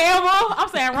Tevin Campbell. I'm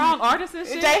saying wrong artist and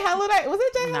shit. Jay Holiday. Was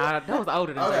it Jay Holiday? Nah, that was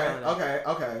older than Jay Holiday.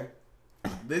 Okay.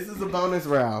 This is a bonus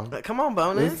round. Come on,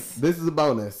 bonus. This is a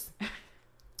bonus.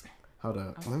 Hold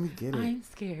up. Let me get it. I'm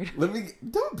scared.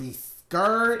 Don't be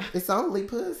scared. It's only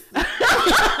puss. You know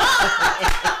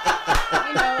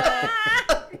what?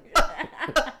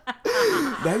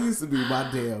 That used to be my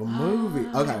damn movie.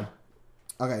 Okay,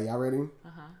 y'all ready?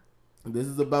 Uh-huh. This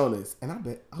is a bonus. And I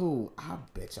bet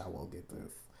y'all won't get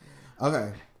this.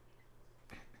 Okay.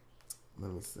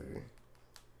 Let me see.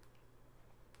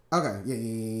 Okay,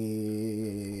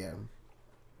 yeah.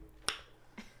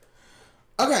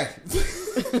 Okay.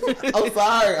 I'm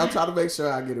sorry. I'm trying to make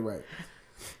sure I get it right.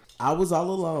 I was all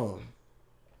alone.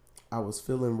 I was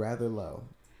feeling rather low.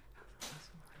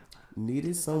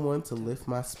 Needed someone to lift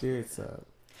my spirits up.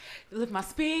 Lift my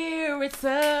spirits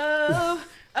up.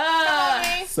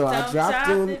 So I dropped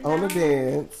in on the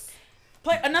dance.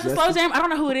 Play another slow jam. I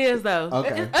don't know who it is though.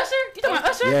 Okay. Is Usher? You talking about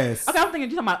Usher? Yes. Okay, I'm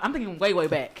thinking way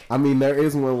back. I mean, there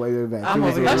is one way back. I'm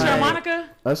over here Usher like, and Monica?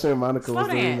 Usher and Monica Slow was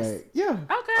the dance. remake. Yeah.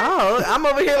 Okay. Oh, I'm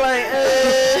over here like,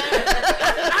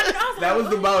 That was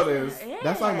the bonus. Yeah.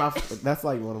 That's like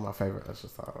one of my favorite Usher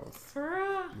songs. For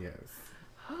real? Yes.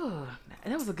 Oh,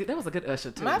 that was a good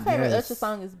Usher too. My favorite Yes. Usher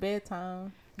song is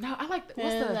Bedtime. No, I like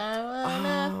what's the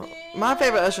my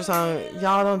favorite Usher song,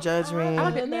 Y'all Don't Judge Me. I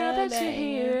like it now that you're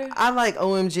here. I like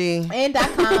OMG. And .com.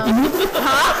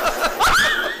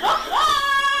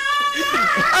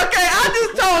 Okay, I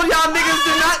just told y'all niggas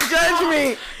do not judge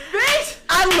me. Bitch,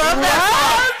 I love that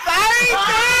song.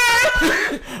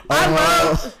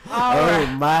 Oh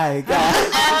my God.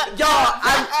 Y'all,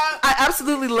 I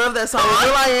absolutely love that song.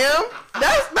 Will I Am?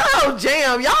 That's no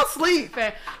jam. Y'all sleep.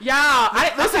 Y'all,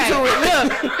 Listen to it.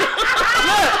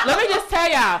 Look, let me just tell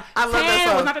y'all. I love that Tan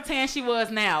song. was not the Tan she was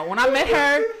now. When I met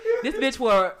her, this bitch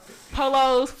wore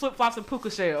polos, flip flops, and puka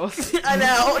shells. I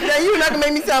know. Now you're not gonna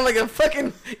make me sound like a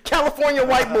fucking California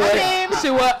white boy. I mean, She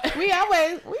was, we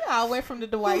all went from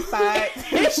the white side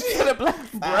to the black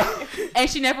side. and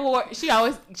she never wore. She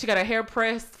got her hair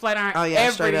pressed, flat iron. Oh, yeah,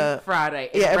 straight every up. Friday.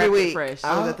 Yeah, every wrapped it week. Fresh.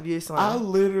 I was at the beauty I salon.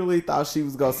 literally thought she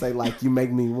was gonna say like, "You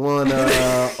make me wanna,"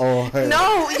 or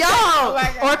No, y'all.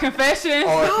 Or Confessions.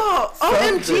 No,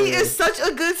 OMG something. is such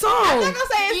a good song. I'm not gonna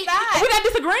say it's not. We're not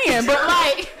disagreeing, but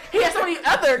like he has so many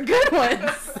other good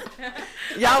ones.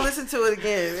 Y'all listen to it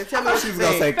again and tell me what she you was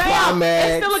gonna say think. climax.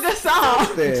 It's still a good song.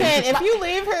 something. Ken, if you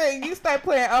leave her and you start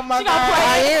playing, oh my She gonna God. play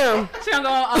I am. She gonna go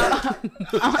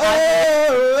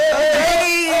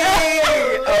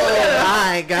Oh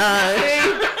my God.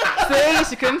 Hey,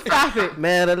 she couldn't stop it.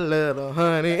 Mad a little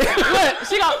honey.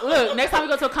 Look. Next time we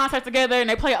go to a concert together and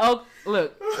they play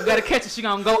look, you gotta catch it. She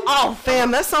gonna go off.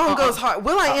 Fam, that song goes hard.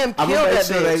 Will.i.am killed that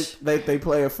bitch. They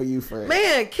play it for you, friend.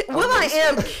 Man,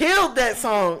 Will.i.am killed that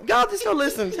song. Y'all just go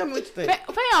listen. Tell me what you think.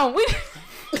 Fam, we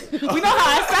know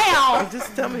how it sounds.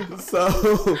 Just tell me.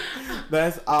 So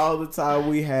that's all the time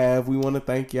we have. We want to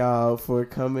thank y'all for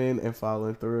coming and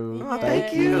following through. Oh,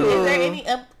 thank you. Is there any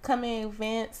upcoming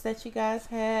events that you guys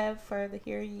have for the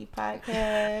Hear Ye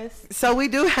podcast? So we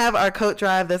do have our coat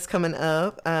drive that's coming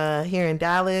up here in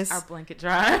Dallas. Our blanket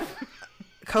drive.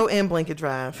 Coat and blanket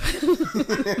drive.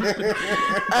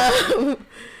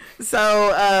 We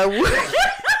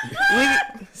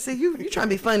see you trying to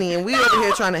be funny and we over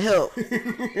here trying to help.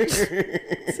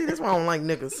 See, that's why I don't like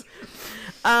niggas.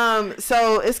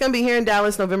 So it's gonna be here in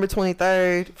Dallas, November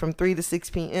 23rd, from 3 to 6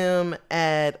 p.m.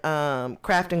 at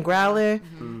Craft and Growler,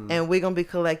 and we're gonna be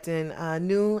collecting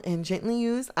new and gently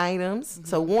used items.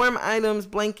 So warm items,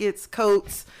 blankets,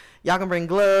 coats. Y'all can bring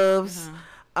gloves,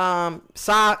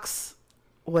 socks,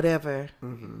 whatever.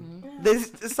 The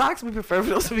socks we prefer for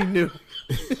those to be new.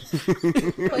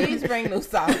 Please bring new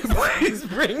socks.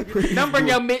 Don't bring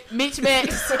your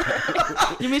mismatched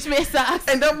your mismatched socks,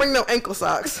 and don't bring no ankle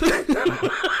socks. It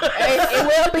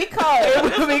will be cold.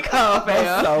 It will be cold,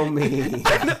 That's so mean.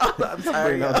 I'm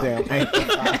sorry. Bring no damn ankle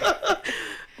socks.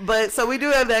 But so we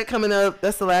do have that coming up.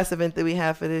 That's the last event that we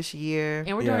have for this year.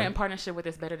 And we're doing it in partnership with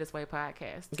this Better This Way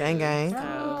podcast. Gang, gang.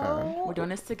 So we're doing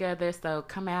this together. So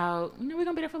come out. You know, we're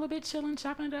gonna be there for a little bit, chilling,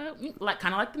 chopping it up,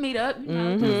 kind of like the meetup. You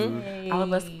know, just all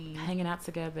of us hanging out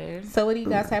together. So what do you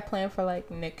guys have planned for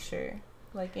like next year?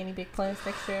 Like any big plans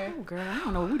next year? Oh, girl, I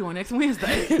don't know what we're doing next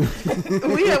Wednesday.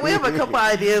 we have a couple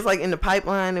ideas like in the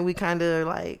pipeline that we kind of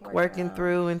like working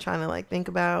through and trying to like think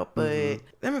about. But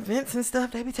them events and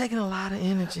stuff, they be taking a lot of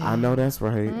energy. I know that's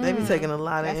right. They be taking a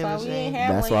lot of energy.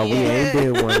 That's why we ain't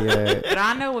did one yet. But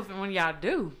I know when y'all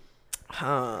do.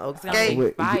 Okay.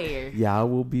 It's fire. Y'all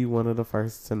will be one of the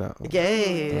first to know.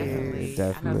 Yeah. Definitely.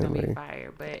 I know it's gonna be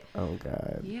fire. But oh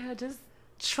God. Yeah, just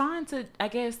trying to, I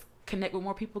guess, connect with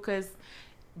more people because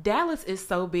Dallas is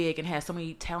so big and has so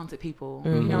many talented people.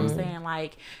 You know what I'm saying?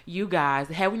 Like you guys,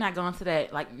 had we not gone to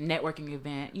that like networking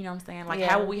event, you know what I'm saying? Like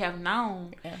how would we have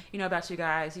known, you know, about you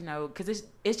guys? You know, because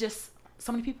it's just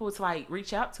so many people to like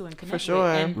reach out to and connect for sure.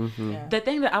 with. And the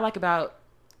thing that I like about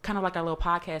kind of like our little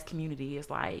podcast community is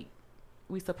like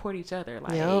we support each other.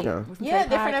 Like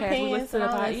different opinions.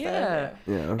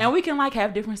 And we can like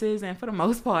have differences, and for the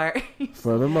most part, you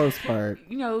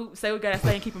know, say we gotta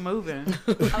say and keep it moving.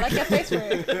 I like your face for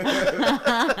it.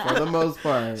 For the most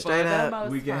part, straight up,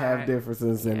 we can have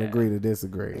differences and agree to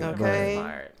disagree.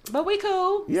 Okay, but we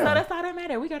cool. Yeah. So that's all that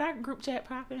matter. We got our group chat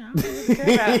popping. I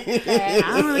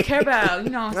don't really care about.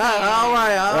 You know what I'm saying? All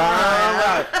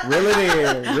right. Reel it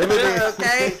in.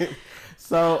 Okay.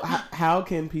 So how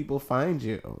can people find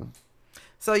you?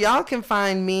 So y'all can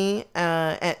find me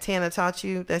at Tana Taught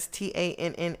You. That's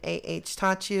TANNAH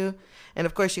Taught You. And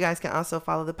of course, you guys can also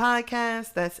follow the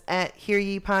podcast. That's at Hear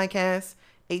Ye Podcast,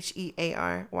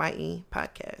 HEARYE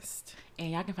Podcast.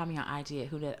 And y'all can find me on IG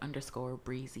at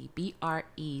 @who_that_breezy,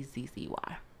 BREZZY.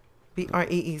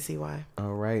 BREEZY.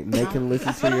 All right. And they can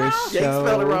listen to your show. Yeah, you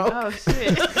spelled it wrong. Oh,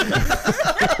 shit.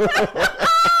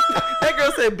 That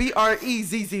girl said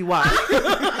BREZZY.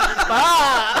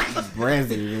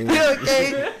 Brazzy.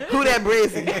 Okay. Who that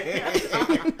Brazzy?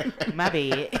 My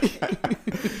bad.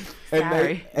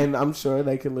 Sorry. And I'm sure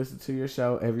they can listen to your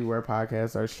show everywhere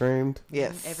podcasts are streamed.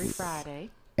 Yes. Every Friday.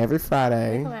 Every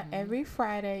Friday. Every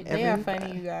Friday. They are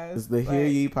funny, you guys. It's the Hear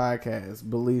Ye podcast.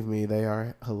 Believe me, they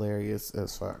are hilarious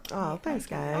as fuck. Oh, thanks,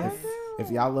 guys.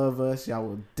 If y'all love us, y'all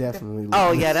will definitely love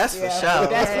Oh, us. yeah, that's for sure.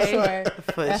 That's for sure.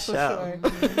 For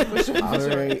sure. All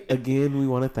right. Again, we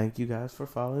want to thank you guys for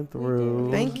following through.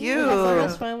 Thank you. We had so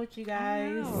much fun with you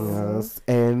guys. Yes.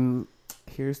 And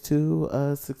here's to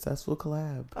a successful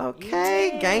collab.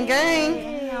 Okay. Gang,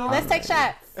 gang. Let's take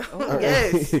shots. Oh,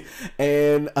 yes.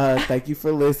 And thank you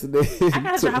for listening. I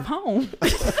gotta drive home.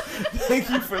 Thank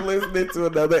you for listening to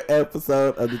another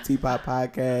episode of the Teapot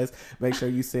Podcast. Make sure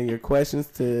you send your questions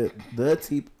to the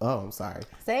Teapot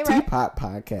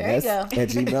Podcast at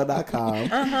gmail.com.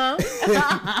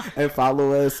 And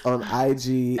follow us on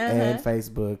IG and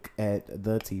Facebook at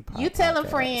the Teapot. You tell them, Podcast.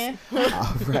 friend.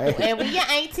 All right. And we your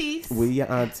aunties. We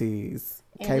your aunties.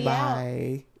 Okay,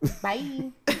 bye.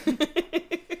 Bye.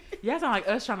 Y'all sound like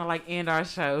us trying to like end our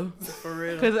show. For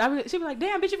real. Because she'd be like,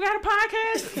 damn, bitch, you got a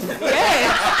podcast?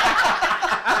 Yeah.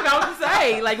 I forgot what to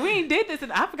say. Like, we ain't did this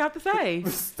and I forgot to say.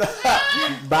 Stop.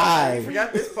 Bye.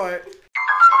 Forgot this part.